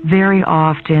 very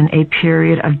often a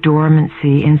period of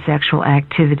dormancy in sexual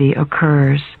activity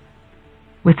occurs.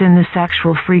 Within the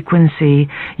sexual frequency,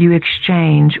 you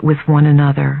exchange with one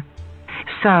another.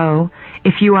 So,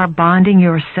 if you are bonding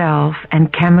yourself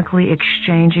and chemically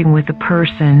exchanging with a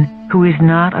person who is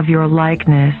not of your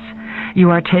likeness, you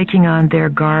are taking on their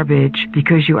garbage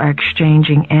because you are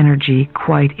exchanging energy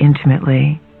quite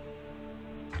intimately.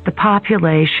 The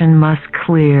population must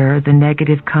clear the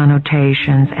negative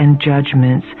connotations and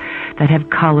judgments that have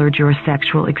colored your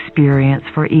sexual experience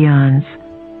for eons.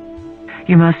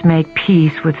 You must make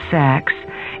peace with sex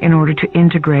in order to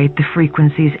integrate the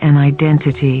frequencies and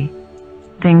identity.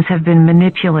 Things have been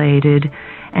manipulated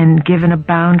and given a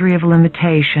boundary of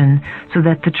limitation so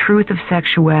that the truth of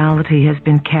sexuality has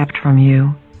been kept from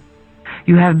you.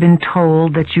 You have been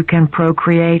told that you can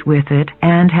procreate with it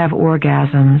and have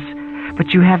orgasms,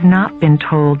 but you have not been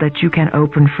told that you can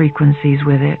open frequencies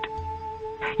with it.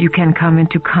 You can come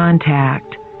into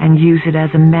contact and use it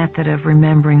as a method of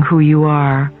remembering who you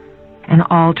are and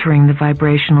altering the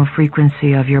vibrational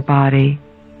frequency of your body.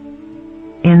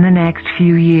 In the next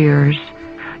few years,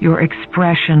 your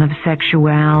expression of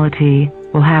sexuality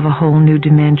will have a whole new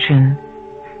dimension.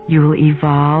 You will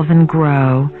evolve and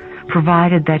grow,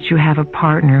 provided that you have a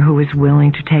partner who is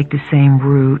willing to take the same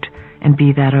route and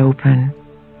be that open.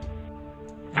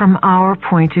 From our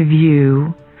point of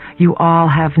view, you all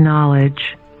have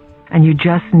knowledge, and you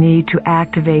just need to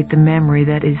activate the memory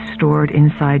that is stored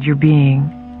inside your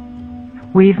being.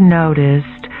 We've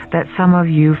noticed that some of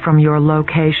you from your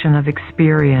location of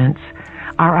experience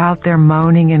are out there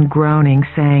moaning and groaning,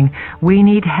 saying, "We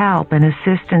need help and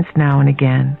assistance now and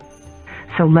again."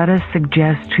 So let us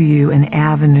suggest to you an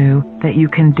avenue that you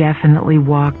can definitely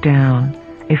walk down,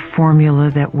 a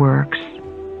formula that works.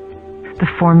 The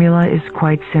formula is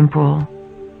quite simple.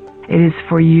 It is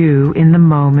for you in the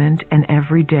moment and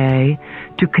every day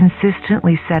to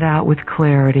consistently set out with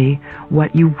clarity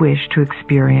what you wish to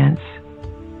experience.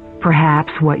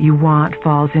 Perhaps what you want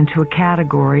falls into a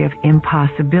category of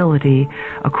impossibility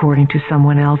according to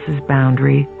someone else's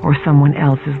boundary or someone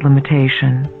else's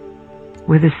limitation.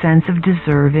 With a sense of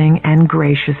deserving and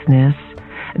graciousness,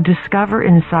 discover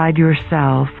inside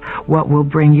yourself what will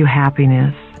bring you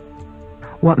happiness,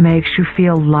 what makes you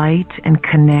feel light and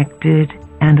connected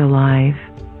and alive.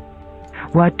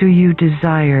 What do you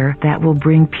desire that will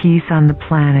bring peace on the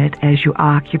planet as you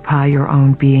occupy your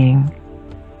own being?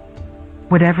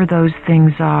 Whatever those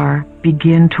things are,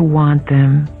 begin to want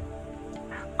them.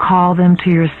 Call them to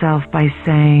yourself by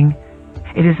saying,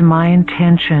 "It is my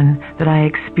intention that I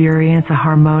experience a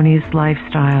harmonious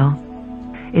lifestyle.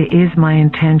 It is my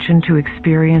intention to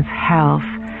experience health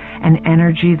and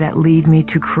energy that lead me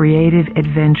to creative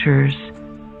adventures.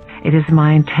 It is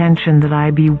my intention that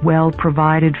I be well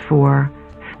provided for,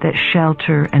 that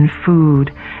shelter and food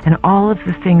and all of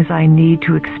the things I need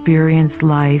to experience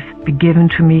life be given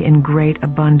to me in great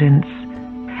abundance,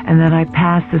 and that I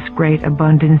pass this great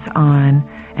abundance on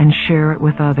and share it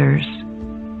with others."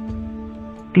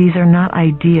 These are not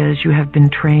ideas you have been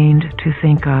trained to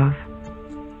think of.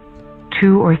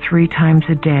 2 or 3 times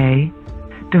a day,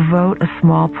 devote a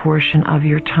small portion of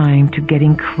your time to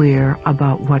getting clear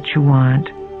about what you want.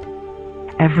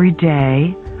 Every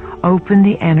day, open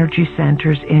the energy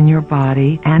centers in your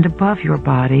body and above your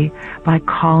body by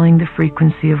calling the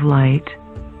frequency of light.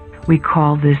 We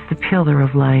call this the pillar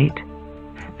of light.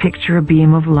 Picture a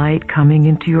beam of light coming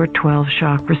into your 12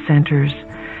 chakra centers,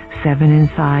 7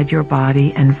 inside your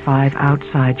body and 5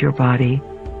 outside your body.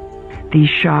 These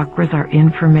chakras are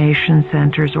information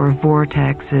centers or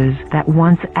vortexes that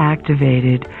once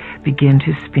activated begin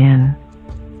to spin.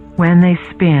 When they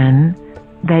spin,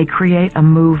 they create a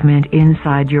movement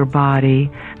inside your body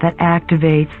that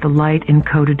activates the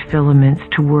light-encoded filaments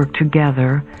to work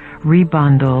together,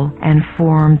 rebundle, and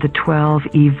form the 12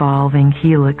 evolving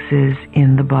helixes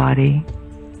in the body.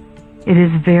 It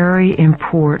is very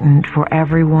important for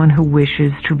everyone who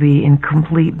wishes to be in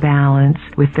complete balance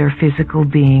with their physical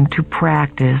being to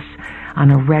practice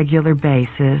on a regular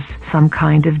basis some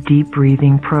kind of deep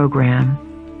breathing program.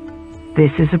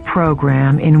 This is a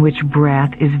program in which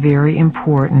breath is very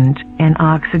important and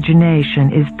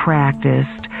oxygenation is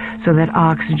practiced so that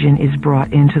oxygen is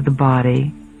brought into the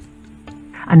body.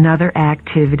 Another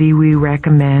activity we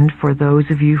recommend for those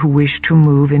of you who wish to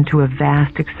move into a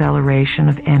vast acceleration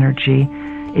of energy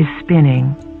is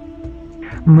spinning.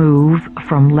 Move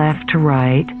from left to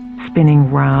right,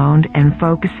 spinning round and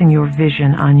focusing your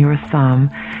vision on your thumb,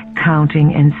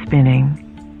 counting and spinning.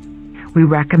 We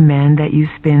recommend that you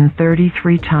spin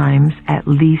 33 times at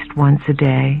least once a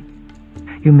day.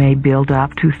 You may build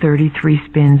up to 33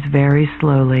 spins very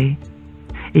slowly.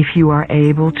 If you are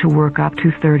able to work up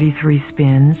to 33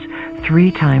 spins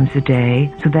 3 times a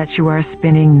day so that you are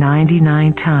spinning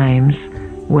 99 times,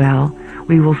 well,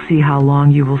 we will see how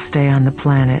long you will stay on the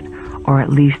planet, or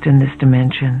at least in this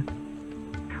dimension.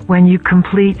 When you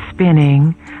complete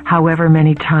spinning, however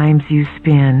many times you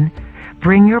spin,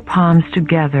 bring your palms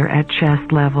together at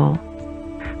chest level.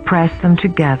 Press them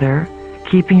together,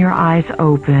 keeping your eyes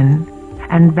open,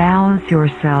 and balance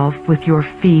yourself with your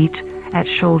feet at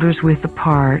shoulders width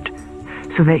apart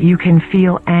so that you can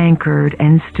feel anchored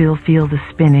and still feel the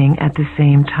spinning at the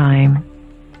same time.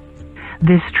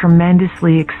 This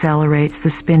tremendously accelerates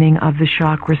the spinning of the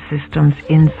chakra systems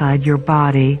inside your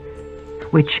body,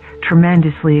 which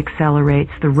tremendously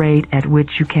accelerates the rate at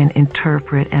which you can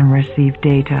interpret and receive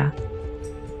data.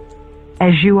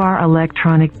 As you are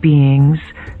electronic beings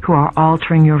who are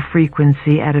altering your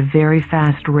frequency at a very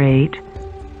fast rate,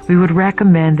 we would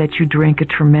recommend that you drink a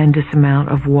tremendous amount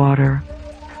of water.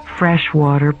 Fresh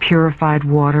water, purified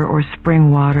water, or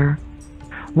spring water.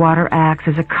 Water acts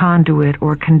as a conduit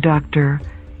or conductor.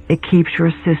 It keeps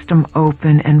your system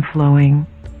open and flowing.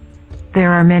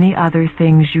 There are many other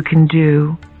things you can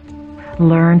do.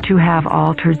 Learn to have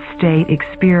altered state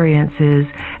experiences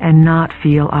and not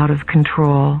feel out of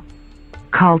control.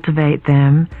 Cultivate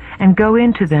them and go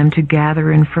into them to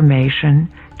gather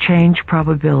information, change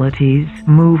probabilities,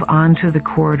 move onto the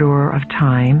corridor of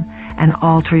time, and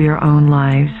alter your own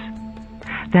lives.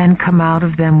 Then come out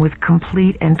of them with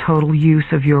complete and total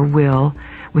use of your will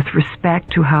with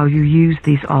respect to how you use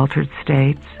these altered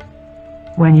states.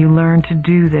 When you learn to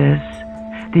do this,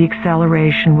 the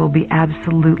acceleration will be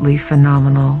absolutely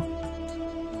phenomenal.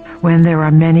 When there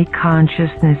are many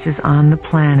consciousnesses on the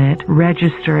planet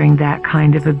registering that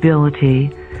kind of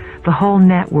ability, the whole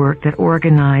network that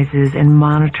organizes and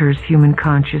monitors human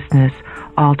consciousness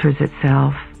alters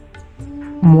itself.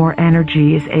 More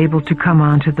energy is able to come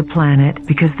onto the planet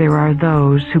because there are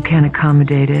those who can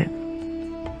accommodate it.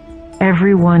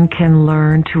 Everyone can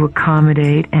learn to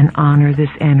accommodate and honor this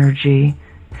energy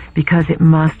because it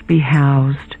must be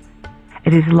housed.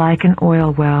 It is like an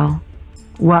oil well.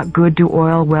 What good do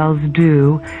oil wells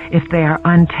do if they are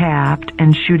untapped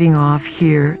and shooting off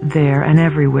here, there, and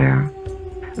everywhere?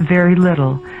 Very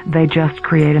little. They just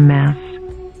create a mess.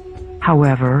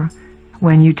 However,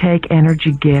 when you take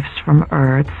energy gifts from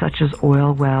Earth, such as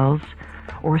oil wells,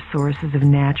 or sources of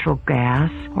natural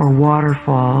gas, or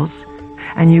waterfalls,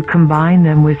 and you combine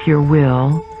them with your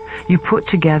will, you put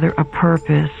together a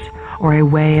purpose or a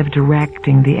way of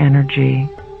directing the energy.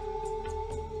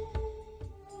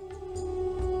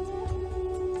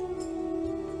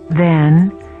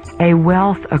 Then, a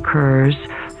wealth occurs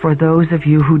for those of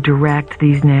you who direct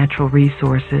these natural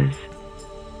resources.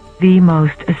 The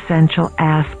most essential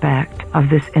aspect of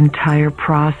this entire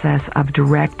process of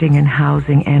directing and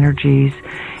housing energies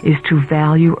is to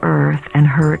value Earth and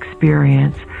her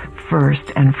experience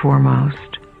first and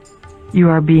foremost. You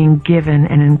are being given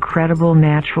an incredible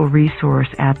natural resource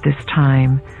at this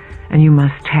time, and you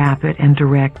must tap it and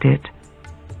direct it.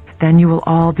 Then you will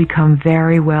all become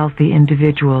very wealthy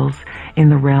individuals in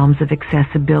the realms of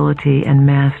accessibility and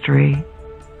mastery.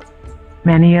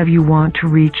 Many of you want to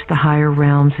reach the higher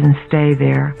realms and stay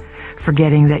there,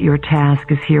 forgetting that your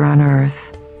task is here on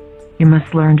Earth. You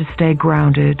must learn to stay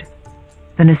grounded.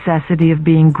 The necessity of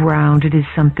being grounded is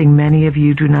something many of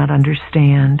you do not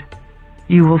understand.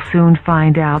 You will soon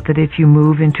find out that if you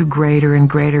move into greater and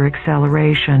greater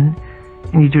acceleration,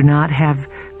 and you do not have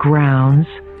grounds,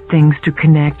 things to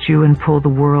connect you and pull the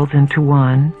worlds into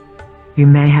one, you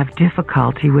may have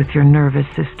difficulty with your nervous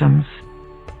systems.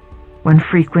 When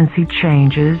frequency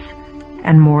changes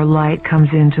and more light comes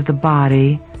into the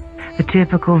body, the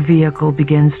typical vehicle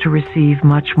begins to receive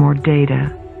much more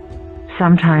data.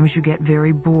 Sometimes you get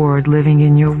very bored living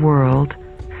in your world,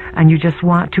 and you just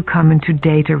want to come into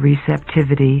data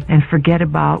receptivity and forget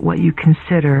about what you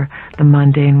consider the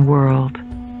mundane world.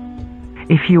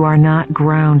 If you are not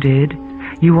grounded,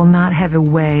 you will not have a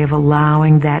way of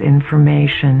allowing that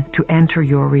information to enter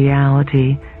your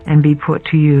reality and be put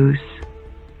to use.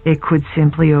 It could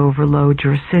simply overload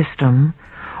your system,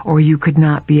 or you could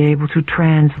not be able to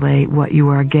translate what you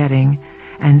are getting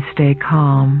and stay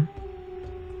calm.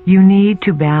 You need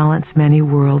to balance many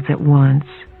worlds at once.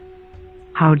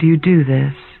 How do you do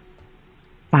this?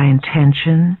 By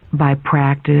intention, by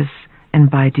practice, and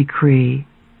by decree.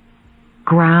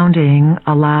 Grounding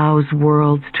allows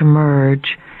worlds to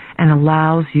merge and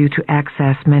allows you to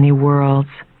access many worlds.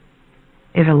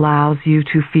 It allows you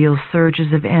to feel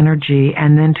surges of energy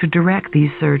and then to direct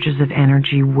these surges of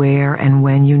energy where and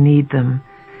when you need them,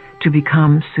 to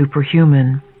become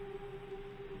superhuman.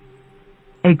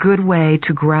 A good way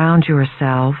to ground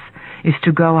yourself is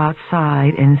to go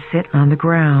outside and sit on the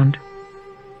ground.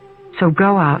 So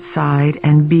go outside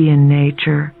and be in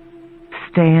nature.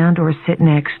 Stand or sit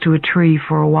next to a tree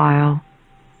for a while.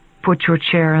 Put your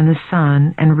chair in the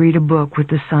sun and read a book with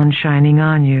the sun shining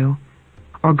on you.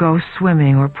 Or go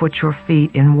swimming or put your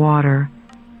feet in water.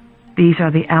 These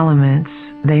are the elements.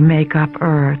 They make up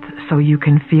Earth so you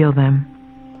can feel them.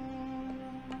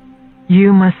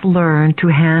 You must learn to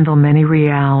handle many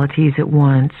realities at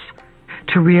once,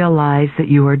 to realize that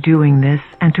you are doing this,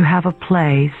 and to have a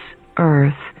place,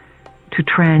 Earth, to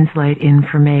translate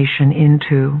information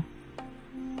into.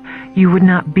 You would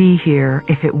not be here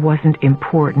if it wasn't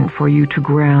important for you to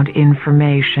ground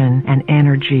information and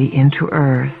energy into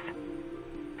Earth.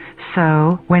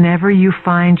 So, whenever you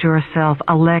find yourself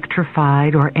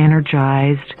electrified or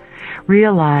energized,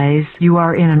 realize you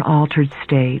are in an altered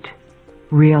state.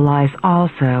 Realize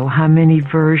also how many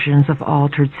versions of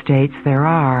altered states there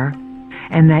are,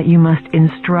 and that you must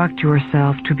instruct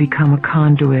yourself to become a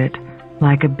conduit,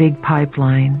 like a big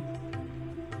pipeline.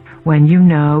 When you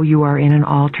know you are in an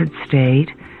altered state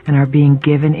and are being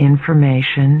given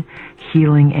information,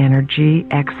 healing energy,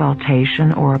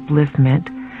 exaltation, or upliftment,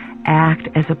 act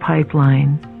as a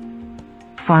pipeline.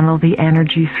 Funnel the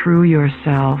energy through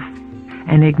yourself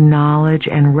and acknowledge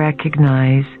and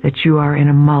recognize that you are in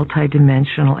a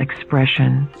multidimensional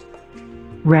expression.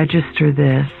 Register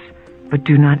this, but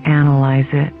do not analyze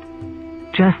it.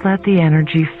 Just let the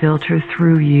energy filter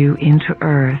through you into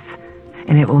Earth,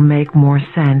 and it will make more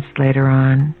sense later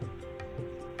on.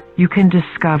 You can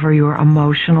discover your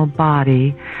emotional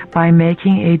body by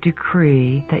making a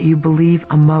decree that you believe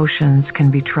emotions can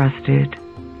be trusted.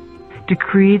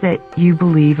 Decree that you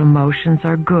believe emotions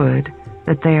are good,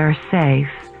 that they are safe,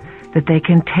 that they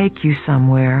can take you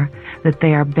somewhere, that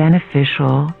they are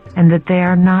beneficial, and that they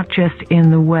are not just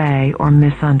in the way or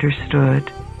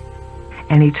misunderstood.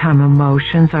 Anytime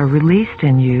emotions are released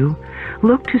in you,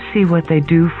 look to see what they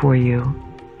do for you.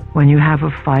 When you have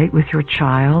a fight with your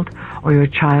child, or your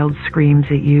child screams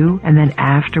at you, and then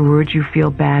afterwards you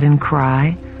feel bad and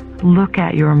cry, look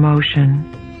at your emotion.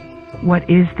 What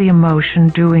is the emotion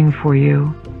doing for you?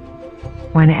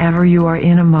 Whenever you are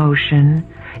in emotion,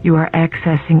 you are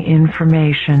accessing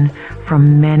information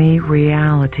from many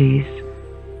realities.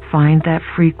 Find that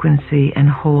frequency and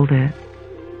hold it.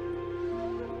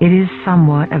 It is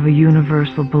somewhat of a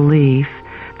universal belief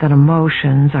that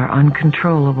emotions are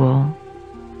uncontrollable.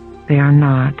 They are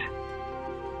not.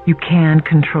 You can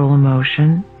control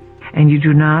emotion, and you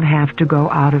do not have to go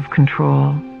out of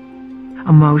control.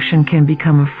 Emotion can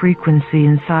become a frequency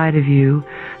inside of you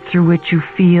through which you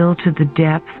feel to the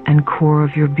depth and core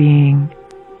of your being.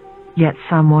 Yet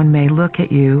someone may look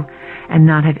at you and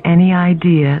not have any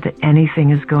idea that anything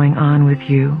is going on with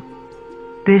you.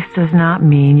 This does not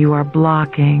mean you are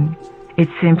blocking. It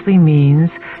simply means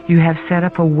you have set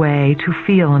up a way to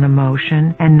feel an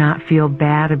emotion and not feel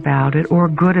bad about it or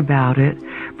good about it,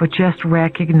 but just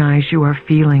recognize you are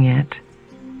feeling it.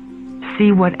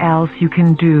 See what else you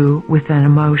can do with an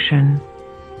emotion.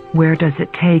 Where does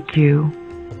it take you?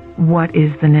 What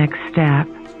is the next step?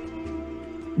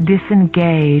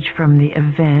 Disengage from the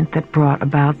event that brought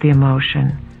about the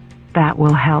emotion. That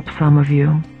will help some of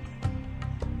you.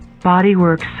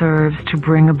 Bodywork serves to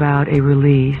bring about a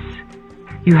release.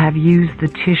 You have used the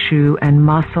tissue and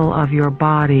muscle of your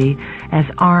body as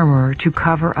armor to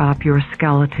cover up your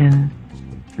skeleton.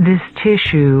 This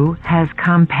tissue has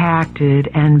compacted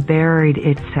and buried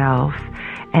itself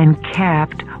and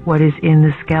kept what is in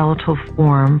the skeletal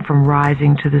form from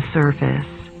rising to the surface.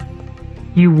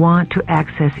 You want to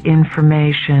access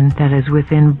information that is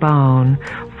within bone,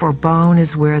 for bone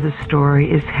is where the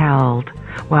story is held,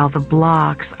 while the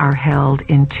blocks are held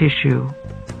in tissue.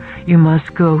 You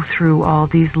must go through all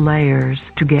these layers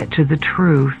to get to the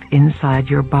truth inside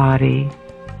your body.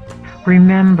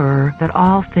 Remember that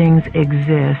all things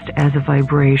exist as a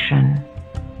vibration.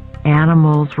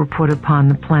 Animals were put upon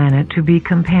the planet to be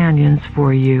companions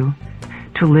for you,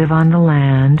 to live on the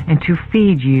land and to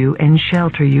feed you and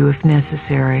shelter you if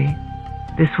necessary.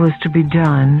 This was to be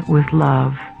done with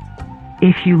love.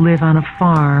 If you live on a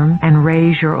farm and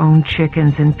raise your own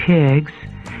chickens and pigs,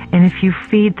 and if you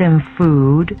feed them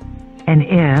food, and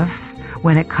if,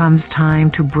 when it comes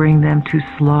time to bring them to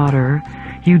slaughter,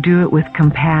 you do it with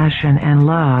compassion and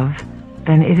love,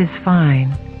 then it is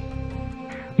fine.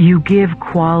 You give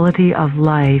quality of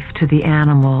life to the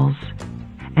animals,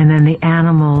 and then the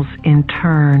animals in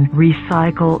turn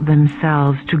recycle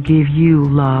themselves to give you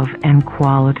love and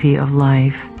quality of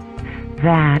life.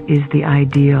 That is the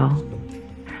ideal.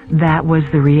 That was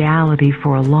the reality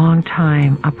for a long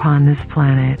time upon this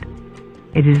planet.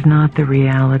 It is not the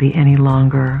reality any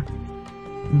longer.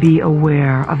 Be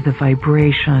aware of the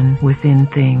vibration within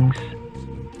things.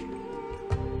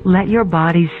 Let your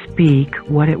body speak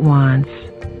what it wants.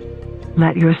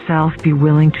 Let yourself be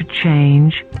willing to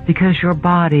change, because your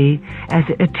body, as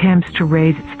it attempts to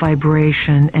raise its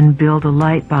vibration and build a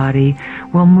light body,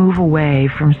 will move away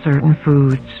from certain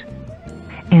foods.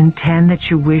 Intend that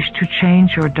you wish to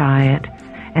change your diet,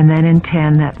 and then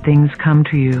intend that things come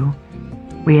to you.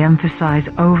 We emphasize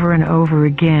over and over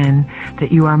again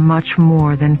that you are much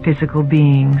more than physical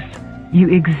beings. You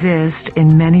exist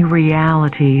in many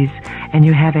realities, and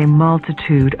you have a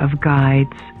multitude of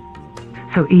guides.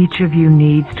 So each of you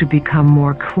needs to become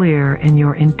more clear in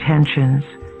your intentions.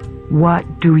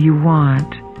 What do you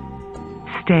want?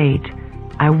 State,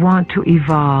 I want to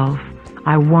evolve.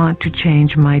 I want to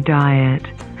change my diet.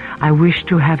 I wish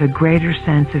to have a greater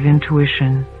sense of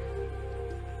intuition.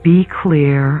 Be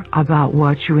clear about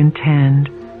what you intend.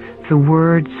 The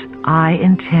words, I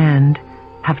intend,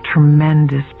 have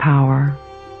tremendous power.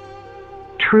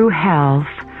 True health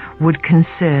would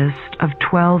consist of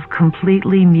 12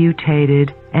 completely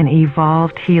mutated and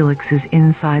evolved helixes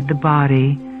inside the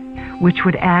body, which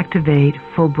would activate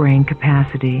full brain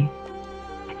capacity.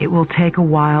 It will take a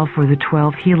while for the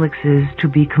 12 helixes to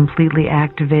be completely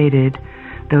activated,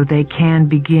 though they can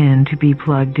begin to be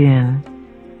plugged in.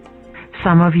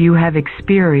 Some of you have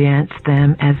experienced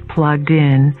them as plugged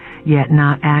in, yet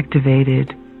not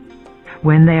activated.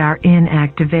 When they are in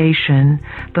activation,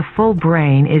 the full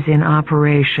brain is in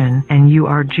operation, and you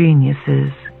are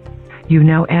geniuses. You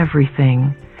know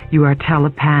everything. You are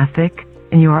telepathic,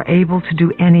 and you are able to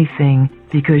do anything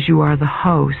because you are the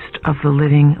host of the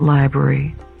living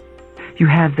library. You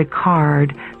have the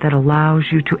card that allows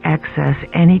you to access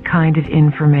any kind of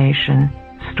information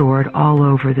stored all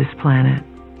over this planet.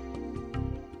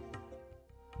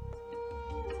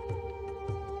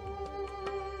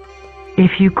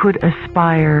 If you could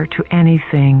aspire to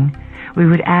anything, we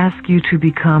would ask you to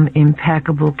become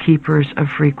impeccable keepers of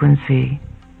frequency.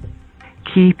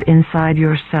 Keep inside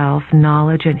yourself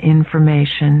knowledge and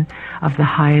information of the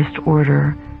highest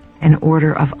order, an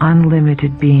order of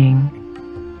unlimited being.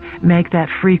 Make that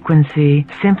frequency,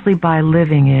 simply by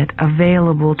living it,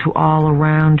 available to all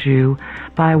around you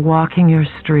by walking your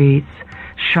streets,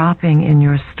 shopping in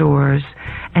your stores,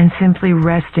 and simply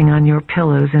resting on your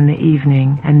pillows in the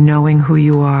evening and knowing who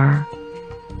you are.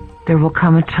 There will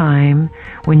come a time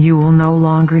when you will no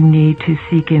longer need to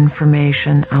seek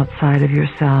information outside of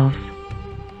yourselves.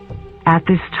 At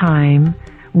this time,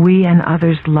 we and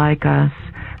others like us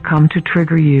come to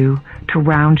trigger you, to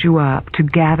round you up, to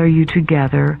gather you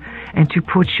together, and to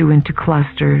put you into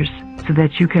clusters so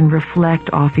that you can reflect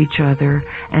off each other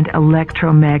and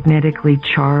electromagnetically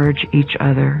charge each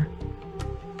other.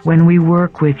 When we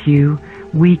work with you,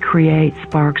 we create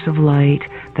sparks of light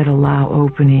that allow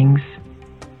openings.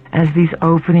 As these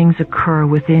openings occur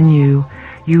within you,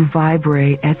 you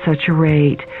vibrate at such a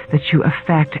rate that you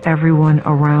affect everyone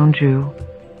around you.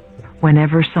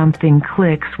 Whenever something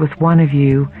clicks with one of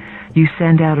you, you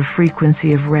send out a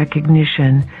frequency of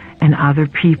recognition, and other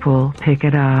people pick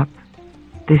it up.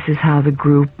 This is how the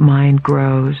group mind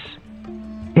grows.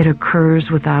 It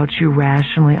occurs without you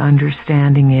rationally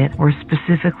understanding it or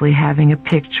specifically having a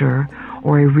picture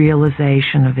or a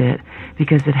realization of it,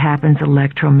 because it happens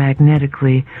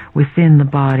electromagnetically within the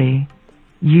body.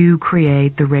 You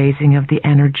create the raising of the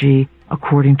energy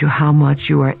according to how much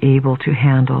you are able to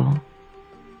handle.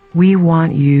 We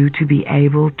want you to be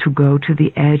able to go to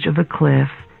the edge of a cliff,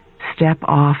 step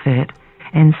off it,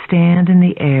 and stand in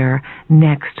the air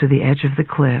next to the edge of the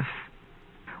cliff.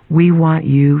 We want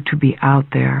you to be out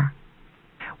there.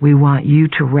 We want you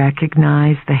to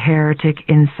recognize the heretic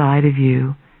inside of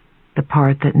you, the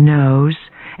part that knows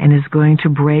and is going to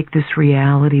break this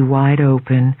reality wide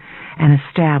open and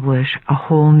establish a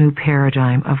whole new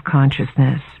paradigm of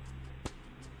consciousness.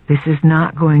 This is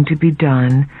not going to be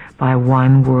done by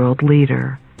one world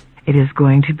leader. It is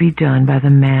going to be done by the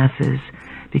masses,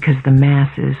 because the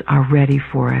masses are ready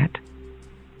for it.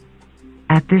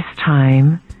 At this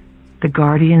time, the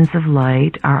guardians of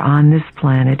light are on this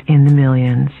planet in the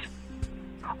millions.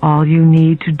 All you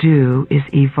need to do is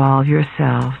evolve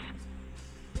yourselves.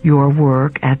 Your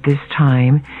work at this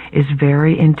time is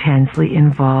very intensely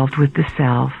involved with the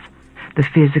self, the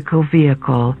physical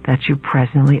vehicle that you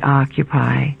presently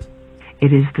occupy.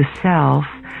 It is the self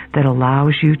that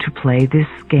allows you to play this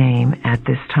game at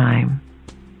this time.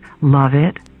 Love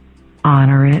it,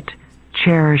 honor it,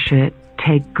 cherish it,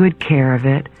 take good care of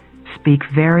it, speak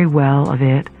very well of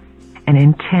it, and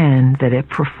intend that it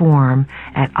perform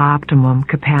at optimum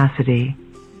capacity.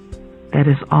 That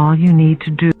is all you need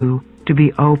to do to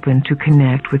be open to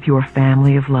connect with your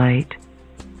family of light.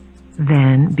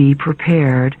 Then be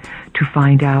prepared to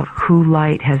find out who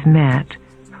light has met,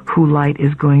 who light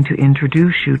is going to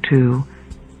introduce you to,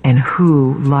 and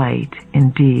who light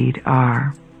indeed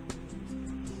are.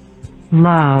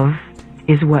 Love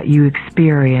is what you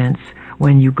experience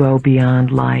when you go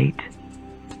beyond light.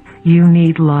 You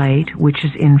need light, which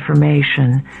is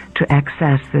information, to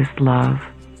access this love.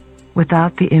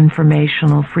 Without the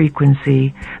informational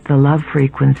frequency, the love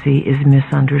frequency is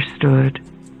misunderstood.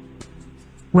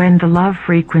 When the love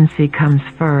frequency comes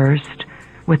first,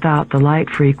 without the light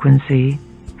frequency,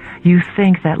 you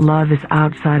think that love is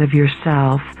outside of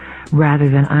yourself rather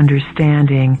than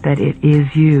understanding that it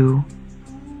is you.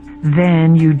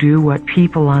 Then you do what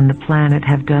people on the planet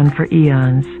have done for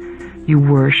eons. You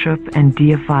worship and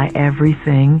deify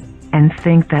everything and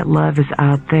think that love is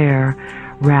out there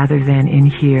rather than in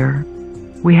here.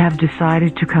 We have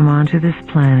decided to come onto this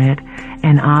planet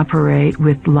and operate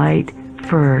with light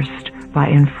first by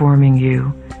informing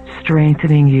you,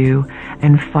 strengthening you,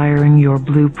 and firing your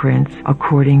blueprints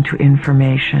according to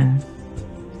information.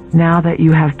 Now that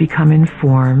you have become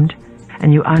informed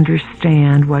and you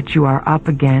understand what you are up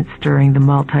against during the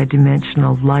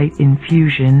multidimensional light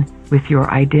infusion with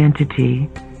your identity,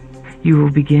 you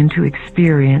will begin to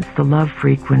experience the love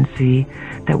frequency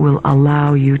that will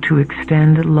allow you to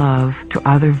extend love to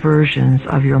other versions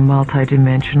of your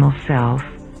multidimensional self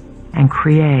and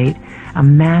create a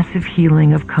massive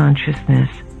healing of consciousness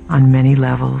on many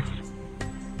levels.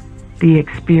 The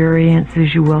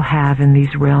experiences you will have in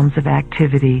these realms of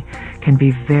activity can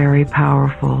be very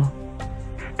powerful.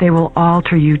 They will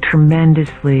alter you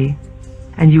tremendously,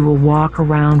 and you will walk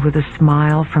around with a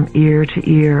smile from ear to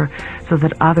ear so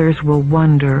that others will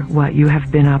wonder what you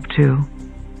have been up to.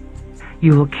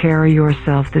 You will carry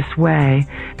yourself this way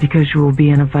because you will be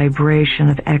in a vibration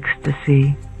of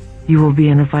ecstasy. You will be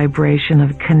in a vibration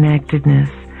of connectedness,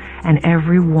 and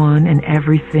everyone and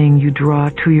everything you draw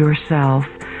to yourself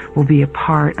will be a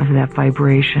part of that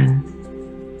vibration.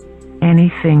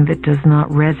 Anything that does not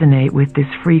resonate with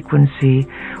this frequency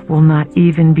will not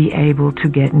even be able to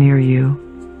get near you.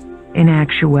 In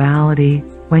actuality,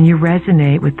 when you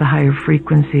resonate with the higher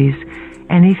frequencies,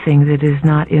 anything that is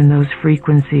not in those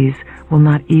frequencies will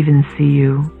not even see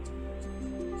you.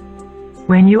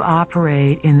 When you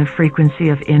operate in the frequency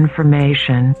of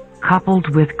information,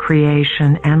 coupled with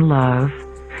creation and love,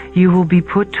 you will be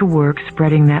put to work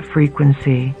spreading that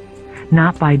frequency,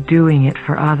 not by doing it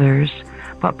for others,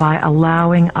 but by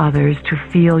allowing others to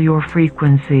feel your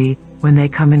frequency when they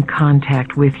come in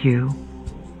contact with you.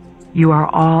 You are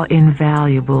all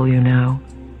invaluable, you know.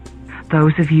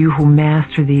 Those of you who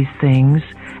master these things,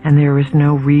 and there is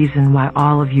no reason why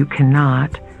all of you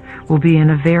cannot, will be in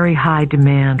a very high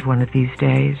demand one of these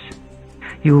days.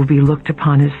 You will be looked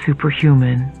upon as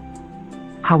superhuman.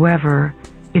 However,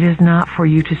 it is not for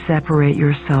you to separate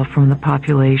yourself from the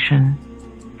population.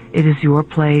 It is your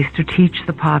place to teach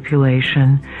the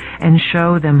population and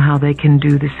show them how they can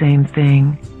do the same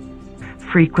thing.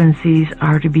 Frequencies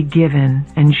are to be given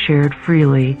and shared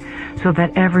freely so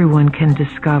that everyone can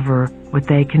discover what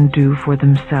they can do for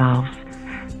themselves.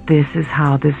 This is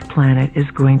how this planet is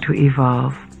going to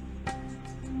evolve.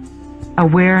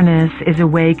 Awareness is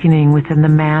awakening within the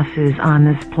masses on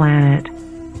this planet.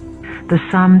 The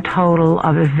sum total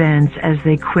of events as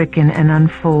they quicken and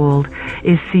unfold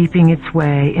is seeping its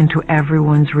way into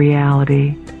everyone's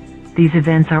reality. These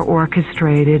events are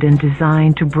orchestrated and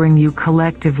designed to bring you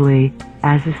collectively,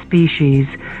 as a species,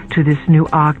 to this new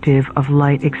octave of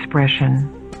light expression.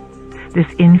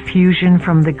 This infusion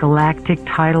from the galactic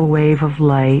tidal wave of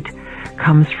light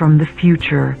comes from the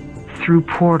future through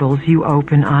portals you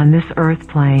open on this earth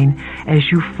plane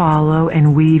as you follow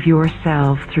and weave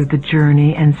yourself through the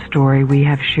journey and story we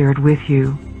have shared with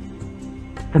you.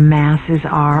 The masses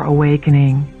are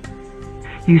awakening.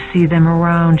 You see them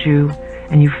around you,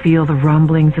 and you feel the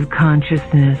rumblings of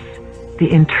consciousness, the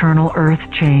internal earth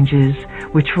changes,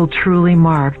 which will truly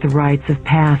mark the rites of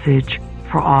passage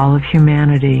for all of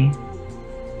humanity.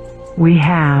 We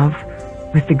have,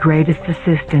 with the greatest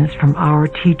assistance from our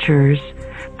teachers,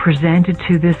 presented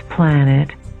to this planet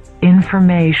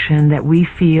information that we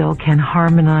feel can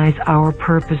harmonize our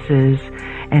purposes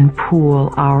and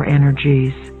pool our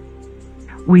energies.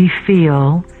 We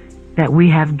feel that we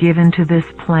have given to this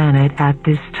planet at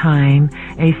this time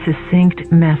a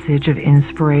succinct message of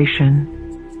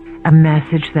inspiration, a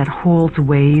message that holds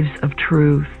waves of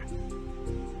truth.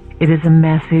 It is a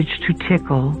message to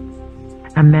tickle,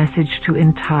 a message to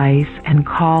entice and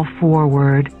call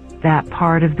forward that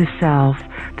part of the self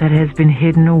that has been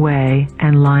hidden away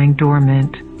and lying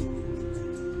dormant.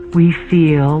 We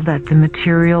feel that the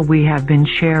material we have been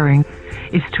sharing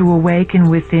is to awaken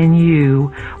within you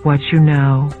what you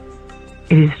know.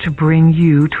 It is to bring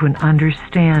you to an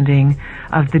understanding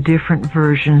of the different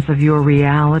versions of your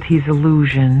reality's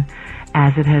illusion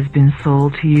as it has been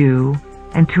sold to you,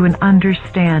 and to an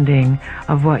understanding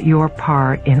of what your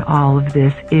part in all of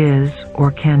this is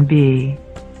or can be.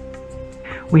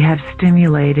 We have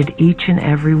stimulated each and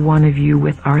every one of you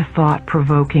with our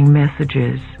thought-provoking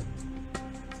messages.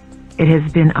 It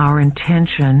has been our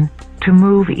intention to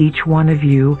move each one of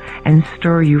you and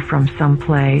stir you from some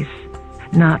place,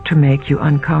 not to make you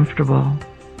uncomfortable.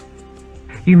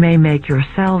 You may make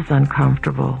yourselves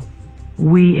uncomfortable.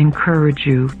 We encourage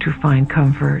you to find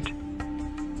comfort.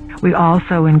 We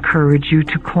also encourage you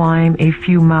to climb a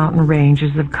few mountain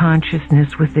ranges of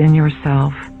consciousness within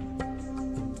yourself.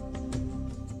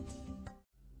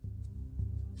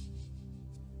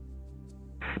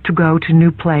 To go to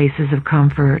new places of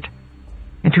comfort,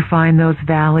 and to find those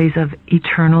valleys of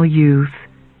eternal youth,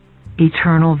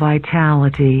 eternal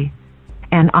vitality,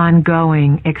 and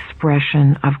ongoing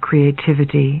expression of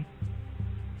creativity.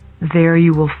 There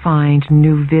you will find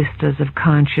new vistas of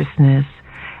consciousness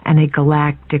and a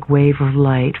galactic wave of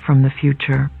light from the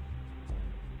future.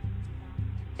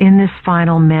 In this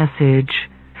final message,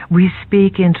 we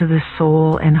speak into the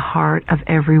soul and heart of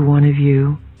every one of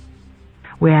you.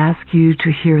 We ask you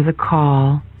to hear the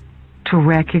call, to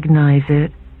recognize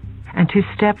it, and to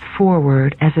step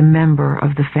forward as a member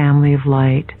of the family of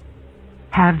light.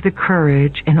 Have the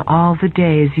courage in all the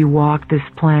days you walk this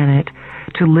planet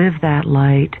to live that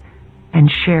light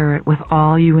and share it with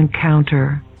all you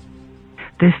encounter.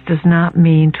 This does not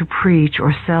mean to preach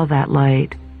or sell that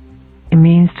light. It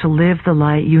means to live the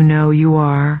light you know you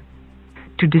are,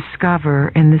 to discover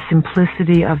in the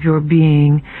simplicity of your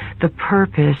being the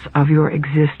purpose of your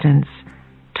existence,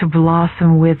 to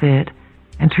blossom with it,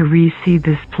 and to reseed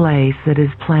this place that is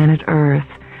planet Earth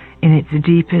in its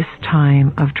deepest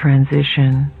time of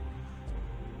transition.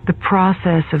 The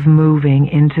process of moving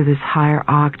into this higher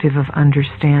octave of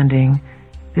understanding,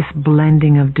 this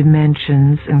blending of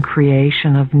dimensions and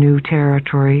creation of new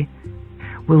territory,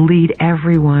 will lead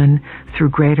everyone through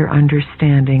greater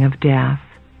understanding of death.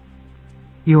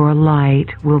 Your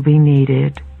light will be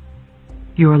needed.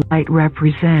 Your light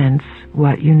represents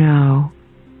what you know.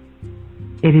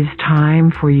 It is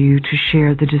time for you to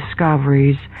share the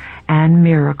discoveries and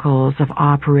miracles of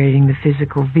operating the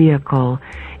physical vehicle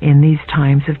in these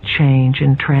times of change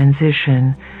and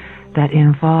transition that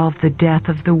involve the death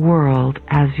of the world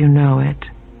as you know it.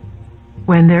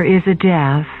 When there is a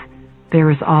death, there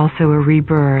is also a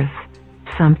rebirth.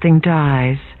 Something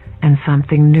dies and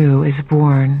something new is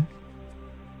born.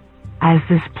 As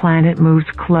this planet moves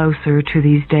closer to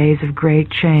these days of great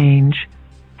change,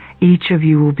 each of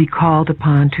you will be called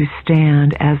upon to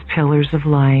stand as pillars of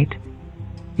light.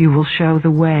 You will show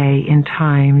the way in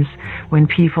times when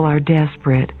people are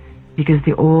desperate because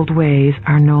the old ways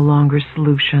are no longer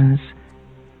solutions.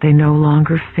 They no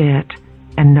longer fit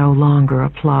and no longer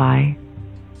apply.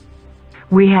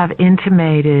 We have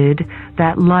intimated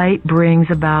that light brings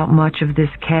about much of this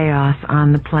chaos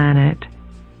on the planet.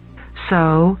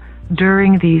 So,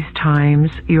 during these times,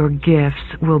 your gifts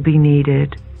will be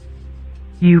needed.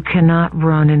 You cannot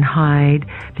run and hide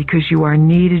because you are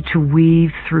needed to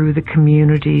weave through the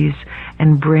communities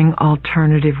and bring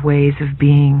alternative ways of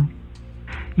being.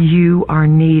 You are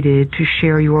needed to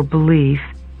share your belief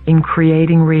in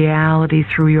creating reality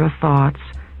through your thoughts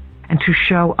and to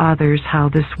show others how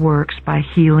this works by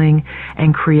healing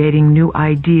and creating new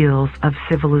ideals of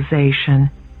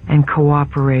civilization and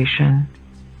cooperation.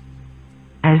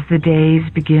 As the days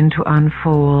begin to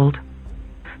unfold,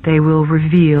 they will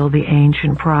reveal the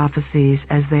ancient prophecies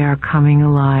as they are coming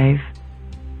alive.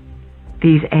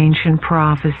 These ancient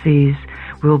prophecies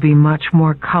will be much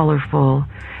more colorful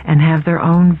and have their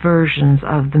own versions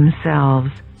of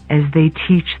themselves as they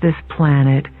teach this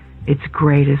planet its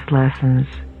greatest lessons.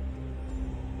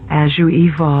 As you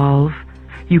evolve,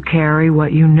 you carry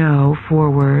what you know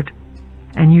forward,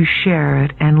 and you share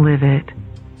it and live it.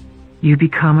 You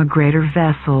become a greater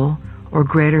vessel or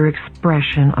greater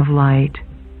expression of light.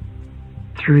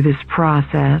 Through this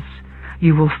process,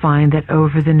 you will find that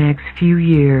over the next few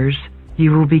years,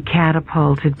 you will be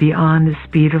catapulted beyond the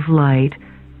speed of light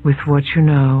with what you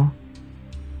know.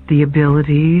 The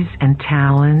abilities and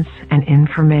talents and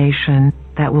information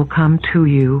that will come to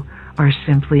you are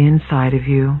simply inside of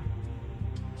you.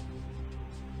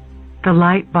 The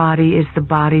light body is the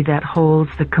body that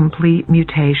holds the complete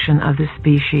mutation of the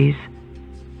species.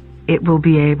 It will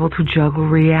be able to juggle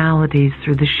realities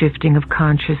through the shifting of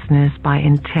consciousness by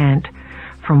intent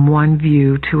from one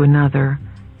view to another,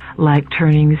 like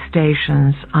turning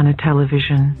stations on a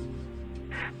television.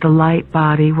 The light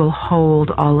body will hold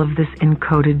all of this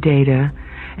encoded data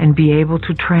and be able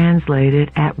to translate it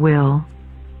at will.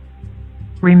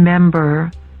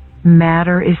 Remember,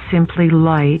 matter is simply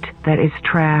light that is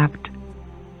trapped.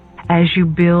 As you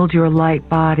build your light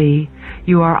body,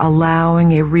 you are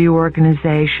allowing a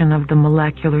reorganization of the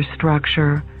molecular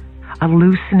structure, a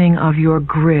loosening of your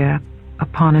grip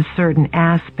upon a certain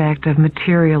aspect of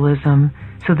materialism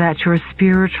so that your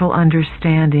spiritual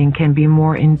understanding can be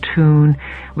more in tune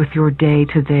with your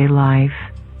day-to-day life.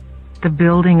 The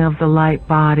building of the light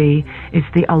body is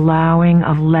the allowing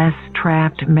of less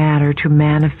trapped matter to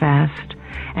manifest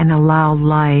and allow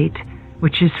light,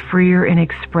 which is freer in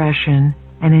expression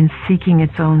and in seeking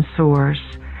its own source,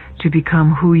 to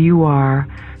become who you are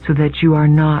so that you are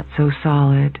not so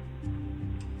solid.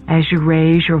 As you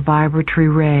raise your vibratory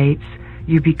rates,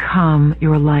 you become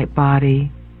your light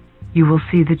body. You will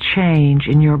see the change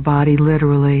in your body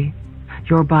literally.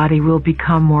 Your body will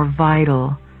become more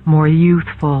vital, more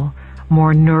youthful,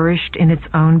 more nourished in its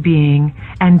own being,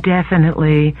 and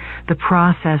definitely the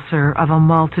processor of a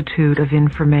multitude of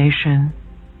information.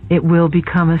 It will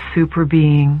become a super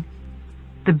being.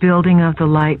 The building of the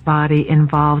light body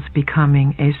involves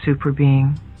becoming a super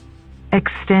being.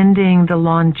 Extending the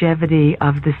longevity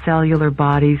of the cellular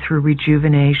body through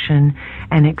rejuvenation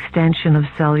and extension of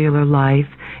cellular life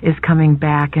is coming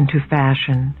back into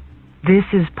fashion. This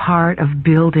is part of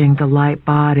building the light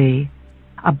body,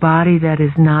 a body that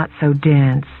is not so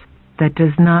dense, that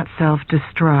does not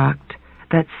self-destruct,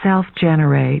 that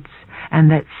self-generates, and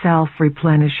that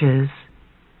self-replenishes.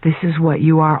 This is what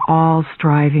you are all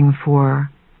striving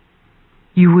for.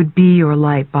 You would be your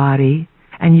light body,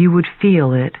 and you would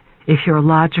feel it if your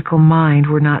logical mind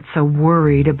were not so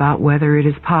worried about whether it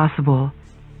is possible.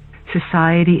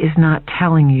 Society is not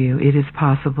telling you it is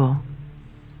possible.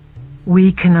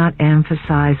 We cannot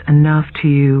emphasize enough to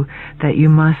you that you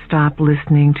must stop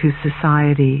listening to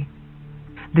society.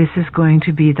 This is going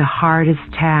to be the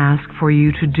hardest task for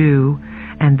you to do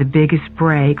and the biggest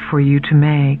break for you to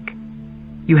make.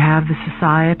 You have the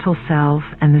societal self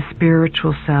and the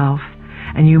spiritual self,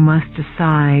 and you must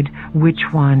decide which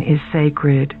one is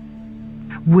sacred.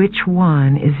 Which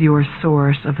one is your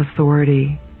source of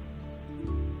authority?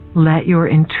 Let your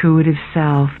intuitive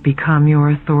self become your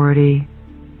authority.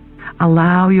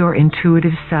 Allow your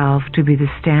intuitive self to be the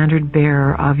standard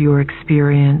bearer of your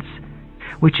experience,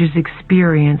 which is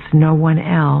experience no one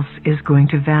else is going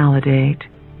to validate.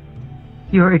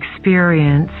 Your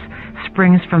experience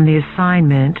springs from the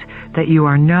assignment that you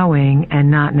are knowing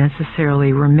and not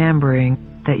necessarily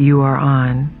remembering that you are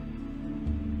on.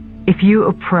 If you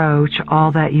approach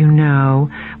all that you know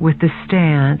with the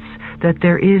stance that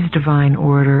there is divine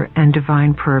order and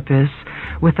divine purpose,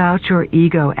 without your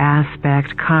ego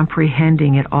aspect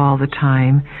comprehending it all the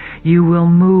time, you will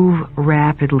move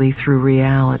rapidly through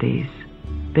realities.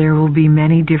 There will be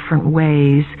many different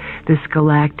ways this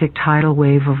galactic tidal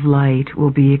wave of light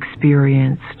will be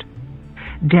experienced.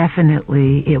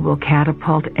 Definitely, it will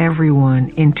catapult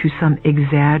everyone into some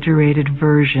exaggerated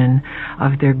version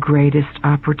of their greatest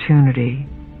opportunity.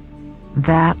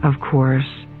 That, of course,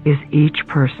 is each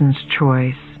person's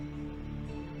choice.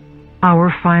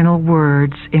 Our final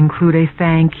words include a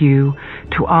thank you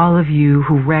to all of you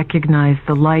who recognize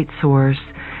the light source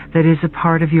that is a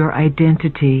part of your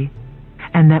identity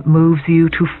and that moves you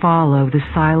to follow the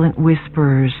silent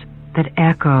whispers that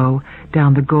echo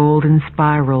down the golden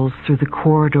spirals through the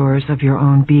corridors of your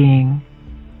own being.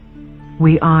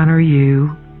 We honor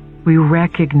you, we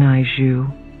recognize you,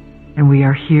 and we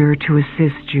are here to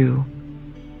assist you.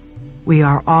 We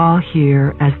are all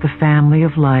here as the family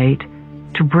of light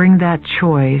to bring that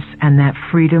choice and that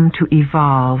freedom to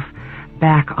evolve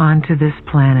back onto this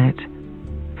planet,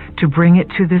 to bring it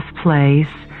to this place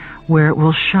where it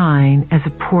will shine as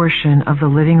a portion of the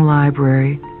living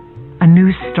library, a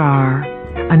new star,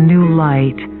 a new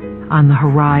light on the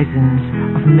horizons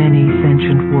of many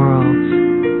sentient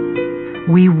worlds.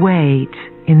 We wait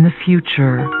in the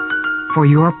future for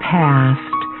your past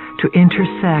to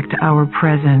intersect our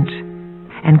present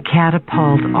and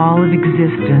catapult all of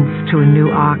existence to a new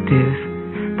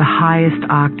octave, the highest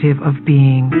octave of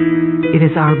being. It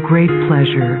is our great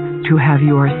pleasure to have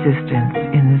your assistance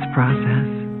in this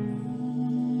process.